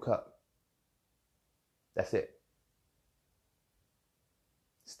to get a new cup. That's it.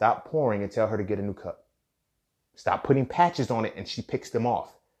 Stop pouring and tell her to get a new cup. Stop putting patches on it and she picks them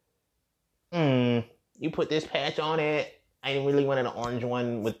off. You put this patch on it. I really wanted an orange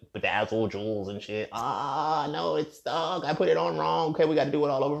one with bedazzled jewels and shit. No, it's stuck. I put it on wrong. Okay, we got to do it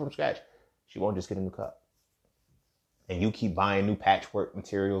all over from scratch. She won't just get a new cup. And you keep buying new patchwork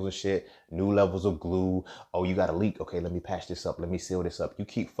materials and shit, new levels of glue. Oh, you got a leak. Okay, let me patch this up. Let me seal this up. You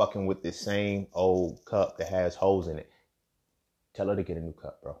keep fucking with this same old cup that has holes in it. Tell her to get a new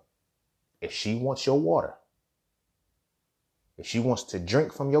cup, bro. If she wants your water, if she wants to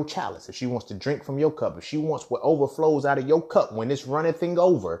drink from your chalice, if she wants to drink from your cup, if she wants what overflows out of your cup when it's running thing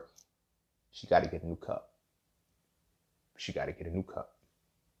over, she got to get a new cup. She got to get a new cup.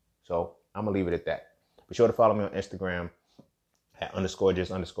 So I'm going to leave it at that. Be sure to follow me on Instagram at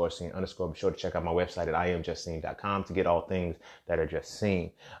 _just_scene_. Be sure to check out my website at IamJustSeen.com to get all things that are just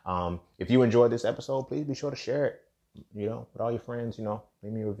seen. If you enjoyed this episode, please be sure to share it, with all your friends,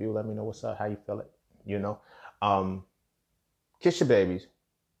 leave me a review. Let me know what's up, how you feel it, kiss your babies.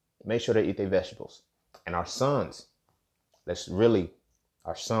 Make sure they eat their vegetables. And our sons,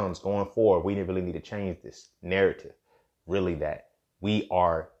 our sons going forward, we really need to change this narrative. Really that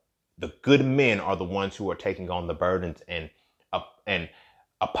the good men are the ones who are taking on the burdens and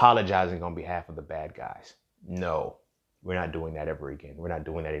apologizing on behalf of the bad guys. No, we're not doing that ever again. We're not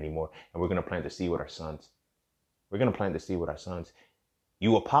doing that anymore. And we're going to plant the seed with our sons.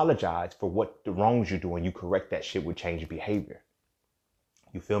 You apologize for what the wrongs you're doing. You correct that shit with change behavior.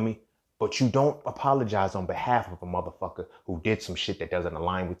 You feel me? But you don't apologize on behalf of a motherfucker who did some shit that doesn't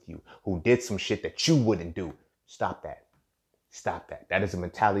align with you, who did some shit that you wouldn't do. Stop that. That is a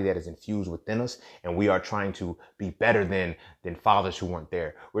mentality that is infused within us. And we are trying to be better than fathers who weren't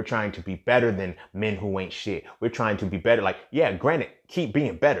there. We're trying to be better than men who ain't shit. We're trying to be better. Granted, keep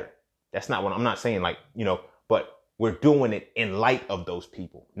being better. That's not what I'm not saying, but we're doing it in light of those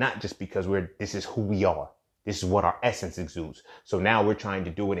people, not just because this is who we are. This is what our essence exudes. So now we're trying to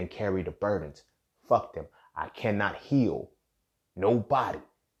do it and carry the burdens. Fuck them. I cannot heal nobody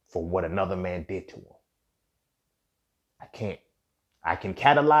for what another man did to him. I can't. I can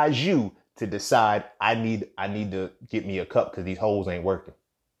catalyze you to decide I need to get me a cup because these hoes ain't working.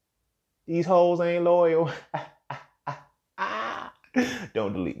 These hoes ain't loyal.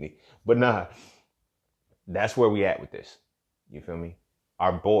 Don't delete me. But nah, that's where we at with this. You feel me?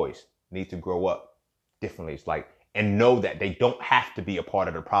 Our boys need to grow up differently. It's and know that they don't have to be a part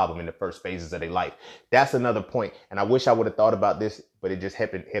of the problem in the first phases of their life. That's another point. And I wish I would have thought about this, but it just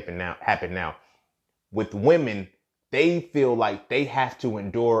happened now. With women, they feel like they have to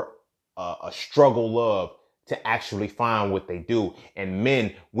endure a struggle love to actually find what they do. And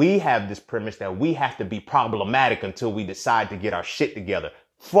men, we have this premise that we have to be problematic until we decide to get our shit together.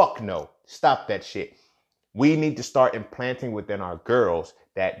 Fuck no. Stop that shit. We need to start implanting within our girls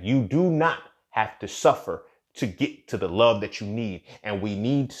that you do not have to suffer to get to the love that you need. And we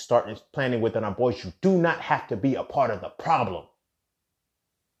need to start implanting within our boys, you do not have to be a part of the problem.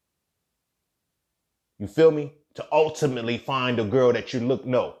 You feel me? To ultimately find a girl that you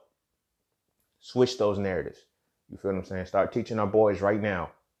no. Switch those narratives. You feel what I'm saying? Start teaching our boys right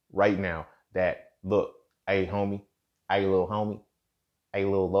now, that look, hey homie, hey little homie, hey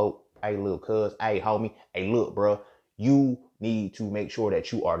little low, hey little cuz, hey homie, hey look, bro, you need to make sure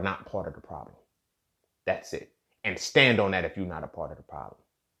that you are not part of the problem. That's it. And stand on that if you're not a part of the problem.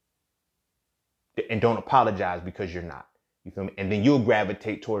 And don't apologize because you're not. You feel me? And then you'll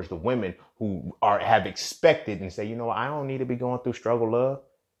gravitate towards the women who have expected and say, I don't need to be going through struggle love.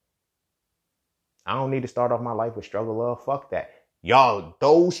 I don't need to start off my life with struggle love. Fuck that. Y'all,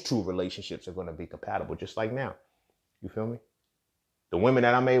 those two relationships are going to be compatible just like now. You feel me? The women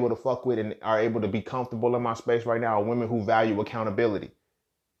that I'm able to fuck with and are able to be comfortable in my space right now are women who value accountability.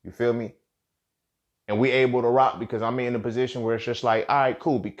 You feel me? And we able to rock because I'm in a position where it's just all right,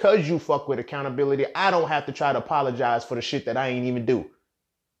 cool. Because you fuck with accountability, I don't have to try to apologize for the shit that I ain't even do.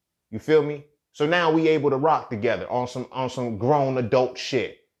 You feel me? So now we able to rock together on some grown adult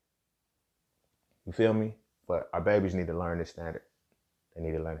shit. You feel me? But our babies need to learn this standard. They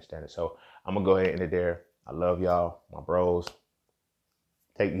need to learn the standard. So I'm going to go ahead and end it there. I love y'all, my bros.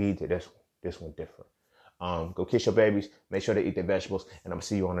 Take heed to this one. This one different. Go kiss your babies. Make sure they eat their vegetables. And I'm going to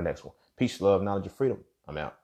see you on the next one. Peace, love, knowledge, and freedom. I'm out.